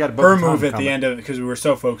her move at the end of it because we were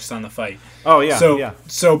so focused on the fight. Oh yeah.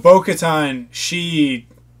 So Bo-Katan, she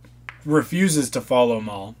refuses to follow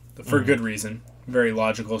Maul for good reason, very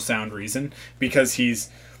logical, sound reason, because he's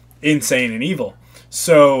insane and evil.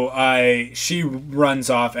 So she runs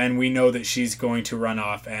off, and we know that she's going to run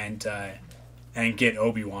off and get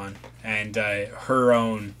Obi-Wan and her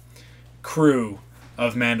own crew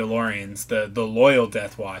of Mandalorians, the loyal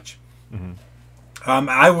Death Watch.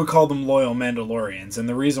 I would call them loyal Mandalorians, and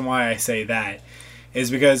the reason why I say that is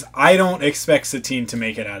because I don't expect Satine to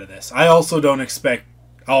make it out of this. I also don't expect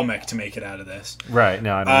Almec to make it out of this. Right.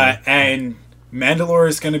 No. And Mandalore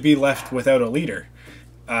is going to be left without a leader.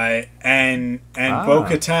 And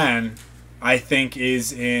Bo-Katan, I think,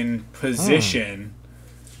 is in position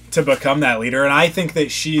to become that leader, and I think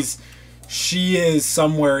that she is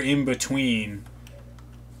somewhere in between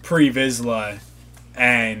Pre Vizsla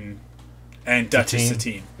and Duchess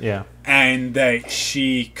Satine. Yeah, and that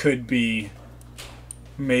she could be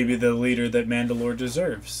maybe the leader that Mandalore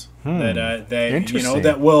deserves. That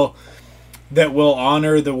that will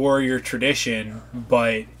honor the warrior tradition,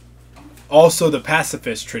 but also the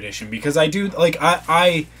pacifist tradition, because I do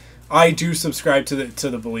I do subscribe to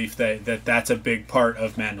the belief that that's a big part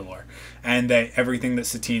of Mandalore, and that everything that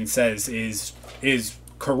Satine says is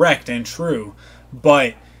correct and true,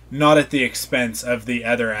 but not at the expense of the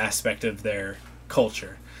other aspect of their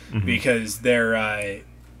culture, because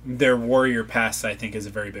their warrior past, I think, is a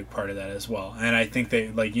very big part of that as well. And I think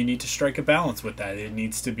that you need to strike a balance with that. It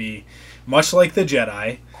needs to be much like the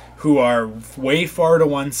Jedi, who are way far to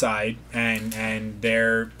one side, and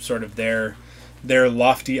their sort of their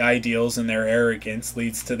lofty ideals and their arrogance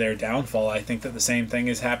leads to their downfall. I think that the same thing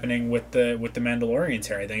is happening with the Mandalorians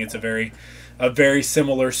here. I think it's a very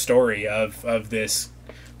similar story of this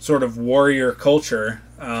sort of warrior culture.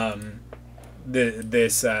 And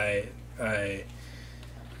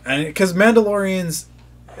because Mandalorians,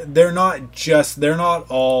 they're not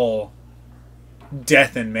all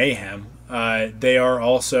death and mayhem. They are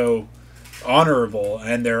also honorable,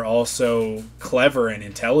 and they're also clever and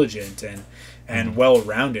intelligent and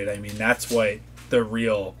well-rounded. I mean, that's what the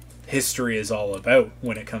real history is all about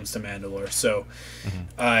when it comes to Mandalore. So,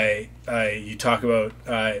 you talk about,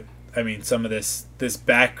 I mean, some of this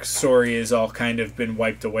backstory has all kind of been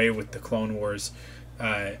wiped away with the Clone Wars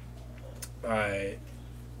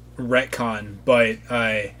retcon, but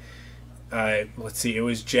let's see, it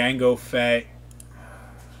was Jango Fett.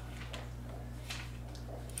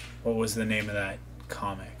 What was the name of that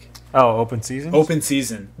comic? Oh, Open Season? Open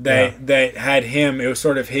Season. That had him, it was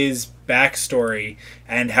sort of his backstory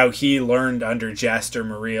and how he learned under Jaster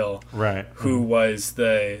Muriel, right? Who was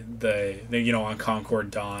the on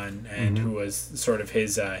Concord Dawn, and who was sort of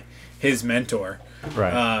his mentor,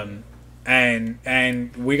 right?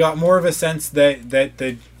 And we got more of a sense that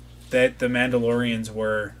the Mandalorians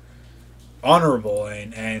were honorable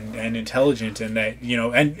and intelligent, and that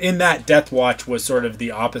and in that Death Watch was sort of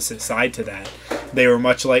the opposite side to that. They were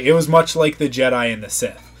much like the Jedi and the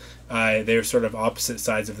Sith. They were sort of opposite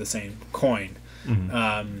sides of the same coin.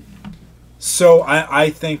 So I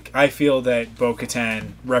feel that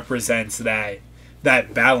Bo-Katan represents that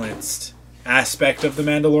balanced aspect of the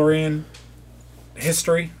Mandalorian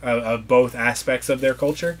history, of both aspects of their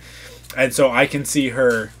culture, and so I can see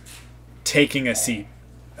her taking a seat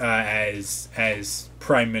as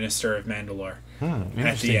Prime Minister of Mandalore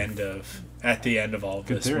at the end of all of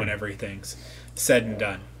this, when everything's said and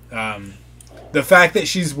done. The fact that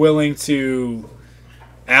she's willing to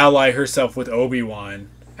ally herself with Obi-Wan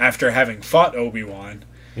after having fought Obi-Wan,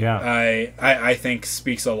 I think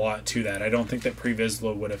speaks a lot to that. I don't think that Pre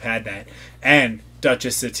Vizsla would have had that, and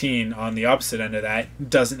Duchess Satine on the opposite end of that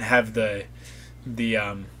doesn't have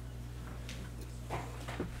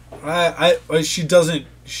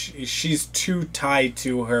she's too tied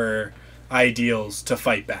to her ideals to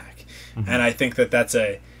fight back. And I think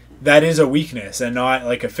that is a weakness, and not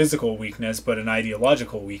like a physical weakness, but an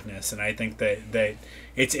ideological weakness. And I think that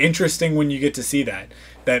it's interesting when you get to see that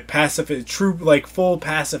full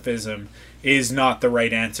pacifism is not the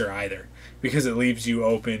right answer either, because it leaves you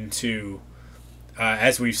open to,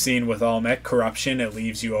 as we've seen with Almec, corruption. It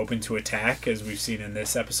leaves you open to attack, as we've seen in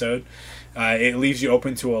this episode. It leaves you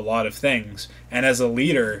open to a lot of things, and as a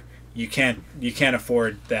leader, you can't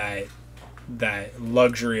afford that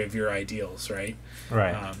luxury of your ideals, right?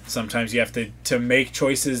 Right. Sometimes you have to make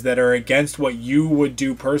choices that are against what you would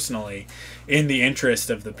do personally, in the interest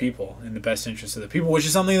of the people, in the best interest of the people, which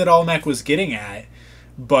is something that Almec was getting at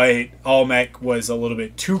but Almec was a little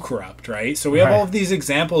bit too corrupt, right? So we have all of these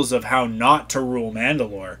examples of how not to rule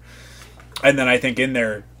Mandalore. And then I think in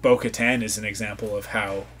there, Bo-Katan is an example of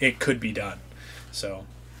how it could be done. So,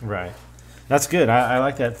 right. That's good. I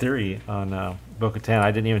like that theory on Bo-Katan.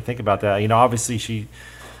 I didn't even think about that. You know, obviously she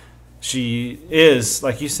is,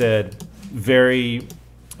 like you said, very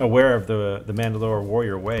aware of the Mandalore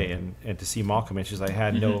warrior way, and to see Maul come in, she's like,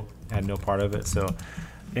 had no part of it. So,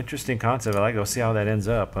 interesting concept. I like it. We'll see how that ends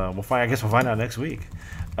up. I guess we'll find out next week.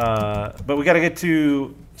 But we got to get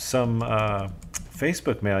to some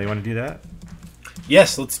Facebook mail. You want to do that?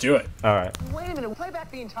 Yes, let's do it. All right. Wait a minute. Play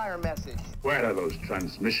back the entire message. Where are those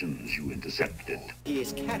transmissions you intercepted? He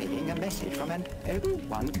is carrying a message from an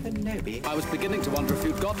Obi-Wan Kenobi. I was beginning to wonder if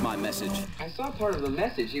you'd got my message. I saw part of the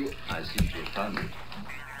message. I seem to have found it.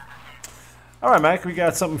 All right, Mike. We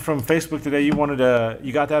got something from Facebook today. You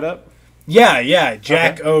got that up? Yeah.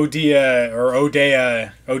 Jack Odea or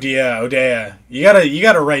Odea. You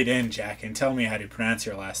gotta write in, Jack, and tell me how to pronounce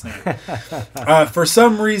your last name. For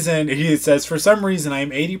some reason, he says, for some reason, I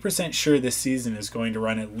am 80% sure this season is going to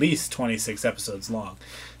run at least 26 episodes long.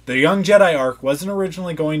 The Young Jedi arc wasn't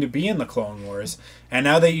originally going to be in the Clone Wars, and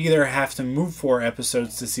now they either have to move 4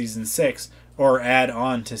 episodes to season 6 or add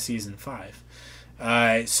on to season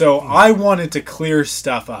 5. So I wanted to clear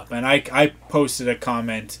stuff up, and I posted a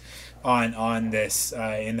comment on this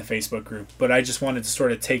in the Facebook group, but I just wanted to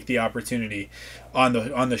sort of take the opportunity on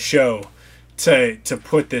the show to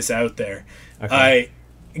put this out there. Okay.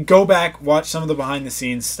 Go back, watch some of the behind the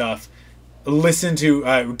scenes stuff, listen to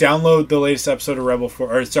download the latest episode of Rebel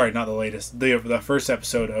Force, or sorry, not the latest, the first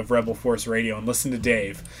episode of Rebel Force Radio, and listen to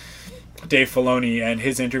Dave Filoni and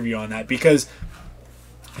his interview on that, because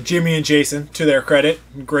Jimmy and Jason, to their credit,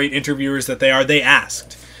 great interviewers that they are, they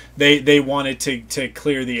asked. They wanted to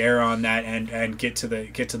clear the air on that and get to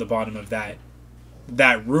the bottom of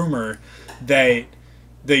that rumor that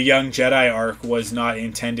the Young Jedi arc was not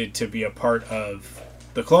intended to be a part of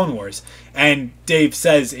the Clone Wars. And Dave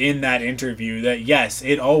says in that interview that yes,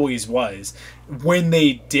 it always was. When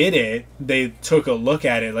they did it, they took a look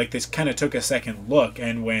at it, like this kind of took a second look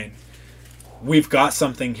and went, we've got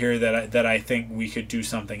something here that I think we could do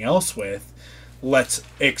something else with. Let's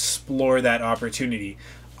explore that opportunity.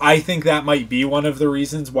 I think that might be one of the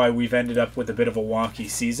reasons why we've ended up with a bit of a wonky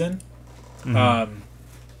season. Mm-hmm.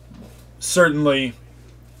 Certainly,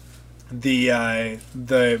 the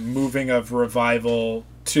moving of Revival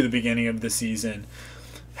to the beginning of the season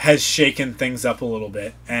has shaken things up a little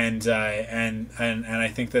bit, and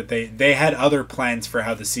I think that they had other plans for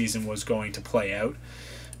how the season was going to play out,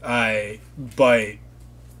 but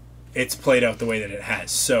it's played out the way that it has.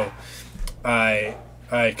 So,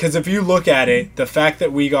 because if you look at it, the fact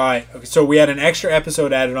that we had an extra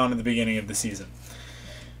episode added on at the beginning of the season,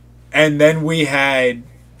 and then we had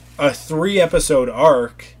a 3-episode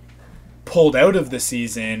arc pulled out of the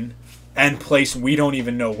season and placed we don't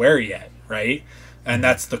even know where yet, right? And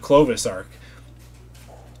that's the Clovis arc.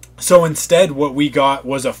 So instead, what we got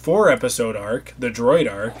was a 4-episode arc, the droid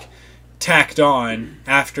arc, tacked on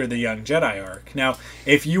after the Young Jedi arc. Now,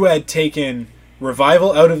 if you had taken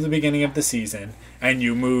Revival out of the beginning of the season and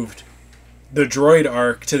you moved the droid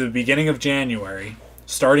arc to the beginning of January,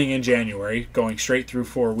 starting in January, going straight through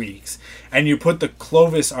 4 weeks, and you put the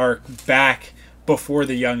Clovis arc back before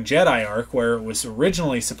the Young Jedi arc, where it was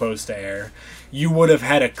originally supposed to air, you would have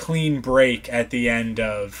had a clean break at the end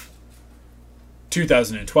of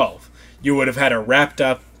 2012. You would have had a wrapped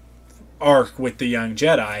up arc with the Young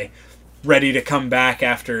Jedi, ready to come back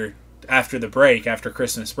after the break, after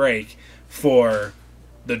Christmas break, for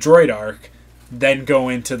the droid arc, then go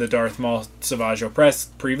into the Darth Maul Savage Opress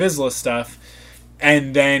pre-Vizsla stuff,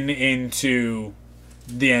 and then into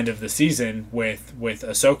the end of the season with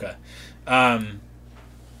Ahsoka.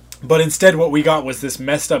 But instead what we got was this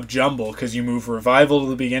messed up jumble, because you move Revival to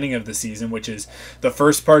the beginning of the season, which is the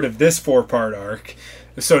first part of this 4-part arc.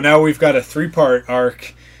 So now we've got a 3-part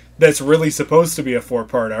arc that's really supposed to be a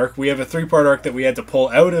 4-part arc. We have a 3-part arc that we had to pull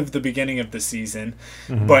out of the beginning of the season,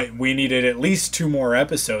 but we needed at least 2 more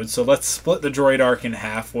episodes, so let's split the droid arc in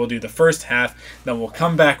half. We'll do the first half, then we'll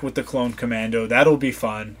come back with the Clone Commando. That'll be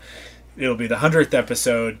fun. It'll be the 100th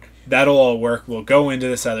episode. That'll all work. We'll go into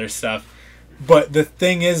this other stuff. But the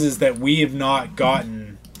thing is that we have not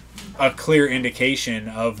gotten a clear indication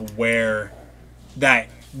of where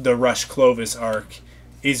the Rush Clovis arc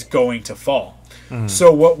is going to fall.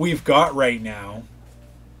 So what we've got right now,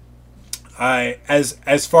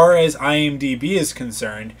 as far as IMDb is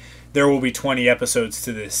concerned, there will be 20 episodes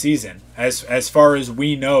to this season. As far as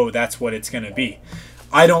we know, that's what it's going to be.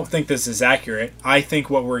 I don't think this is accurate. I think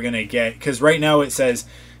what we're going to get, because right now it says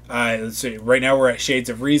Let's see. Right now we're at Shades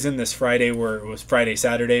of Reason. This Friday, it was Friday,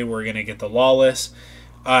 Saturday, we're going to get the Lawless.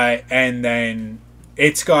 And then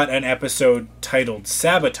it's got an episode titled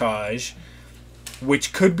Sabotage,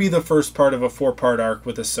 which could be the first part of a 4-part arc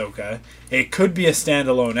with Ahsoka. It could be a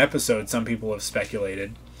standalone episode, some people have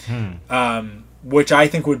speculated. Which I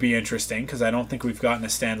think would be interesting, because I don't think we've gotten a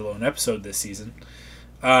standalone episode this season.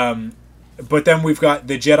 But then we've got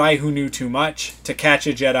The Jedi Who Knew Too Much, To Catch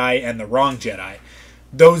a Jedi, and The Wrong Jedi.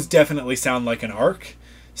 Those definitely sound like an arc.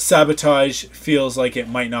 Sabotage feels like it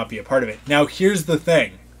might not be a part of it. Now, here's the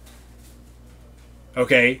thing.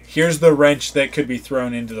 Okay, here's the wrench that could be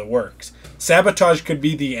thrown into the works. Sabotage could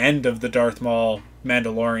be the end of the Darth Maul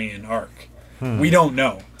Mandalorian arc. We don't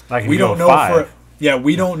know. We don't know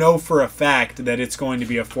we don't know for a fact that it's going to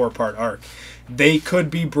be a 4-part arc. They could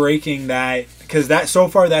be breaking that, because so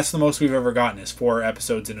far that's the most we've ever gotten is 4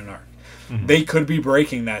 episodes in an arc. They could be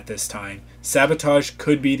breaking that this time. Sabotage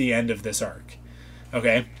could be the end of this arc.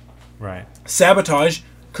 Okay? Right. Sabotage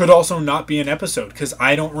could also not be an episode, because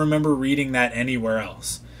I don't remember reading that anywhere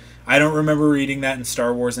else. I don't remember reading that in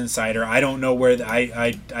Star Wars Insider. I don't know where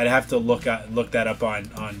I'd have to look that up on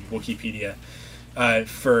Wikipedia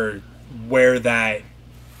for where that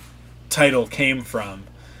title came from.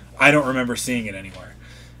 I don't remember seeing it anywhere.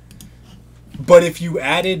 But if you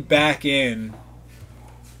added back in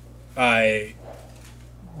the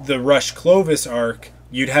Rush Clovis arc,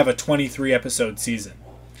 you'd have a 23-episode season.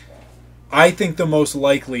 I think the most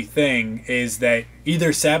likely thing is that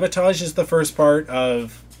either Sabotage is the first part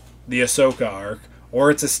of the Ahsoka arc,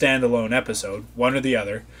 or it's a standalone episode, one or the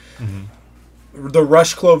other. The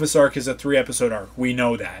Rush Clovis arc is a 3-episode arc. We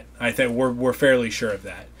know that. I think we're fairly sure of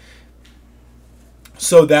that.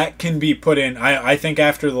 So that can be put in. I think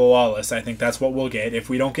after the Lawless, I think that's what we'll get. If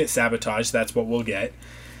we don't get Sabotage, that's what we'll get.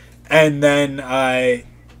 And then I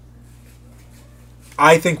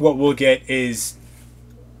think what we'll get is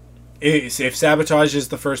if Sabotage is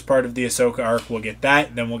the first part of the Ahsoka arc, we'll get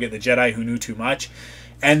that. Then we'll get The Jedi Who Knew Too Much.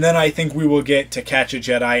 And then I think we will get To Catch a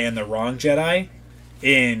Jedi and The Wrong Jedi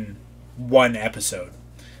in one episode.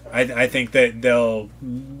 I think that they'll,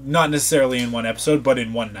 not necessarily in one episode, but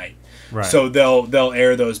in one night. Right. So they'll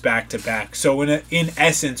air those back to back. So in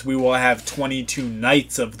essence, we will have 22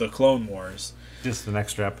 nights of the Clone Wars. Just an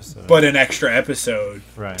extra episode. But an extra episode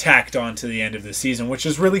tacked on to the end of the season, which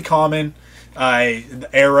is really common.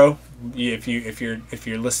 Arrow, if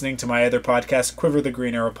you're listening to my other podcast, Quiver the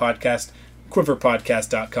Green Arrow podcast,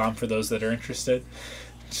 quiverpodcast.com for those that are interested.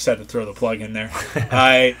 Just had to throw the plug in there.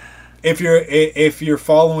 If you're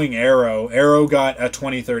following Arrow got a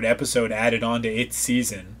 23rd episode added onto its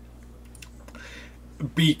season,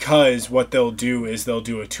 because what they'll do is they'll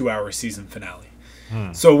do a 2-hour season finale.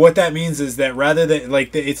 So what that means is that rather than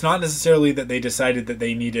it's not necessarily that they decided that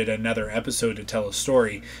they needed another episode to tell a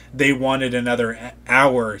story. They wanted another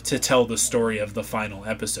hour to tell the story of the final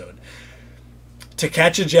episode. To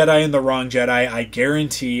Catch a Jedi and The Wrong Jedi, I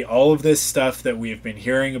guarantee all of this stuff that we have been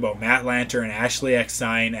hearing about Matt Lanter and Ashley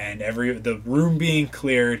Eckstein and the room being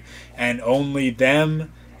cleared and only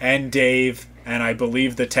them and Dave and I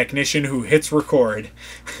believe the technician who hits record.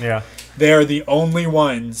 Yeah. They are the only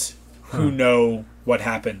ones who know what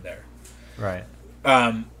happened there. Right.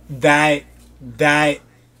 That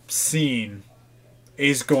scene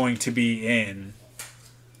is going to be in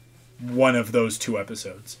one of those 2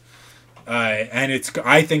 episodes. And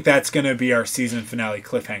I think that's going to be our season finale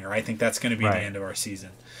cliffhanger. I think that's going to be the end of our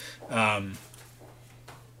season.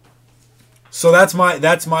 So that's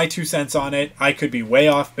my 2 cents on it. I could be way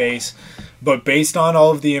off base, but based on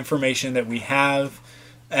all of the information that we have,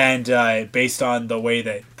 and based on the way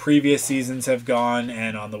that previous seasons have gone,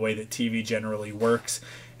 and on the way that TV generally works,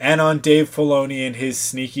 and on Dave Filoni and his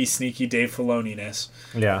sneaky Dave Filoni-ness,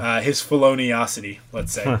 his Filoniosity,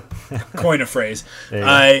 let's say, coin a phrase.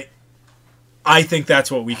 I think that's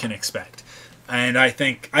what we can expect, and I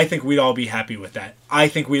think we'd all be happy with that. I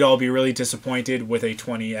think we'd all be really disappointed with a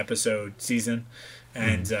 20-episode season,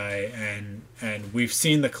 and and we've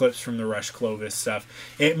seen the clips from the Rush Clovis stuff.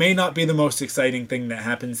 It may not be the most exciting thing that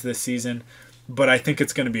happens this season, but I think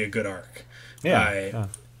it's going to be a good arc.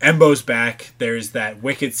 Embo's back. There's that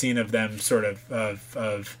wicked scene of them sort of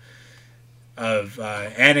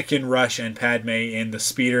Anakin, Rush, and Padme in the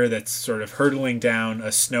speeder that's sort of hurtling down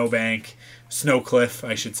a snow cliff,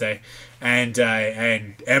 I should say, and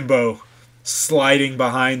Embo sliding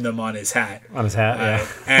behind them on his hat.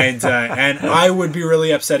 And I would be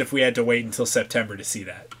really upset if we had to wait until September to see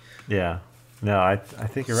that. Yeah. No, I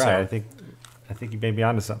think you're right. I think you may be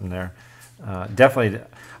onto something there. I definitely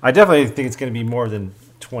think it's going to be more than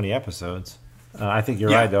 20 episodes. I think you're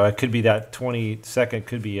right, though. It could be that 22nd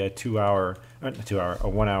could be a 2-hour Not 2 hour,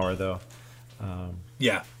 1 hour though.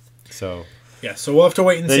 Yeah. So we'll have to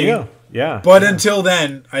wait and see. There you go. Yeah. But until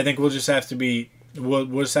then, I think we'll just have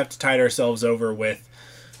to tide ourselves over with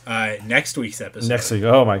next week's episode. Next week.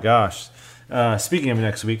 Oh my gosh. Speaking of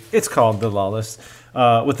next week, it's called The Lawless.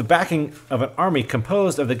 With the backing of an army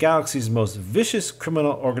composed of the galaxy's most vicious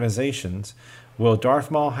criminal organizations, will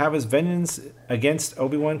Darth Maul have his vengeance against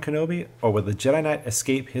Obi-Wan Kenobi, or will the Jedi Knight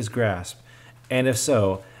escape his grasp? And if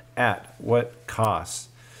so, at what cost?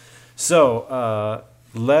 So,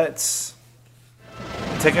 let's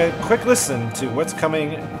take a quick listen to what's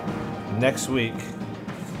coming next week.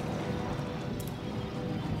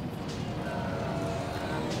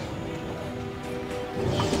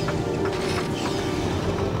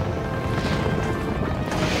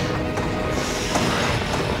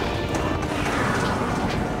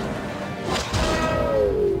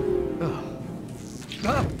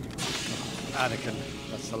 Anakin,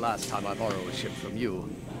 that's the last time I borrow a ship from you.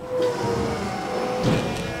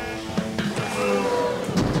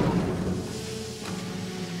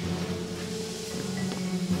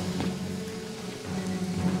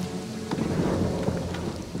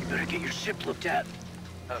 You better get your ship looked at.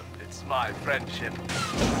 It's my friendship.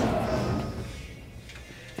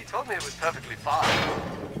 He told me it was perfectly fine.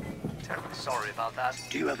 Terribly sorry about that.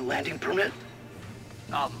 Do you have a landing permit?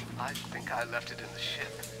 I think I left it in the ship.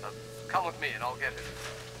 Come with me and I'll get it.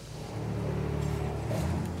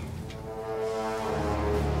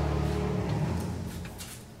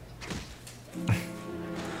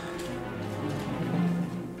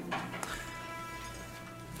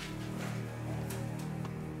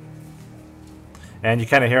 And you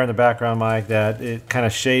kind of hear in the background, Mike, that it kind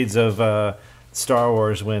of shades of Star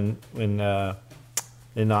Wars when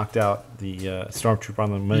they knocked out the Stormtrooper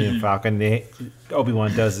on the Millennium Falcon.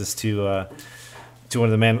 Obi-Wan does this to one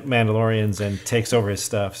of the Mandalorians and takes over his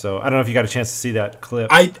stuff. So I don't know if you got a chance to see that clip.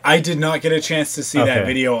 I did not get a chance to see that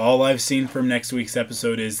video. All I've seen from next week's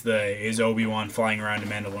episode is Obi-Wan flying around a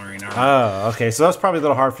Mandalorian armor. Oh, okay. So that's probably a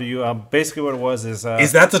little hard for you. Basically, what it was is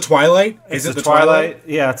that the Twilight? Is it the Twilight?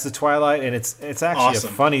 Yeah, it's the Twilight, and it's actually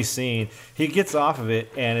awesome. A funny scene. He gets off of it,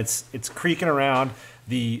 and it's creaking around.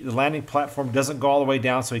 The landing platform doesn't go all the way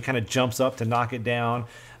down, so he kind of jumps up to knock it down.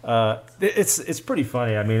 It's pretty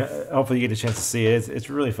funny. I mean, hopefully you get a chance to see it. It's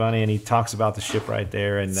really funny, and he talks about the ship right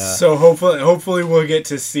there. And so hopefully we'll get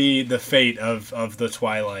to see the fate of the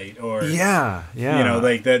Twilight, or yeah, you know,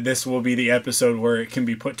 like that. This will be the episode where it can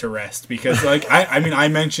be put to rest, because like I mean I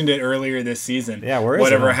mentioned it earlier this season. Yeah, where is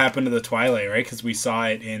whatever it? happened to the Twilight, right? Because we saw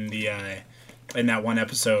it in in that one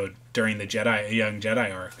episode during the Young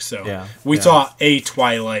Jedi arc. So we saw a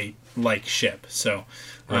Twilight-like ship. So.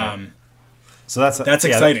 Right. So that's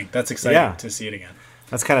exciting. That's exciting to see it again.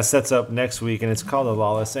 That's kind of sets up next week, and it's called The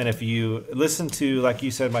Lawless. And if you listen to, like you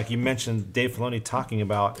said, Mike, you mentioned Dave Filoni talking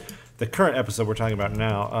about the current episode we're talking about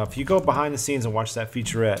now. If you go behind the scenes and watch that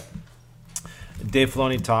featurette, Dave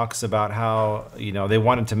Filoni talks about how they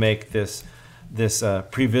wanted to make this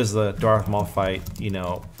pre-Vizsla Darth Maul fight,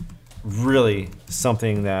 really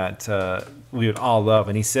something that we would all love.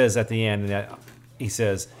 And he says at the end, he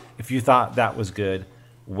says, if you thought that was good,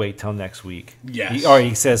 wait till next week. Yes.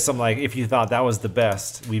 He says something like, if you thought that was the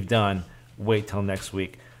best we've done, wait till next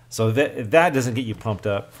week. So if that doesn't get you pumped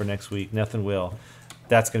up for next week, nothing will.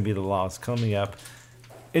 That's going to be The Lawless coming up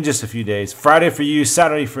in just a few days. Friday for you,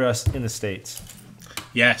 Saturday for us in the States.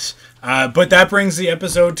 Yes. But that brings the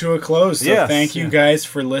episode to a close. So thank you guys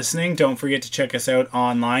for listening. Don't forget to check us out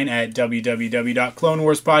online at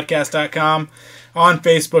www.clonewarspodcast.com, on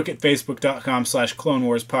Facebook at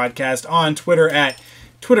facebook.com/clonewarspodcast, on Twitter at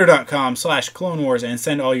twitter.com/clonewars, and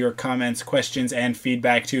send all your comments, questions, and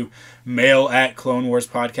feedback to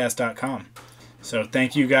mail@clonewarspodcast.com. So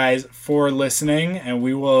thank you guys for listening, and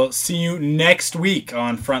we will see you next week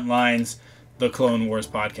on Frontlines, the Clone Wars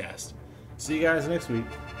podcast. See you guys next week.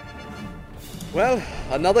 Well,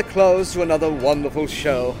 another close to another wonderful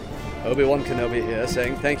show. Obi-Wan Kenobi here,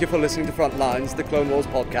 saying thank you for listening to Frontlines, the Clone Wars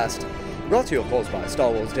podcast, brought to you, of course, by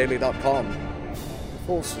StarWarsDaily.com. The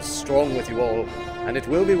Force is strong with you all, and it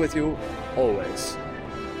will be with you always.